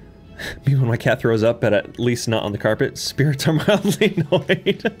 Me when my cat throws up, but at least not on the carpet. Spirits are mildly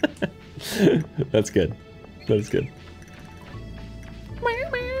annoyed. That's good. That is good.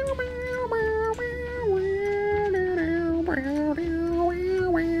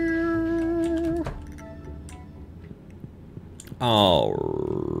 All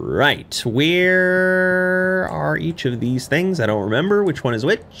right, where are each of these things? I don't remember which one is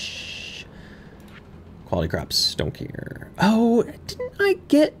which. Quality crops, don't care. Oh, didn't I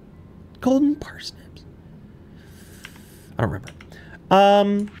get golden parsnips? I don't remember.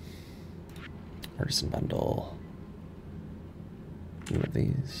 Artisan bundle. One of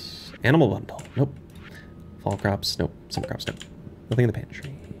these. Animal bundle, nope. Fall crops, nope. Summer crops, nope. Nothing in the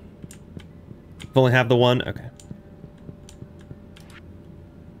pantry. Only have the one, okay.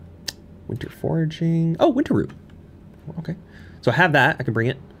 Winter foraging. Oh, winter root. Okay. So I have that. I can bring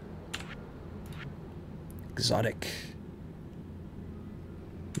it. Exotic.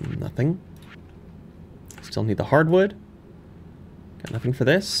 Nothing. Still need the hardwood. Got nothing for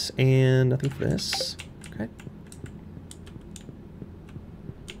this and nothing for this. Okay.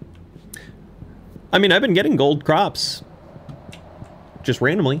 I mean, I've been getting gold crops. Just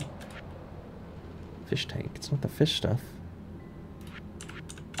randomly. Fish tank. It's not the fish stuff.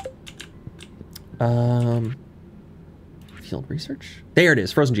 Field research? There it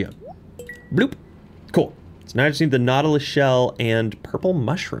is, frozen geode. Bloop. Cool. So now I just need the nautilus shell and purple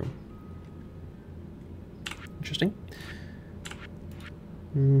mushroom. Interesting.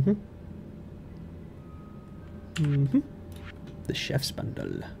 The chef's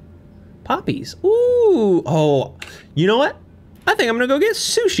bundle. Poppies. Ooh. Oh, you know what? I think I'm gonna go get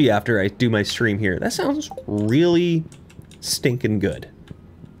sushi after I do my stream here. That sounds really stinking good.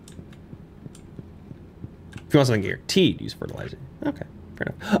 If you want something guaranteed, use fertilizer. Okay, fair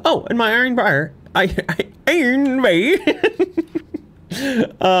enough. Oh, and my iron bar. Iron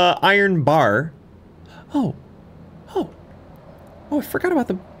iron bar. Oh, I forgot about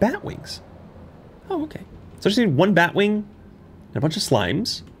the bat wings. Oh, okay. So I just need one bat wing and a bunch of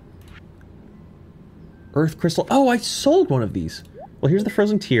slimes. Earth crystal. Oh, I sold one of these. Well, here's the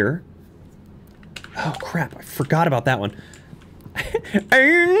frozen tear. Oh, crap. I forgot about that one.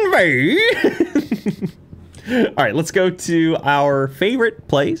 All right, let's go to our favorite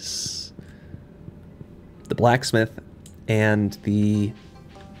place. The blacksmith and the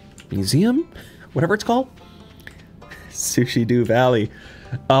museum, whatever it's called. Sushi Dew Valley.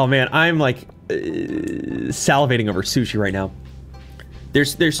 Oh man, I'm like salivating over sushi right now.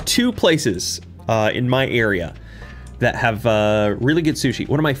 There's two places in my area that have really good sushi.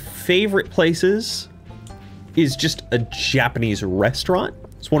 One of my favorite places is just a Japanese restaurant.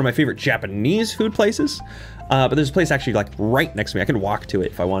 It's one of my favorite Japanese food places. But there's a place actually like right next to me. I can walk to it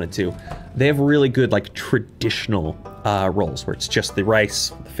if I wanted to. They have really good like traditional rolls where it's just the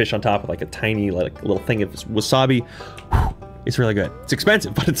rice, the fish on top with like a tiny like little thing of wasabi. Whew, it's really good. It's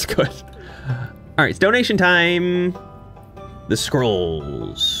expensive, but it's good. All right, it's donation time. The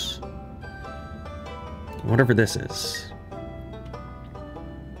scrolls. Whatever this is.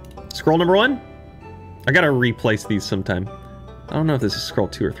 Scroll number 1. I gotta replace these sometime. I don't know if this is scroll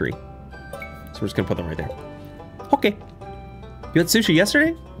 2 or 3. So we're just gonna put them right there. Okay. You had sushi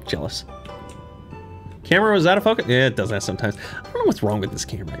yesterday? Jealous. Camera was out of focus? Yeah, it does that sometimes. I don't know what's wrong with this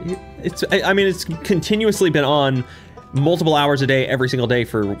camera. I mean, it's continuously been on multiple hours a day, every single day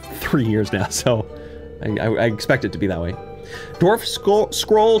for 3 years now, so I expect it to be that way. Dwarf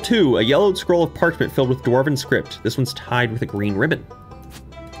Scroll 2, a yellowed scroll of parchment filled with dwarven script. This one's tied with a green ribbon.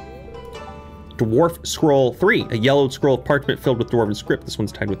 Dwarf Scroll 3, a yellowed scroll of parchment filled with dwarven script. This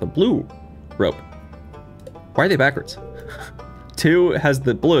one's tied with a blue rope. Why are they backwards? 2 has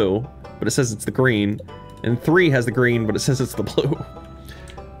the blue, but it says it's the green. And 3 has the green, but it says it's the blue.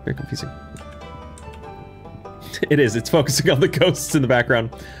 Very confusing. It is. It's focusing on the ghosts in the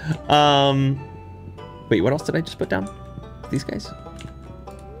background. Wait, what else did I just put down? These guys?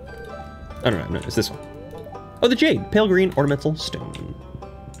 Oh, no, it's this one. Oh, the jade. Pale green ornamental stone.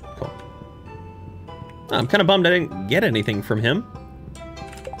 Cool. I'm kind of bummed I didn't get anything from him.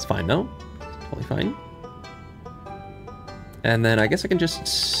 It's fine, though. It's totally fine. And then I guess I can just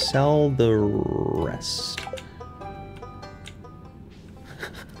sell the rest.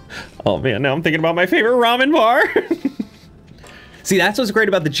 Oh man, now I'm thinking about my favorite ramen bar. See, that's what's great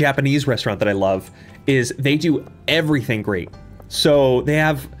about the Japanese restaurant that I love, is they do everything great. So they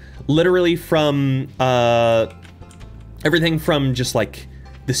have literally from everything from just like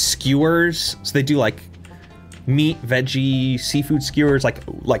the skewers. So they do like meat, veggie, seafood skewers,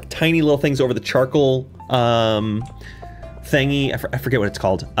 like tiny little things over the charcoal thingy. I forget what it's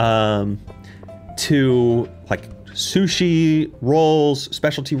called. To like sushi rolls,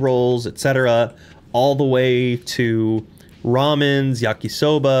 specialty rolls, etc., all the way to ramens,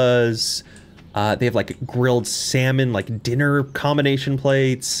 yakisobas. They have like grilled salmon, like dinner combination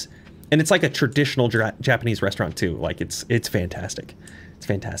plates, and it's like a traditional Japanese restaurant too. Like it's fantastic. It's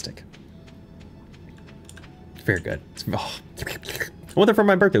fantastic. Very good. I went there for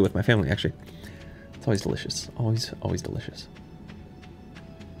my birthday with my family, actually. It's always delicious. Always delicious.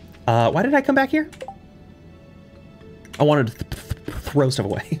 Why did I come back here? I wanted to throw stuff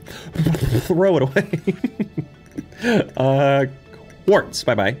away. Throw it away. Quartz,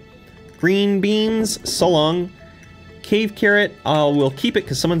 bye-bye. Green beans, so long. Cave carrot, we'll keep it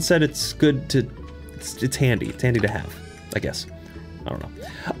because someone said it's good to... It's handy. It's handy to have, I guess. I don't know.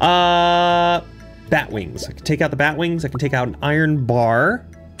 Bat wings. I can take out the bat wings. I can take out an iron bar.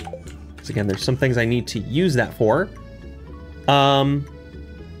 Because again, there's some things I need to use that for.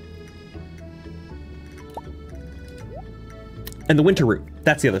 And the winter root.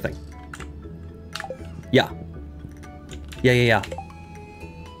 That's the other thing. Yeah. Yeah.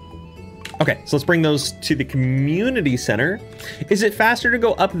 Okay, so let's bring those to the community center. Is it faster to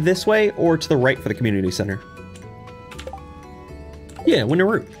go up this way or to the right for the community center? Yeah, winter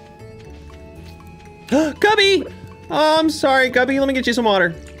root. Gubby! Oh, I'm sorry, Gubby. Let me get you some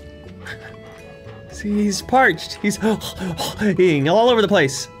water. See, he's parched. He's eating all over the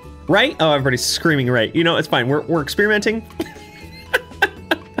place. Right? Oh, everybody's screaming right. You know, it's fine. We're experimenting.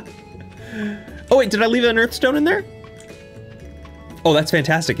 Oh wait, did I leave an earthstone in there? Oh, that's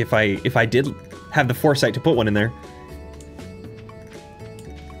fantastic if I did have the foresight to put one in there.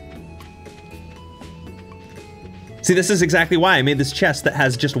 See, this is exactly why I made this chest that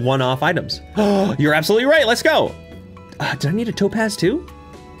has just one-off items. Oh, you're absolutely right. Let's go. Did I need a topaz too?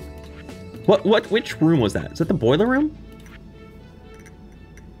 Which room was that? Is that the boiler room?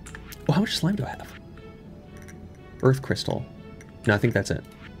 Oh, how much slime do I have? Earth crystal. No, I think that's it.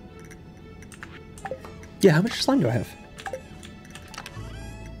 Yeah, how much slime do I have?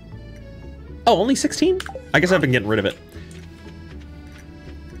 Oh, only 16? I guess I've been getting rid of it.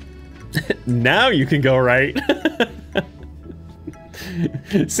 Now you can go right.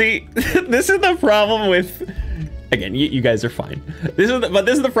 See, this is the problem with... Again, you guys are fine. This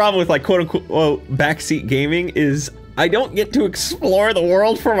is the problem with like quote-unquote backseat gaming is I don't get to explore the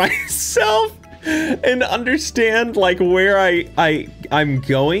world for myself and understand like where I'm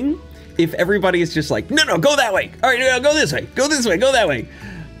going. if everybody is just like, no, go that way. All right, no, go this way, go that way.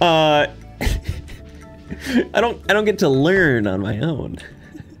 I don't get to learn on my own.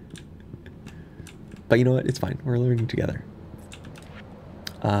 But you know what? It's fine. We're learning together.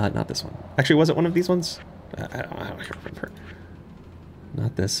 Not this one. Actually, was it one of these ones? I don't remember.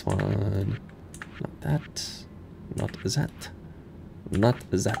 Not this one. Not that. Not that. Not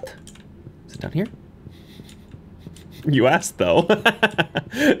that. Is it down here? You asked, though.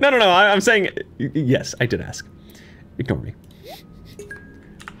 No. I'm saying yes. I did ask. Ignore me.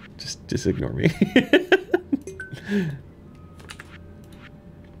 Just ignore me.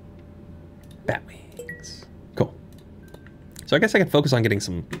 Bat wings. Cool. So I guess I can focus on getting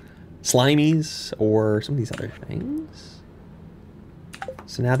some slimies or some of these other things.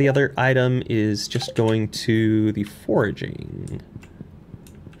 So now the other item is just going to the foraging.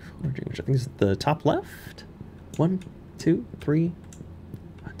 Foraging, which I think is the top left. 1, 2, 3.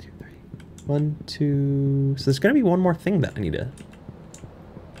 1, 2, 3. 1, 2. So there's going to be one more thing that I need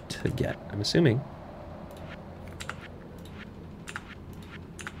to get, I'm assuming.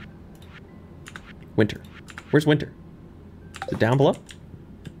 Winter. Where's winter? Is it down below?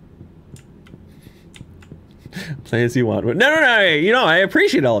 Play as you want. No. You know, I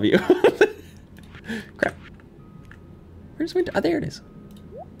appreciate all of you. Crap. Where's winter? Oh, there it is.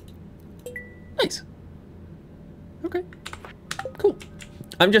 Nice. Okay. Cool.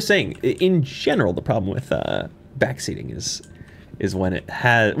 I'm just saying, in general, the problem with backseating is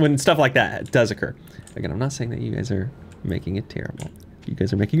when stuff like that does occur. Again, I'm not saying that you guys are making it terrible. You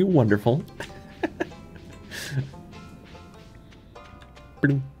guys are making it wonderful.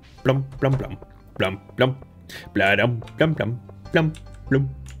 Blum, blum, blum, blum, blum, blum, blum, blum, blum, blum, blum,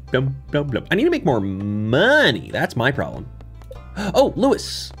 blum, blum, blum. I need to make more money. That's my problem. Oh,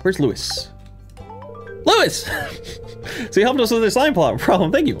 Lewis. Where's Lewis? Lewis! So you helped us with the slime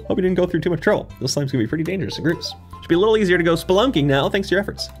problem. Thank you. Hope you didn't go through too much trouble. Those slimes can be pretty dangerous in groups. Should be a little easier to go spelunking now, thanks to your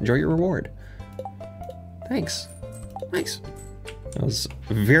efforts. Enjoy your reward. Thanks. Nice. That was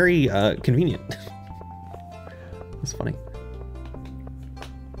very convenient. That's funny.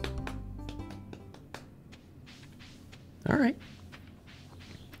 All right.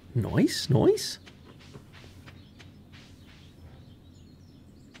 Nice.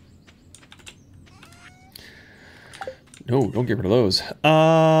 No, don't get rid of those. Put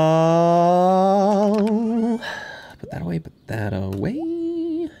that away, put that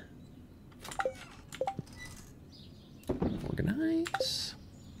away. Organize.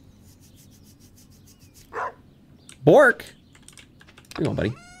 Bork! Hang on,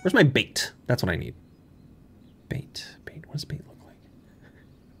 buddy. Where's my bait? That's what I need. Bait. What does bait look like?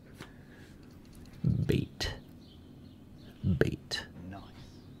 Bait.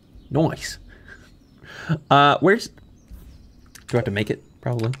 Nice. Where's... Do I have to make it?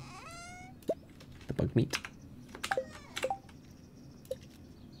 Probably. The bug meat.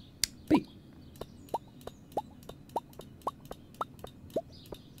 Bait.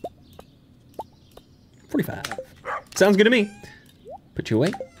 $45. Sounds good to me. Put you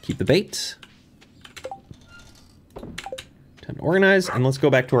away. Keep the bait. Time to organize, and let's go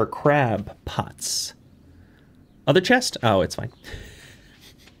back to our crab pots. Other chest? Oh, it's fine.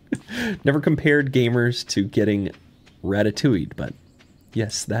 Never compared gamers to getting ratatouille, but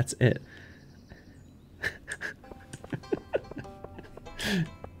yes, that's it.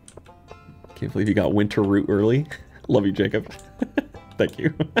 Can't believe you got winter root early. Love you, Jacob. Thank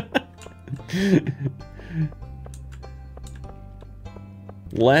you.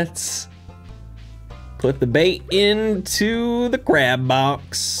 Let's put the bait into the crab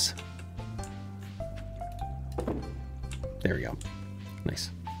box. There we go.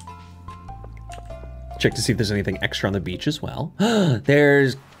 Nice. Check to see if there's anything extra on the beach as well.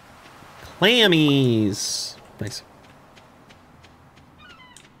 There's clammies. Nice.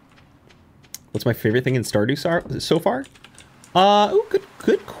 What's my favorite thing in Stardew so far? Oh,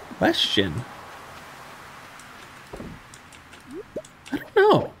 good question. I don't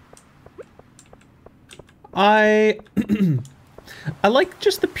know. I like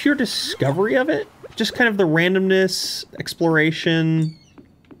just the pure discovery of it. Just kind of the randomness, exploration.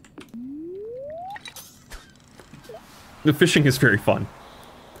 The fishing is very fun.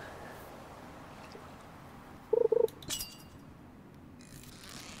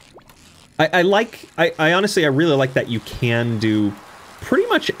 I honestly, I really like that you can do pretty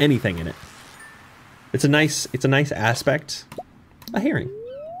much anything in it. It's a nice aspect. A herring.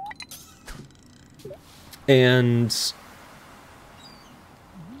 And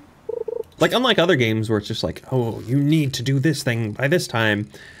like, unlike other games where it's just like, oh, you need to do this thing by this time.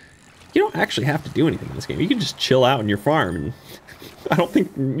 You don't actually have to do anything in this game. You can just chill out in your farm. And I don't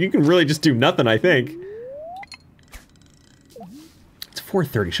think you can really just do nothing, I think. It's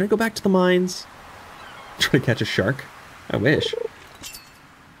 4:30. Should I go back to the mines? Try to catch a shark? I wish.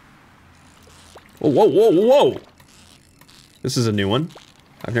 Whoa, whoa, whoa, whoa! This is a new one.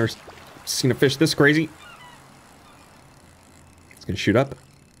 I've never seen a fish this crazy. It's gonna shoot up.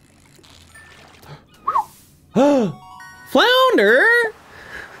 Flounder!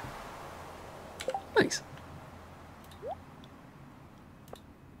 Nice.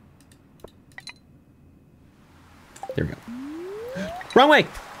 There we go. Wrong way!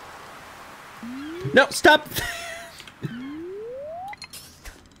 No, stop! There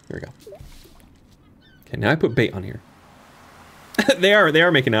we go. Okay, now I put bait on here. they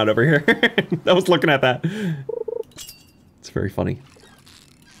are making out over here. I was looking at that. It's very funny.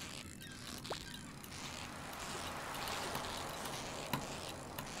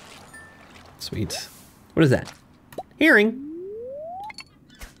 Sweet. What is that? Herring.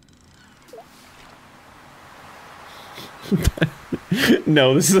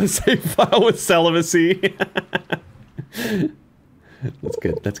 No, this is a save file with celibacy. That's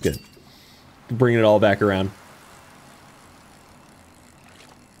good. That's good. Bringing it all back around.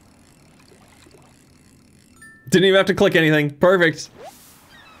 Didn't even have to click anything. Perfect.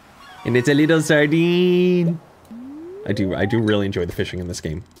 And it's a little sardine. I do really enjoy the fishing in this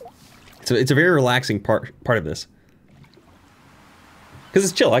game. So it's a very relaxing part of this. Because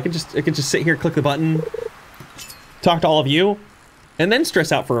it's chill. I can just sit here, click the button, talk to all of you, and then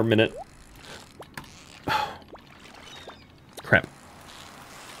stress out for a minute. Oh. Crap.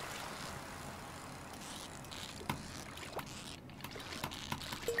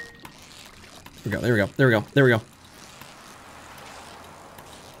 There we go, there we go, there we go, there we go.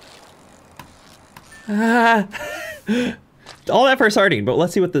 Ah. All that for a sardine, but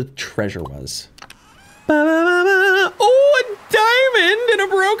let's see what the treasure was. Oh, a diamond and a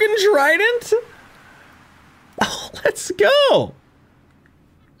broken trident? Oh, let's go.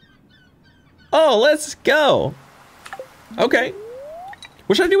 Oh, let's go. Okay.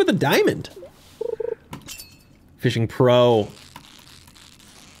 What should I do with the diamond? Fishing pro.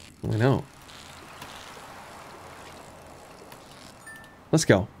 I know. Let's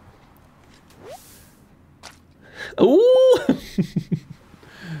go. Ooh!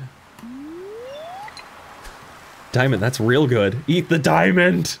 Diamond, that's real good. Eat the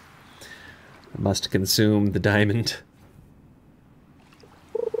diamond! I must consume the diamond.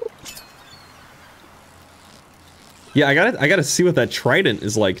 Yeah, I gotta see what that trident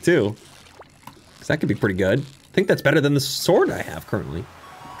is like too. Cause that could be pretty good. I think that's better than the sword I have currently.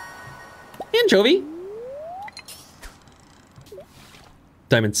 Anchovy!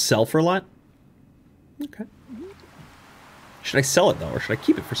 Diamonds sell for a lot? Okay. Should I sell it though, or should I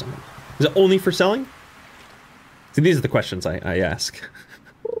keep it for something? Is it only for selling? See, these are the questions I ask.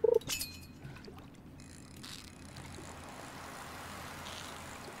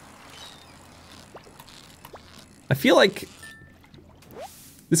 I feel like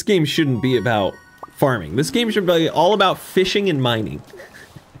this game shouldn't be about farming. This game should be all about fishing and mining.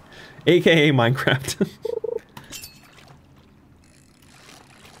 AKA Minecraft.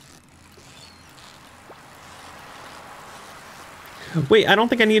 Wait, I don't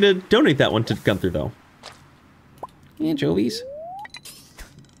think I need to donate that one to Gunther, though. Anchovies.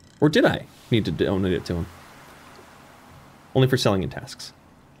 Or did I need to donate it to him? Only for selling in tasks.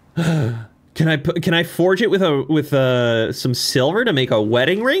 Can I forge it with some silver to make a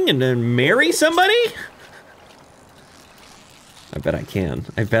wedding ring and then marry somebody? I bet I can.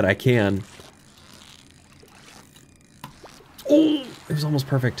 I bet I can. Oh, it was almost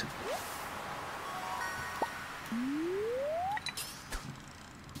perfect.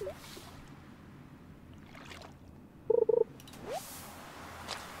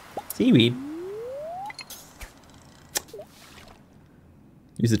 Seaweed.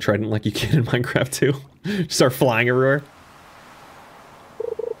 Use the trident like you can in Minecraft too. Just start flying everywhere.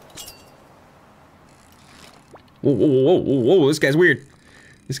 Whoa, whoa, whoa, whoa, whoa, this guy's weird.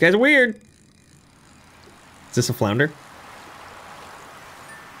 This guy's weird. Is this a flounder?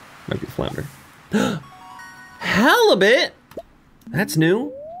 Might be a flounder. Halibut! That's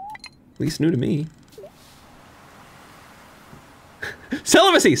new. At least new to me.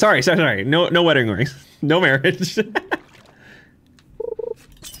 Celibacy! Sorry. No wedding rings. No marriage.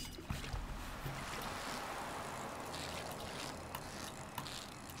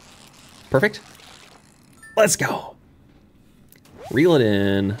 Perfect. Let's go. Reel it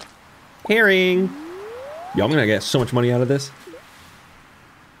in. Herring. Yo, I'm gonna get so much money out of this.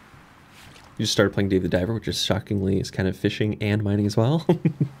 You just started playing Dave the Diver, which is shockingly is kind of fishing and mining as well.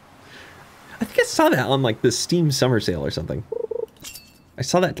 think I saw that on like the Steam summer sale or something. I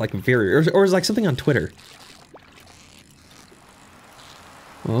saw that like or it was like something on Twitter.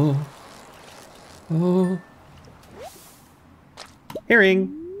 Oh. Oh.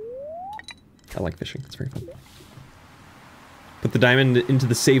 Herring. I like fishing. It's very fun. Put the diamond into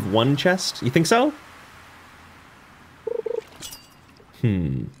the save one chest. You think so?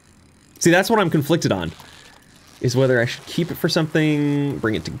 See, that's what I'm conflicted on. Is whether I should keep it for something,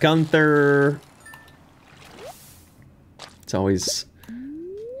 bring it to Gunther. It's always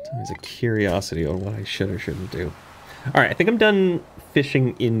a curiosity on what I should or shouldn't do. All right, I think I'm done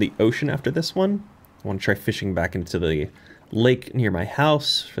fishing in the ocean after this one. I want to try fishing back into the lake near my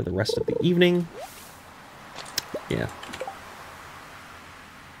house for the rest of the evening. Yeah.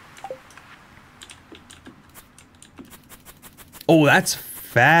 Oh, that's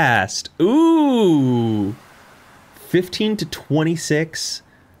fast. Ooh. 15 to 26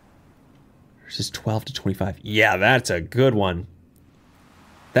 versus 12 to 25. Yeah, that's a good one.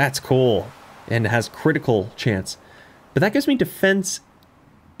 That's cool. And it has critical chance. But that gives me defense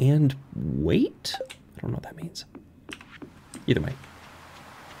and weight? I don't know what that means. Either way.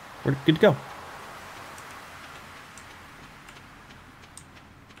 We're good to go.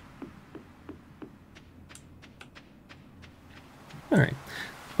 All right.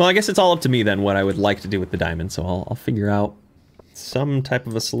 Well, I guess it's all up to me then what I would like to do with the diamond, so I'll figure out some type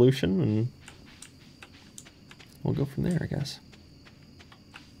of a solution and we'll go from there, I guess.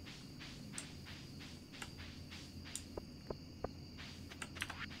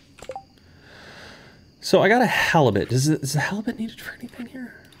 So I got a halibut. Is the halibut needed for anything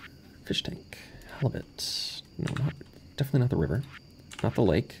here? Fish tank. Halibut. No, definitely not the river. Not the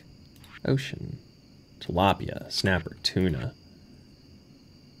lake. Ocean. Tilapia. Snapper. Tuna.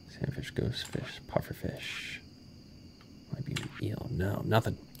 Sandfish, ghostfish, pufferfish. Might be an eel. No,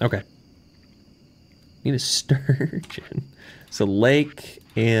 nothing. Okay. Need a sturgeon. So lake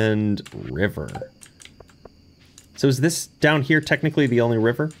and river. So is this down here technically the only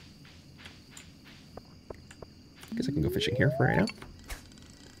river? I guess I can go fishing here for right now.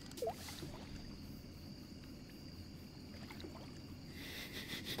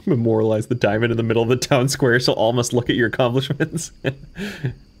 Memorialize the diamond in the middle of the town square so all must look at your accomplishments.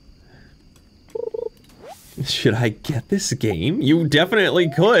 Should I get this game? You definitely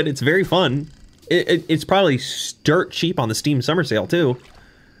could. It's very fun. It's probably dirt cheap on the Steam summer sale too.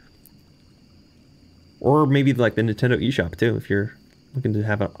 Or maybe like the Nintendo eShop too, if you're looking to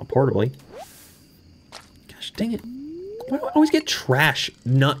have a portably. Gosh dang it. Why do I always get trash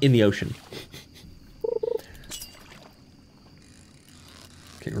not in the ocean?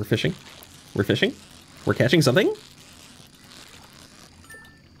 Okay, we're fishing. We're fishing. We're catching something.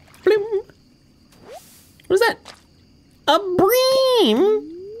 Blim. What is that? A bream!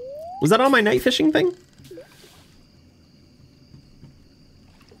 Was that on my night fishing thing?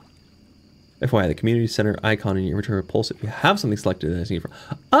 FYI, the community center icon in your inventory will pulse if you have something selected that is needed for.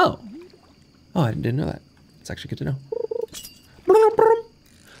 Oh! Oh, I didn't know that. It's actually good to know.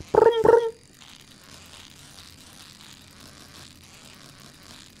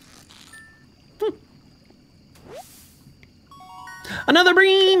 Another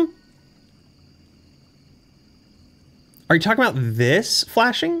bream! Are you talking about this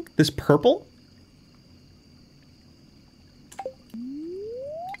flashing? This purple?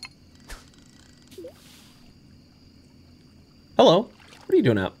 Hello. What are you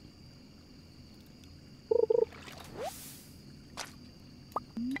doing out?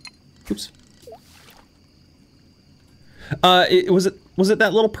 Oops. Was it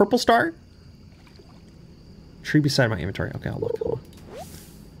that little purple star? Tree beside my inventory. Okay, I'll look. Hold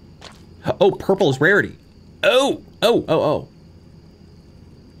on. Oh, purple is rarity. Oh.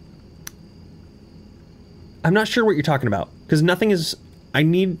 I'm not sure what you're talking about because nothing is. I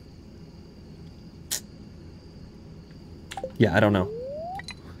need. Yeah, I don't know.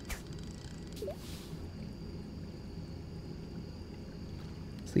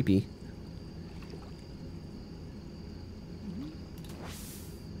 Sleepy.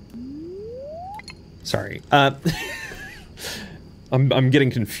 Sorry. I'm getting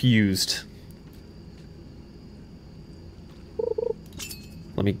confused.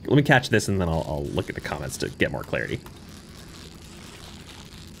 Let me catch this and then I'll look at the comments to get more clarity.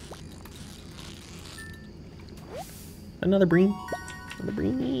 Another bream. Another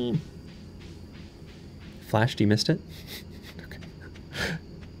bream. Flashed, you missed it? Okay.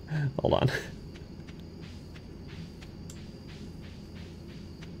 Hold on.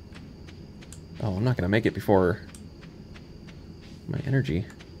 Oh, I'm not gonna make it before my energy.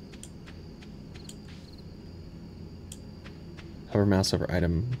 Hover mouse over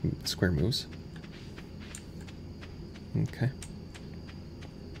item, square moves. Okay.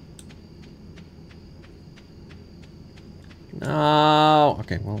 Oh,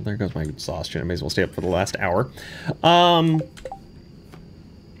 okay. Well, there goes my exhaustion. I may as well stay up for the last hour.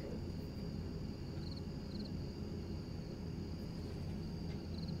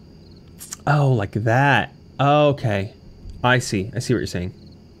 Oh, like that. Okay. I see. I see what you're saying.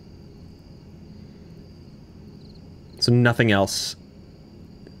 So nothing else.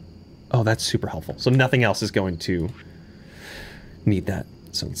 Oh, that's super helpful. So nothing else is going to need that.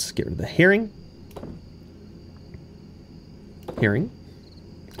 So let's get rid of the herring. Herring.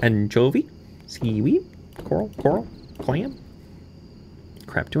 Anchovy. Seaweed. Coral. Clam.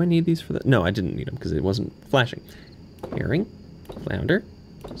 Crap, do I need these for the... No, I didn't need them because it wasn't flashing. Herring. Flounder.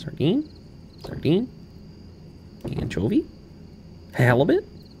 Sardine. Anchovy. Halibut.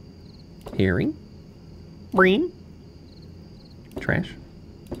 Herring. Bream. Trash.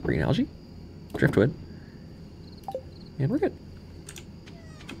 Green algae. Driftwood. And we're good.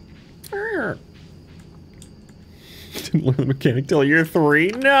 Didn't learn the mechanic till year 3.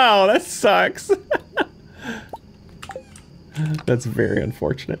 No, that sucks. That's very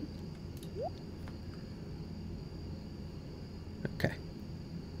unfortunate. Okay.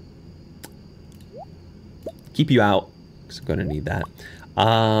 Keep you out, because I'm going to need that.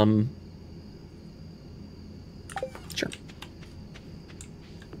 Sure.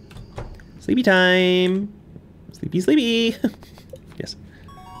 Sleepy time. Sleepy. Yes.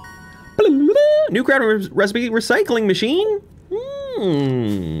 New crowd recipe recycling machine.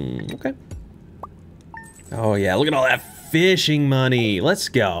 Okay. Oh yeah, look at all that fishing money. Let's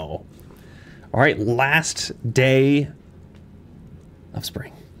go. All right, last day of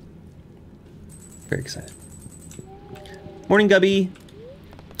spring. Very excited. Morning, Gubby.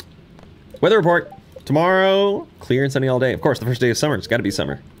 Weather report. Tomorrow, clear and sunny all day. Of course, the first day of summer. It's got to be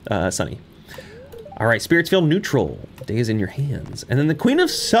summer. Sunny. All right, spirits feel neutral. The day is in your hands. And then the Queen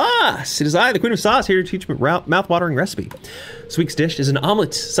of Sauce. It is I, the Queen of Sauce, here to teach a mouth-watering recipe. This week's dish is an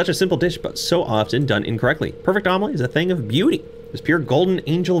omelet. Such a simple dish, but so often done incorrectly. Perfect omelet is a thing of beauty. This pure golden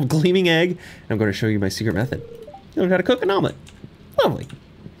angel of gleaming egg. And I'm going to show you my secret method. You learn how to cook an omelet. Lovely.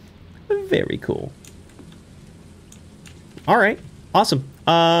 Very cool. All right, awesome.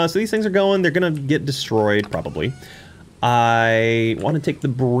 So these things are going. They're going to get destroyed, probably. I want to take the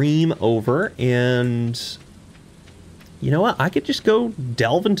bream over, and you know what? I could just go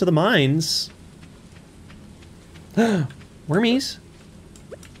delve into the mines. Wormies.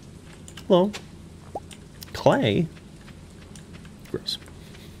 Hello. Clay. Gross.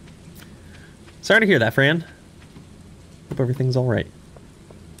 Sorry to hear that, Fran. Hope everything's all right.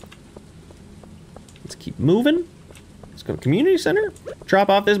 Let's keep moving. Let's go to community center. Drop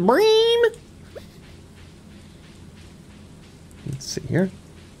off this bream. Let's see here.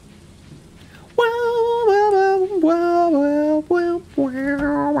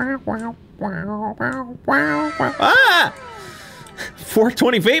 Ah!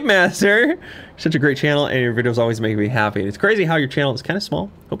 420 Vape Master. Such a great channel, and your videos always make me happy. It's crazy how your channel is kind of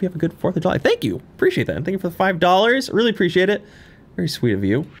small. Hope you have a good 4th of July. Thank you. Appreciate that. And thank you for the $5. Really appreciate it. Very sweet of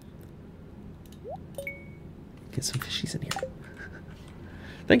you. Get some fishies in here.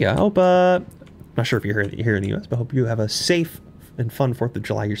 Thank you. I hope, not sure if you're here in the US, but I hope you have a safe and fun 4th of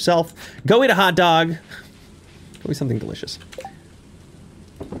July yourself. Go eat a hot dog. Go eat something delicious.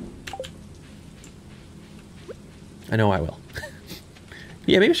 I know I will.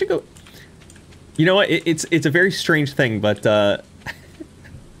 Yeah, maybe I should go. You know what? It's a very strange thing, but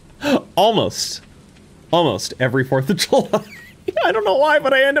almost every 4th of July. I don't know why,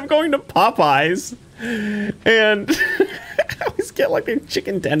 but I end up going to Popeyes, and I always get like their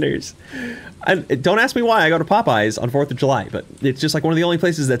chicken tenders. Don't ask me why I go to Popeyes on 4th of July, but it's just like one of the only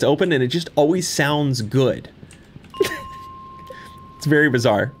places that's open, and it just always sounds good. It's very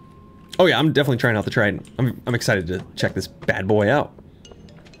bizarre. Oh yeah, I'm definitely trying out the Trident. I'm excited to check this bad boy out.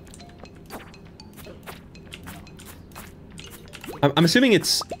 I'm assuming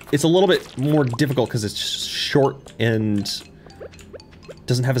it's a little bit more difficult because it's short and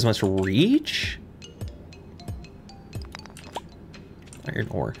doesn't have as much reach. Iron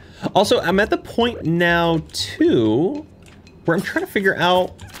ore. Also, I'm at the point now too where I'm trying to figure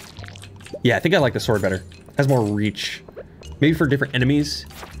out. Yeah, I think I like the sword better. Has more reach. Maybe for different enemies,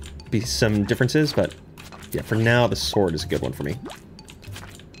 be some differences, but yeah, for now the sword is a good one for me.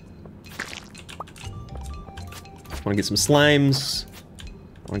 I want to get some slimes.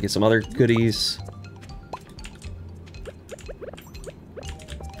 I want to get some other goodies.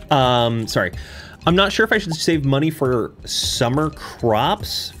 Sorry. I'm not sure if I should save money for summer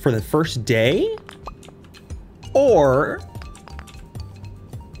crops for the first day, or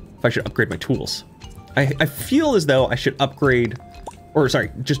if I should upgrade my tools. I feel as though I should upgrade, or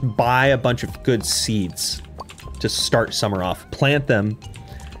sorry, just buy a bunch of good seeds to start summer off. Plant them,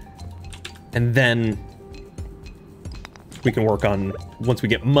 and then we can work on, once we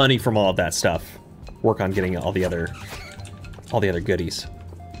get money from all of that stuff, work on getting all the other goodies.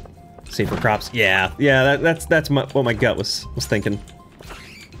 Save for crops. Yeah, that's what my gut was thinking.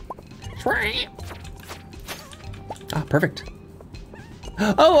 Ah, perfect.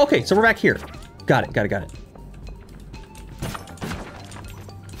 Oh, okay, so we're back here. Got it.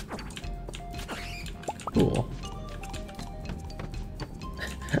 Cool.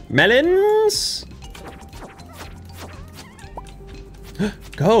 Melons!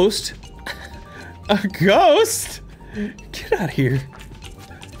 Ghost? A ghost? Get out of here.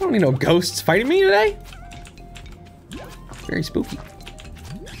 I don't need no ghosts fighting me today. Very spooky.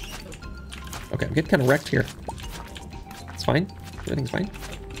 Okay, I'm getting kind of wrecked here. It's fine. Everything's fine.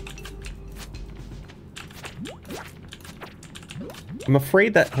 I'm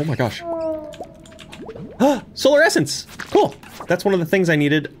afraid that, oh my gosh. Solar essence! Cool. That's one of the things I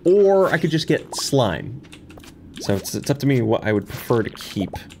needed, or I could just get slime. So it's up to me what I would prefer to keep.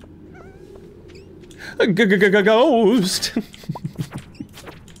 A ghost!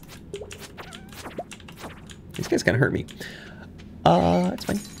 These guys kind of hurt me. It's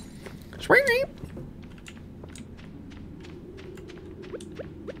fine.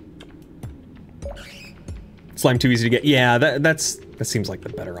 Slime too easy to get. Yeah, that seems like the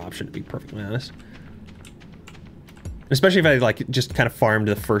better option, to be perfectly honest. Especially if I like just kind of farmed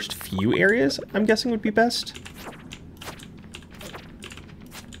the first few areas, I'm guessing would be best.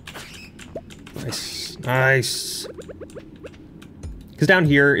 Nice. Because down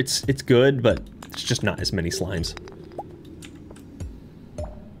here it's good, but it's just not as many slimes.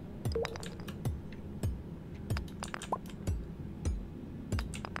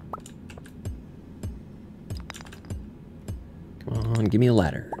 Come on, give me a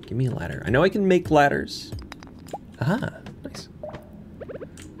ladder. Give me a ladder. I know I can make ladders. Aha, nice.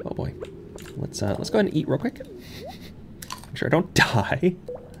 Oh boy. Let's go ahead and eat real quick. Make sure I don't die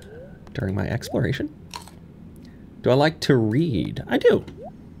during my exploration. Do I like to read? I do.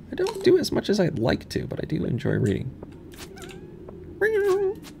 I don't do as much as I'd like to, but I do enjoy reading.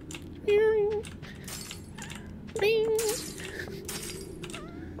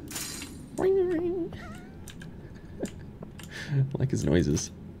 I like his noises.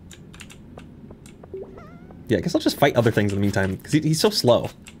 Yeah, I guess I'll just fight other things in the meantime, because he's so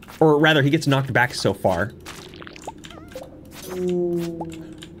slow. Or rather, he gets knocked back so far. What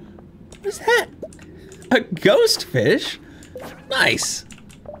is that? A ghost fish? Nice.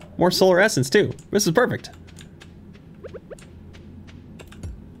 More solar essence, too. This is perfect.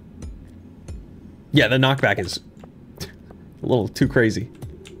 Yeah, the knockback is a little too crazy.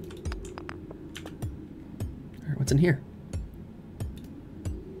 All right, what's in here?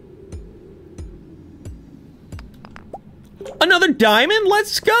 Another diamond?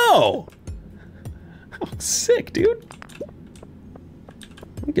 Let's go! Oh, sick, dude.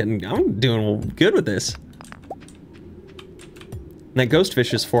 I'm doing good with this. And that ghost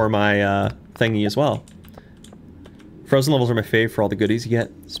fish is for my thingy as well. Frozen levels are my fave for all the goodies you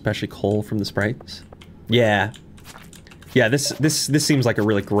get, especially coal from the sprites. Yeah. Yeah, this seems like a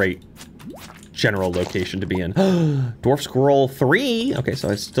really great general location to be in. Dwarf Squirrel 3! Okay, so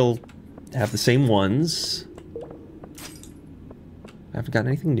I still have the same ones. I haven't gotten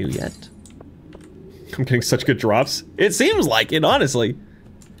anything new yet. I'm getting such good drops. It seems like it, honestly.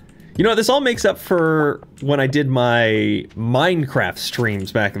 You know, this all makes up for when I did my Minecraft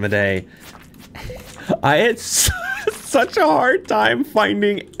streams back in the day. I had such a hard time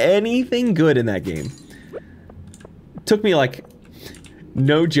finding anything good in that game. It took me, like,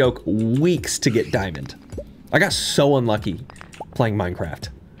 no joke, weeks to get diamond. I got so unlucky playing Minecraft.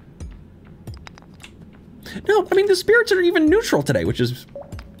 No, I mean, the spirits are even neutral today, which is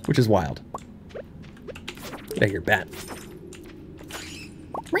wild. Get out of here, bat.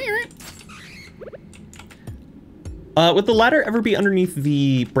 Would the ladder ever be underneath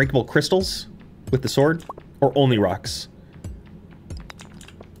the breakable crystals with the sword? Or only rocks?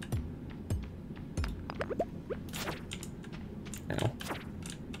 Ow.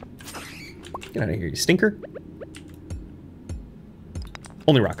 Get out of here, you stinker.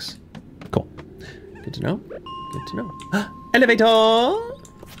 Only rocks. Cool. Good to know. Good to know. Elevator!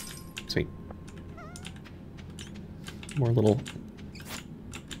 Sweet. More little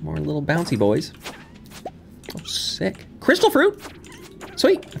bouncy boys. Oh, sick. Crystal fruit!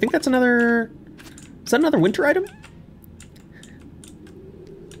 Sweet. I think that's another... Is that another winter item?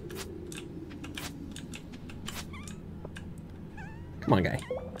 Come on, guy.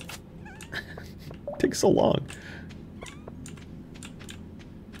 like so long.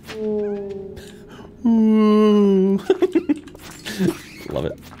 Love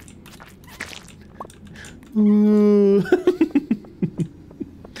it. Come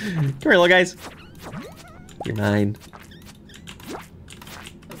here, little guys. You're mine.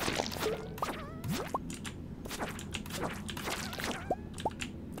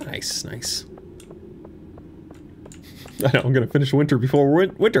 Nice, nice. I know, I'm gonna finish winter before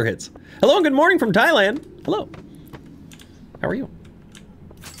winter hits. Hello and good morning from Thailand. Hello. How are you?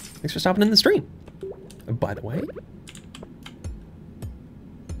 Thanks for stopping in the stream. Oh, by the way.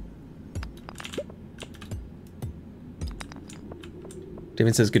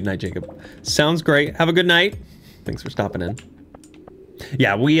 David says good night, Jacob. Sounds great. Have a good night. Thanks for stopping in.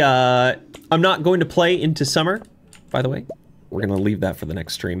 Yeah, I'm not going to play into summer, by the way. We're gonna leave that for the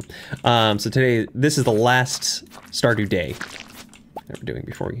next stream. So today, this is the last Stardew day that we're doing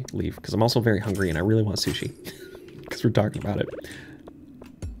before we leave, because I'm also very hungry and I really want sushi, because we're talking about it.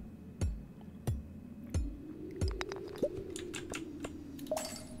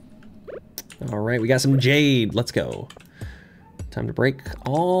 All right, we got some jade. Let's go. Time to break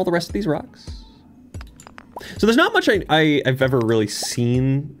all the rest of these rocks. So there's not much I've ever really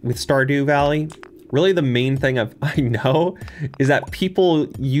seen with Stardew Valley. Really the main thing I know is that people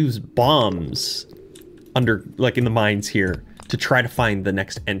use bombs under, like in the mines here, to try to find the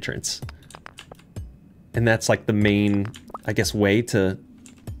next entrance. And that's like the main, I guess, way to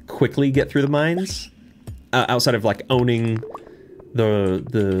quickly get through the mines. Outside of like owning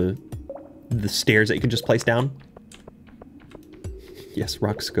the stairs that you can just place down. Yes,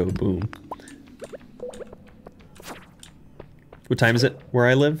 rocks go boom. What time is it where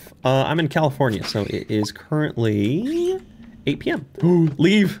I live? I'm in California, so it is currently 8 p.m.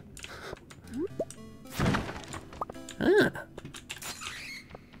 Leave! Ah.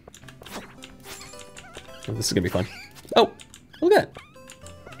 Oh, this is gonna be fun. Oh, look at that.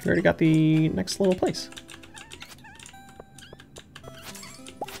 We already got the next little place.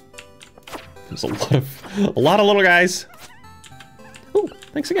 There's a lot of little guys. Oh,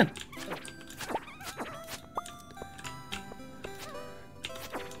 thanks again.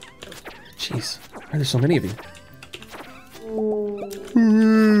 Jeez, why are there so many of you?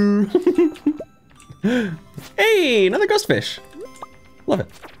 Hey, another ghost fish. Love it.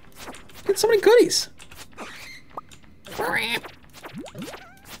 Get so many goodies. I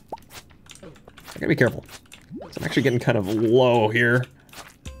gotta be careful. I'm actually getting kind of low here.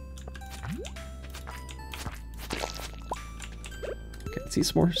 Okay, let's see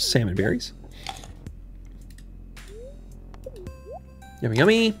some more salmon berries. Yummy,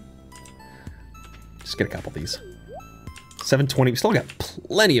 yummy. Just get a couple of these. 7:20, we still got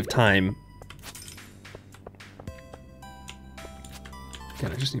plenty of time.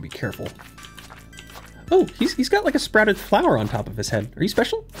 Again, I just need to be careful. Oh, he's got like a sprouted flower on top of his head. Are you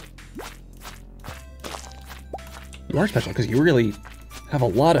special? You are special because you really have a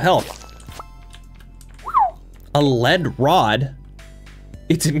lot of health. A lead rod?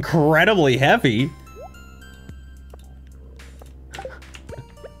 It's incredibly heavy.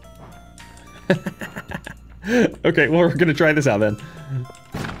 Okay, well, we're gonna try this out then.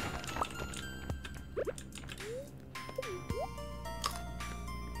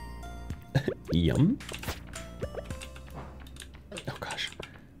 Yum. Oh gosh.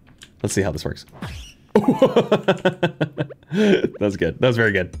 Let's see how this works. That's good. That was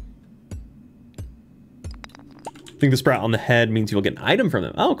very good. I think the sprout on the head means you'll get an item from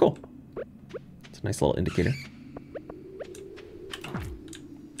them. Oh, cool. It's a nice little indicator.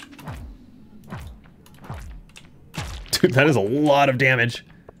 Dude, that is a lot of damage.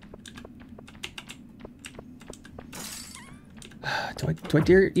 Do I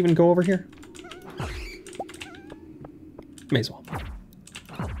dare even go over here? May as well.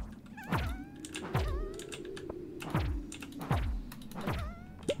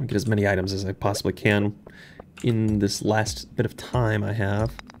 I'll get as many items as I possibly can in this last bit of time I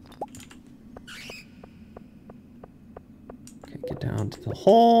have. Okay, get down to the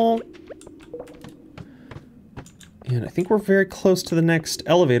hole. And I think we're very close to the next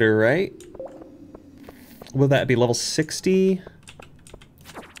elevator, right? Will that be level 60?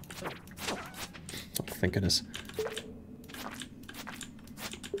 Oh, thank goodness.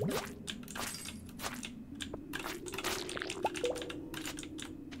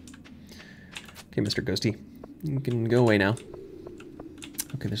 Okay, Mr. Ghosty, you can go away now.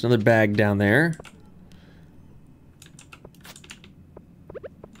 Okay, there's another bag down there.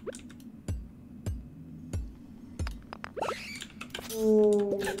 I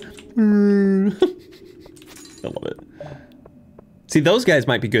love it. See, those guys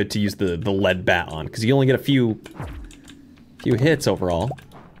might be good to use the lead bat on, because you only get a few hits overall.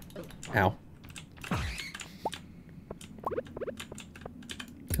 Ow. Got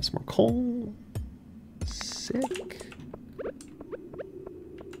some more coal. Sick.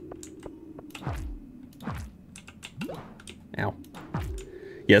 Ow.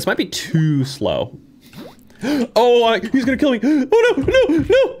 Yeah, this might be too slow. Oh, he's gonna kill me. Oh no, no,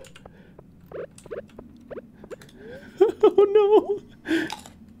 no! Oh no!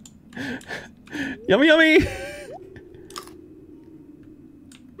 Yummy, yummy!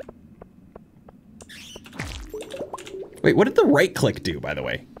 Wait, what did the right click do, by the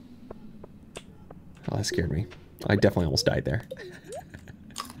way? Oh, that scared me. I definitely almost died there.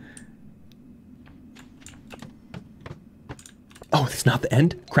 Oh, it's not the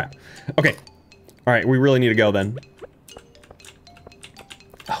end? Crap. Okay. All right, we really need to go then.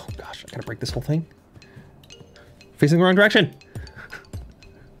 Oh gosh, I gotta break this whole thing. Facing the wrong direction.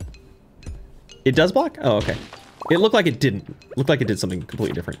 It does block? Oh, okay. It looked like it didn't. It looked like it did something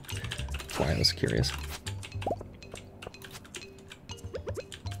completely different. That's why I was curious.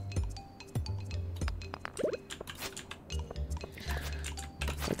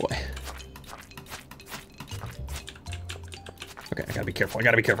 Oh boy. Okay, I gotta be careful. I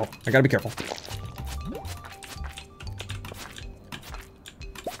gotta be careful. I gotta be careful.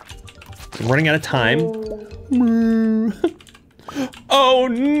 I'm running out of time. Oh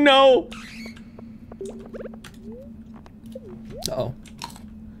no! Uh-oh.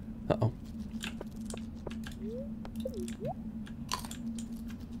 Uh-oh.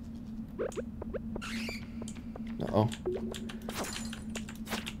 Uh-oh.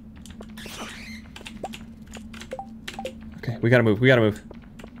 Okay, we gotta move. We gotta move.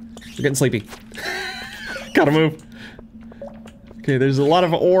 We're getting sleepy. Gotta move. Okay, there's a lot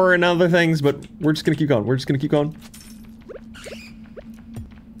of ore and other things, but we're just gonna keep going. We're just gonna keep going.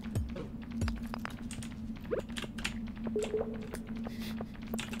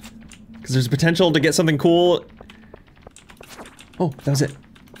 Because there's potential to get something cool. Oh, that was it.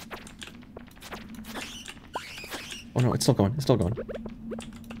 Oh no, it's still going. It's still going.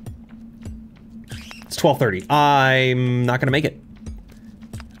 It's 12:30. I'm not gonna make it.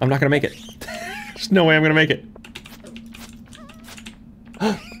 I'm not gonna make it. There's no way I'm gonna make it.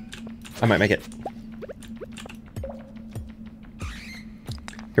 I might make it.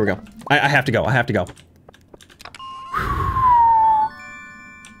 Here we go. I have to go. I have to go.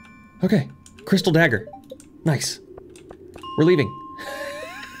 Okay. Crystal dagger. Nice. We're leaving.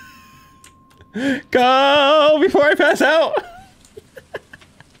 Go before I pass out.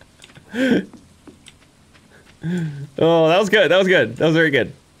 Oh, that was good. That was good. That was very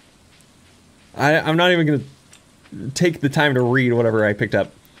good. I'm not even gonna take the time to read whatever I picked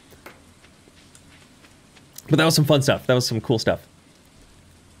up. But that was some fun stuff. That was some cool stuff.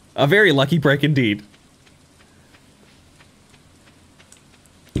 A very lucky break indeed.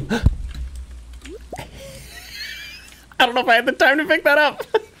 I don't know if I had the time to pick that up.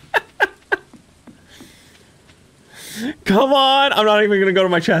 Come on! I'm not even gonna go to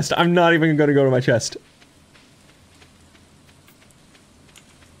my chest. I'm not even gonna go to my chest.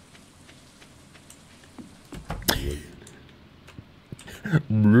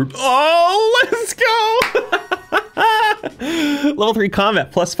 Oh, let's go! Level 3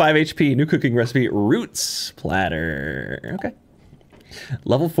 combat, plus 5 HP, new cooking recipe, roots platter. Okay.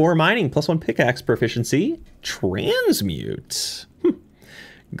 Level 4 mining, plus 1 pickaxe proficiency, transmute.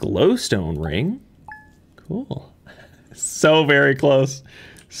 Glowstone ring. Cool. So very close.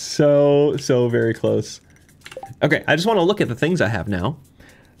 So very close. Okay, I just want to look at the things I have now.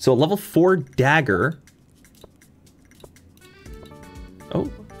 So a level 4 dagger.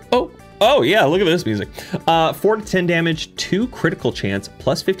 Oh yeah, look at this music. 4 to 10 damage, 2 critical chance,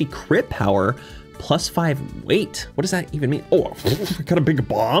 plus 50 crit power, plus 5 weight. What does that even mean? Oh, got a big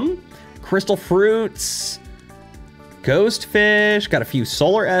bomb? Crystal fruits, ghost fish, got a few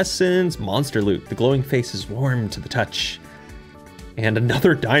solar essence, monster loot. The glowing face is warm to the touch. And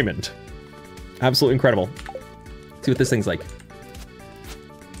another diamond. Absolutely incredible. Let's see what this thing's like.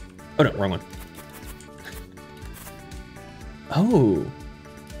 Oh no, wrong one.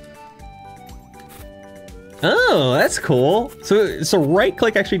 Oh, that's cool. So right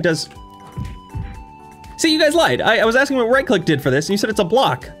click actually does... See, you guys lied. I was asking what right click did for this, and you said it's a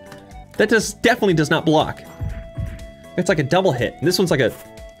block. That definitely does not block. It's like a double hit. And this one's like a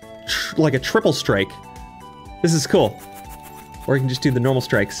triple strike. This is cool. Or you can just do the normal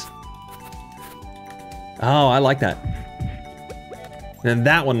strikes. Oh, I like that. And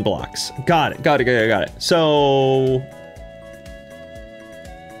that one blocks. Got it. So...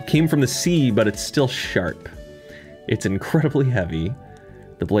 Came from the sea, but it's still sharp. It's incredibly heavy.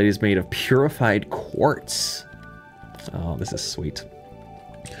 The blade is made of purified quartz. Oh, this is sweet.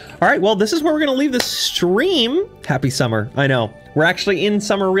 All right, well, this is where we're gonna leave the stream. Happy summer, I know. We're actually in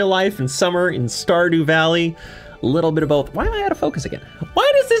summer real life and summer in Stardew Valley. A little bit of both. Why am I out of focus again?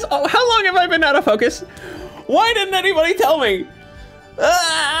 Why does this, oh, how long have I been out of focus? Why didn't anybody tell me?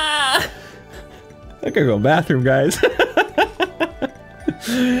 Ah! I gotta go to the bathroom, guys.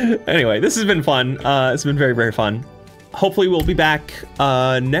 Anyway, this has been fun. It's been very, very fun. Hopefully we'll be back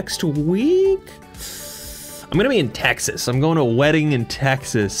next week. I'm gonna be in Texas. I'm going to a wedding in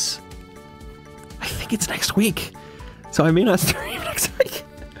Texas. I think it's next week. So I may not stream next week.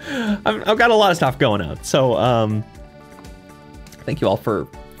 I've got a lot of stuff going on. So thank you all for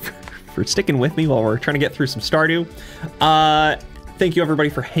sticking with me while we're trying to get through some Stardew. Thank you everybody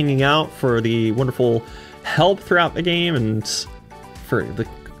for hanging out, for the wonderful help throughout the game, and for the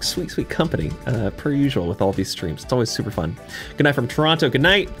sweet, sweet company, per usual with all these streams. It's always super fun. Good night from Toronto. Good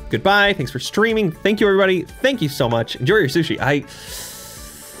night. Goodbye. Thanks for streaming. Thank you, everybody. Thank you so much. Enjoy your sushi. I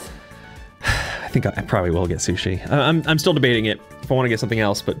think I probably will get sushi. I'm still debating it if I want to get something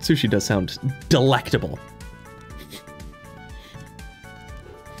else, but sushi does sound delectable.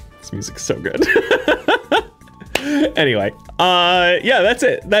 This music's so good. Anyway, yeah, that's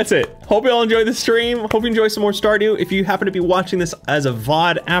it. That's it. Hope you all enjoy the stream. Hope you enjoy some more Stardew. If you happen to be watching this as a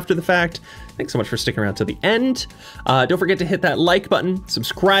VOD after the fact, thanks so much for sticking around to the end. Don't forget to hit that like button.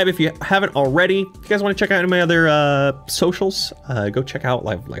 Subscribe if you haven't already. If you guys want to check out any of my other socials, go check out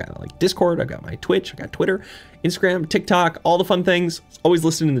like Discord. I've got my Twitch. I've got Twitter, Instagram, TikTok, all the fun things. Always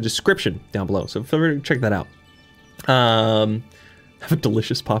listed in the description down below. So feel free to check that out. Have a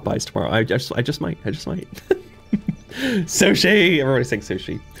delicious Popeyes tomorrow. I just might. Sushi! Everybody's saying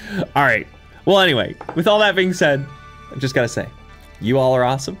sushi. All right. Well, anyway, with all that being said, I just gotta say, you all are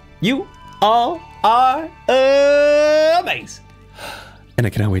awesome. You all are amazing. And I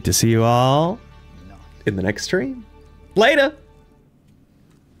cannot wait to see you all in the next stream. Later.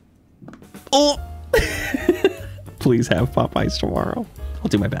 Oh. Please have Popeyes tomorrow. I'll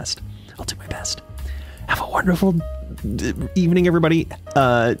do my best. I'll do my best. Have a wonderful evening, everybody.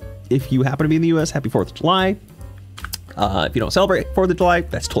 If you happen to be in the US, happy 4th of July. If you don't celebrate 4th of July,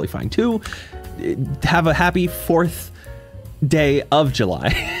 that's totally fine too. Have a happy 4th day of July.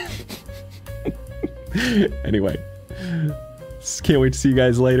 Anyway, can't wait to see you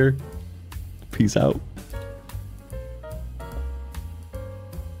guys later. Peace out.